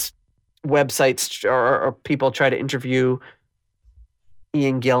of these websites or people try to interview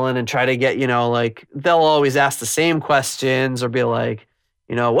Ian Gillan and try to get, like they'll always ask the same questions or be like,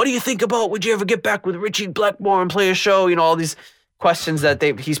 what do you think about, would you ever get back with Richie Blackmore and play a show? All these questions that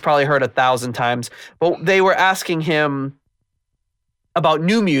he's probably heard 1,000 times. But they were asking him about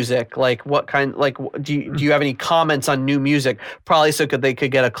new music, like what kind, like do you have any comments on new music? Probably so they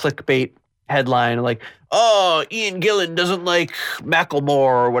could get a clickbait headline like, oh, Ian Gillan doesn't like Macklemore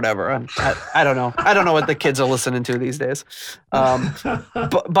or whatever. I don't know. I don't know what the kids are listening to these days.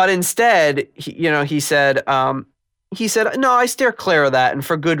 But instead, he said, no, I steer clear of that, and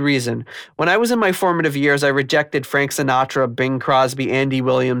for good reason. When I was in my formative years, I rejected Frank Sinatra, Bing Crosby, Andy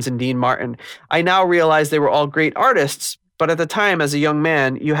Williams, and Dean Martin. I now realize they were all great artists, but at the time, as a young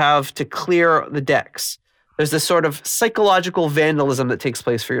man, you have to clear the decks. There's this sort of psychological vandalism that takes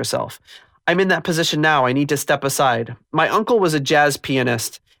place for yourself. I'm in that position now. I need to step aside. My uncle was a jazz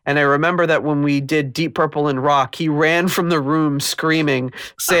pianist, and I remember that when we did Deep Purple and Rock, he ran from the room screaming,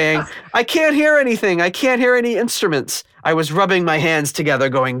 saying, I can't hear anything. I can't hear any instruments. I was rubbing my hands together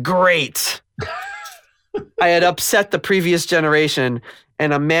going, great. I had upset the previous generation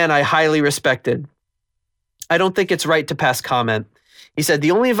and a man I highly respected. I don't think it's right to pass comment. He said,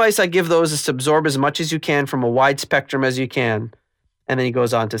 the only advice I give those is to absorb as much as you can from a wide spectrum as you can. And then he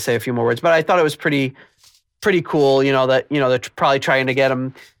goes on to say a few more words. But I thought it was pretty cool, that, they're probably trying to get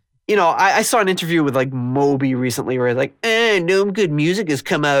him. I saw an interview with like Moby recently where he's like, no good music has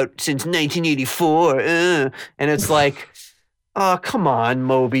come out since 1984. And it's like, oh, come on,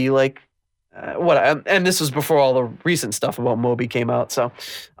 Moby. Like, what? And this was before all the recent stuff about Moby came out. So,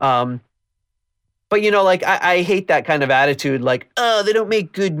 but like I hate that kind of attitude. Like, oh, they don't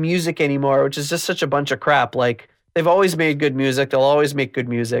make good music anymore, which is just such a bunch of crap. Like, they've always made good music. They'll always make good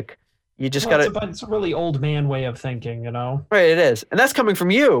music. You just gotta. It's a really old man way of thinking, Right, it is, and that's coming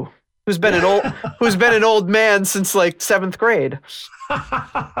from you, who's been an old man since like 7th grade.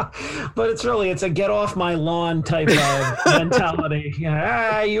 But it's a get off my lawn type of mentality.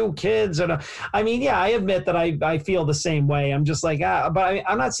 You kids. I admit that I feel the same way. I'm just like, but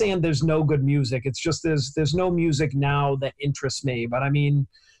I'm not saying there's no good music. It's just there's no music now that interests me. But I mean,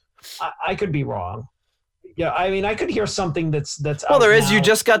 I could be wrong. Yeah, I mean, I could hear something that's. Well, there is. Now. You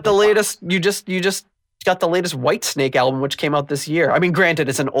just got the latest. You just got the latest Whitesnake album, which came out this year. I mean, granted,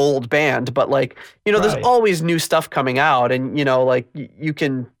 it's an old band, but like, there's always new stuff coming out, and like you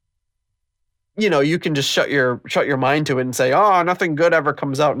can just shut your mind to it and say, oh, nothing good ever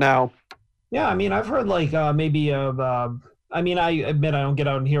comes out now. Yeah, I mean, I've heard like maybe I admit I don't get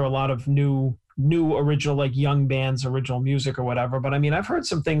out and hear a lot of new original, like young bands, original music or whatever. But I mean, I've heard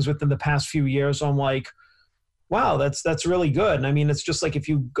some things within the past few years. I'm like, wow, that's really good. And I mean, it's just like if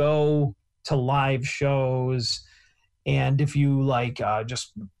you go to live shows and if you like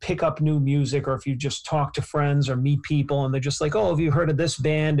just pick up new music, or if you just talk to friends or meet people and they're just like, oh, have you heard of this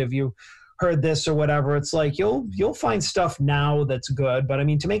band? Have you heard this or whatever? It's like you'll find stuff now that's good. But I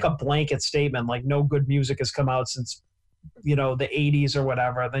mean, to make a blanket statement like no good music has come out since the 80s or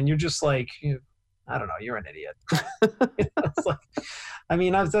whatever, then you're just like, I don't know, you're an idiot. It's like, I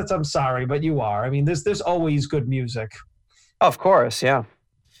mean, I'm sorry, but you are. I mean, there's always good music. Of course, yeah.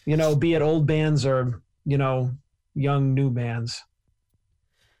 Be it old bands or, young new bands.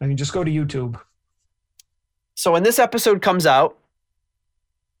 I mean, just go to YouTube. So when this episode comes out,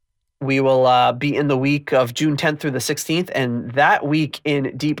 we will be in the week of June 10th through the 16th. And that week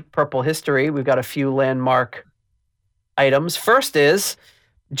in Deep Purple history, we've got a few landmark items. First is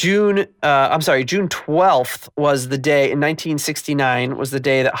June 12th was the day in 1969 was the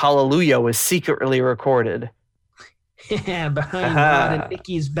day that Hallelujah was secretly recorded. Yeah, behind Rod and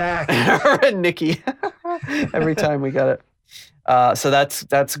Nikki's back. Rod and Nikki. Every time we got it. So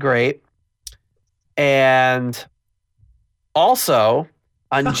that's great. And also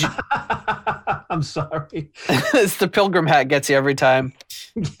on I'm sorry. It's the pilgrim hat gets you every time.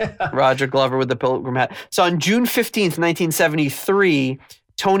 Yeah. Roger Glover with the pilgrim hat. So on June 15th, 1973,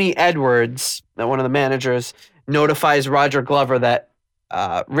 Tony Edwards, one of the managers, notifies Roger Glover that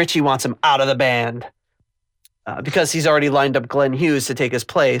Ritchie wants him out of the band because he's already lined up Glenn Hughes to take his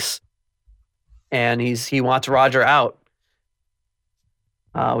place, and he wants Roger out,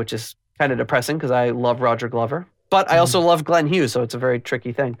 which is kind of depressing because I love Roger Glover, but I also love Glenn Hughes, so it's a very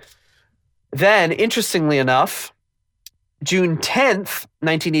tricky thing. Then, interestingly enough, June 10th,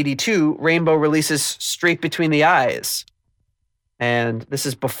 1982, Rainbow releases Straight Between the Eyes. And this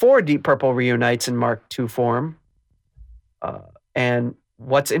is before Deep Purple reunites in Mark II form. And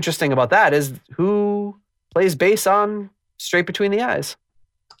what's interesting about that is who plays bass on Straight Between the Eyes?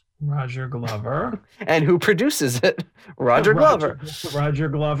 Roger Glover. And who produces it? Roger Glover. Roger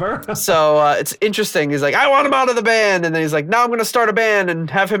Glover. So it's interesting. He's like, I want him out of the band. And then he's like, now I'm going to start a band and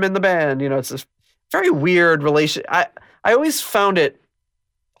have him in the band. It's this very weird relation. I always found it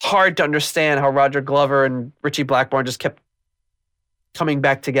hard to understand how Roger Glover and Ritchie Blackmore just kept coming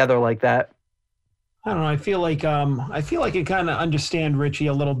back together like that. I don't know. I feel like I kind of understand Ritchie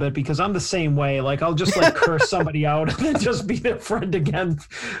a little bit because I'm the same way. Like I'll just like curse somebody out and then just be their friend again.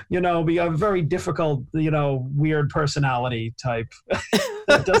 Be a very difficult, weird personality type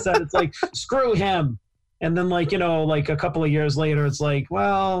that does that. It's like screw him, and then like a couple of years later, it's like,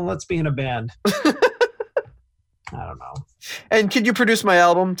 well, let's be in a band. I don't know. And could you produce my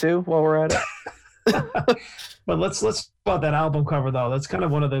album too while we're at it? But let's talk about that album cover though. That's kind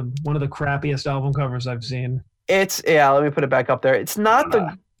of one of the crappiest album covers I've seen. Let me put it back up there. It's not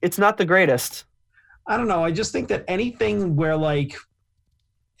the greatest. I don't know. I just think that anything where like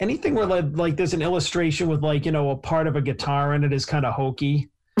there's an illustration with like, a part of a guitar in it is kind of hokey.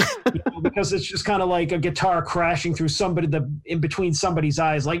 Because it's just kind of like a guitar crashing through in between somebody's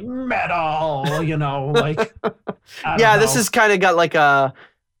eyes, like metal, like. Yeah, this has kind of got like a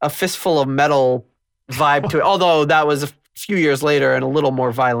fistful of metal vibe to it. Although that was a few years later and a little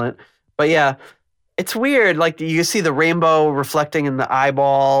more violent. But yeah, it's weird. Like you see the rainbow reflecting in the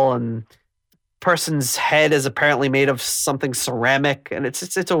eyeball, and person's head is apparently made of something ceramic, and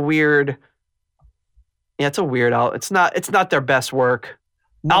it's a weird. Yeah, it's a weird out. It's not their best work.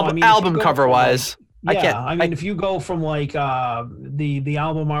 No, album cover wise. If you go from like the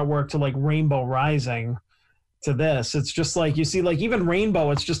album artwork to like Rainbow Rising to this, it's just like you see like even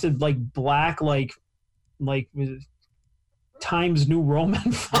Rainbow, it's just a like black like Times New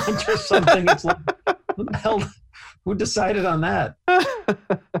Roman font or something. It's like, what the hell? Who decided on that?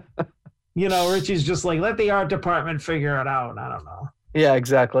 Richie's just like, let the art department figure it out. I don't know. Yeah,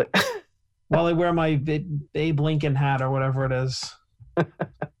 exactly. While I wear my Abe Lincoln hat or whatever it is.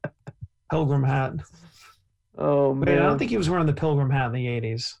 Pilgrim hat. Oh man. Wait, I don't think he was wearing the pilgrim hat in the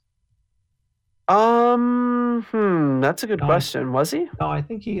 80s. That's a good question. Was he? No, I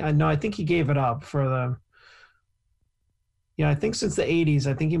think he gave it up for the. Yeah, I think since the 80s,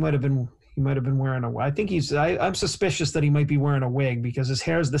 I think he might have been wearing a. I think I'm suspicious that he might be wearing a wig because his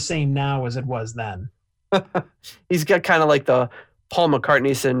hair is the same now as it was then. He's got kind of like the Paul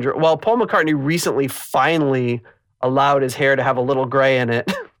McCartney syndrome. Well, Paul McCartney recently finally allowed his hair to have a little gray in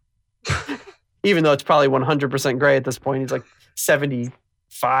it. Even though it's probably 100% gray at this point. He's like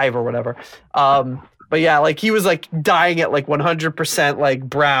 75 or whatever. But yeah, like he was like dyeing it like 100% like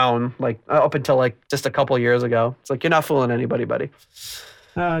brown, like up until like just a couple of years ago. It's like, you're not fooling anybody, buddy.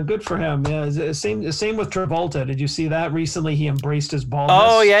 Good for him. Yeah, same with Travolta. Did you see that recently? He embraced his baldness.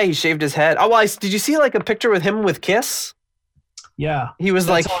 Oh yeah, he shaved his head. Oh, well, did you see like a picture with him with Kiss? Yeah, he was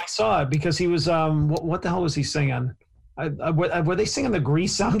That's how I saw it because he was what the hell was he singing? Were they singing the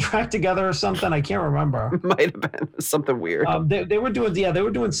Grease soundtrack together or something? I can't remember. Might have been something weird. They were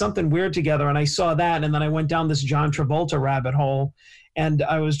doing something weird together, and I saw that, and then I went down this John Travolta rabbit hole, and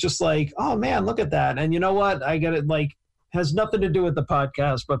I was just like, oh man, look at that. And you know what? I got it. Like, has nothing to do with the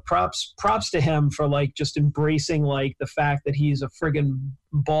podcast, but props to him for like just embracing like the fact that he's a friggin'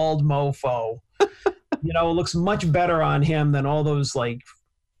 bald mofo. It looks much better on him than all those like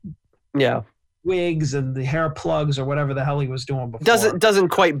wigs and the hair plugs or whatever the hell he was doing before. Doesn't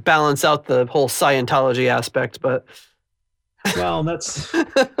quite balance out the whole Scientology aspect, but well, that's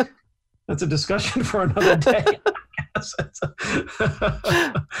a discussion for another day.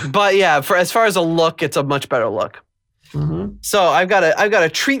 But yeah, as far as a look, it's a much better look. Mm-hmm. So I've got a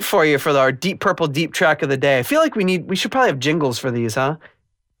treat for you for our Deep Purple Deep Track of the day. I feel like we should probably have jingles for these, huh?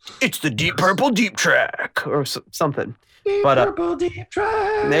 It's the Deep Purple Deep Track or something. Deep Purple Deep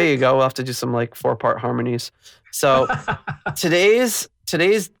Track. There you go. We'll have to do some like 4-part harmonies. So today's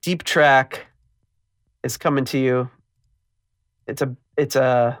Deep Track is coming to you. It's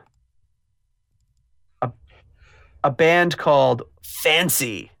a band called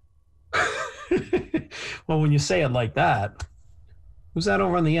Fancy. Well, when you say it like that, who's that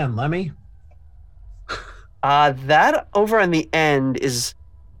over on the end? Lemmy? That over on the end is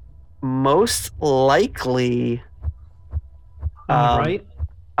most likely on the right.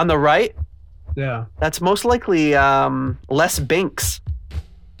 On the right? Yeah. That's most likely Les Binks.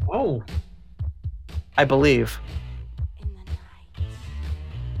 Oh. I believe. In the night,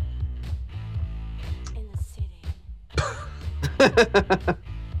 in the city,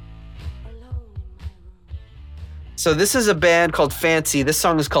 alone in my room. So this is a band called Fancy. This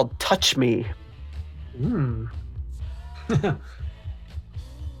song is called Touch Me.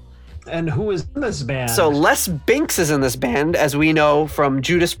 And who is in this band? So Les Binks is in this band, as we know from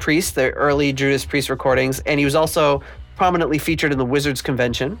Judas Priest, the early Judas Priest recordings, and he was also prominently featured in the Wizards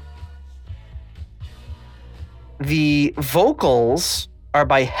Convention. The vocals are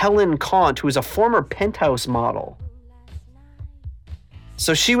by Helen Kant, who is a former Penthouse model.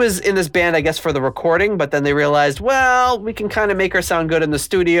 So she was in this band, I guess, for the recording, but then they realized, well, we can kind of make her sound good in the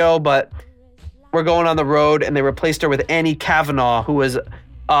studio, but we're going on the road, and they replaced her with Annie Kavanaugh, who was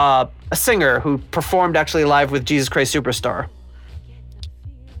a singer who performed actually live with Jesus Christ Superstar.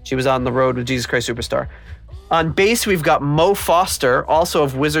 She was on the road with Jesus Christ Superstar. On bass, we've got Mo Foster, also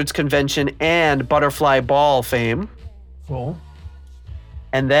of Wizards Convention and Butterfly Ball fame. Cool.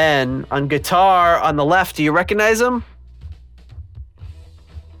 And then on guitar, on the left, do you recognize him?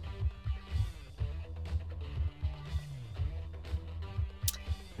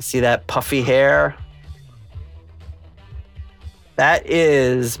 See that puffy hair? That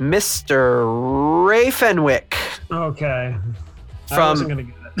is Mr. Ray Fenwick Okay. I from wasn't gonna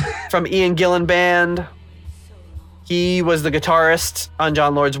get it. from Ian Gillan Band. He was the guitarist on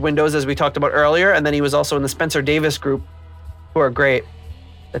John Lord's Windows, as we talked about earlier, and then he was also in the Spencer Davis Group, who are great.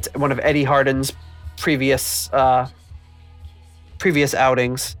 That's one of Eddie Hardin's previous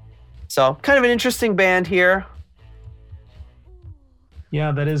outings. So kind of an interesting band here.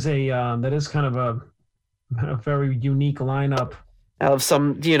 Yeah, that is kind of a very unique lineup. Of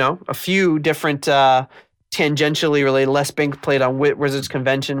some, a few different tangentially related. Les Bink played on Wizards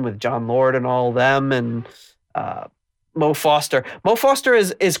Convention with John Lord and all of them, and Mo Foster. Mo Foster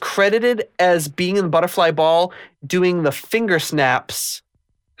is credited as being in the Butterfly Ball doing the finger snaps.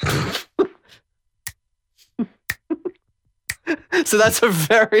 So that's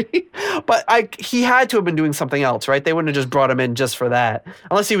but he had to have been doing something else, right? They wouldn't have just brought him in just for that.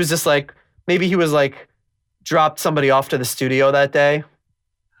 Unless he was just maybe he was dropped somebody off to the studio that day.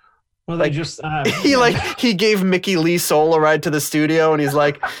 Well, they just he gave Mickey Lee Soul a ride to the studio, and he's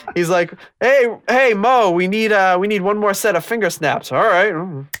like, hey Mo, we need one more set of finger snaps. All right.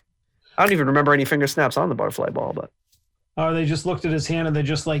 I don't even remember any finger snaps on the Butterfly Ball, but. Or they just looked at his hand and they're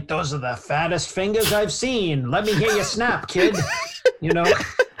just like, those are the fattest fingers I've seen. Let me hear you snap, kid.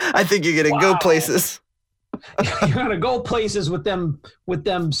 I think you're gonna go places. You're gonna go places with them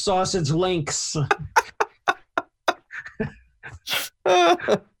sausage links.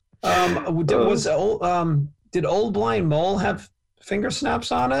 Did Old Blind Mole have finger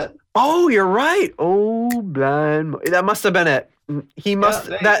snaps on it? Oh, you're right. Old Blind Mole. That must have been it. He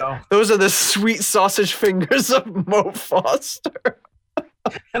must. Those are the sweet sausage fingers of Mo Foster.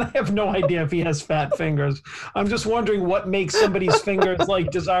 And I have no idea if he has fat fingers. I'm just wondering what makes somebody's fingers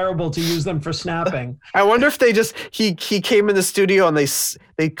desirable to use them for snapping. I wonder if he came in the studio and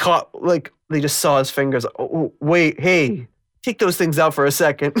they caught they just saw his fingers. Oh, wait, hey, take those things out for a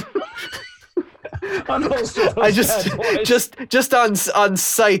second. I just on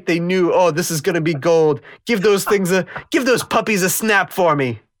sight they knew, oh, this is gonna be gold. Give those puppies a snap for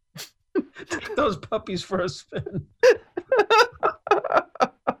me. Those puppies for a spin.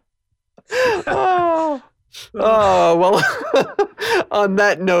 Oh well. On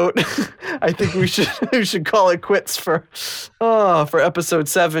that note, I think we should call it quits for episode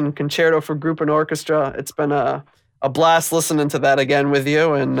 7, Concerto for Group and Orchestra. It's been a blast listening to that again with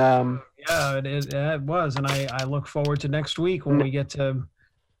you, and yeah, it is. Yeah, it was, and I look forward to next week when we get to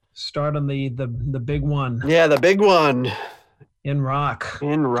start on the big one. Yeah, the big one in rock.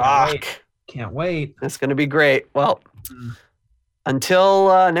 Can't wait. That's going to be great. Well,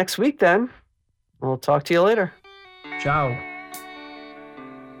 until next week, then we'll talk to you later. Ciao.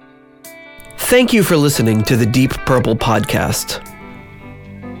 Thank you for listening to the Deep Purple Podcast.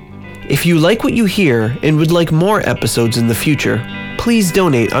 If you like what you hear and would like more episodes in the future, please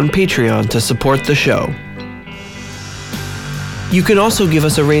donate on Patreon to support the show. You can also give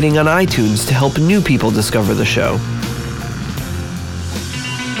us a rating on iTunes to help new people discover the show.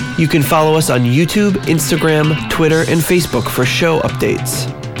 You can follow us on YouTube, Instagram, Twitter, and Facebook for show updates.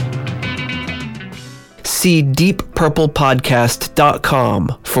 See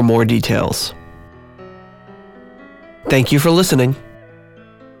deeppurplepodcast.com for more details. Thank you for listening.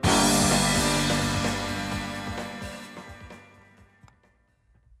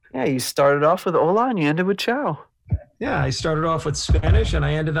 Yeah, you started off with hola and you ended with ciao. Yeah, I started off with Spanish and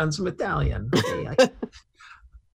I ended on some Italian.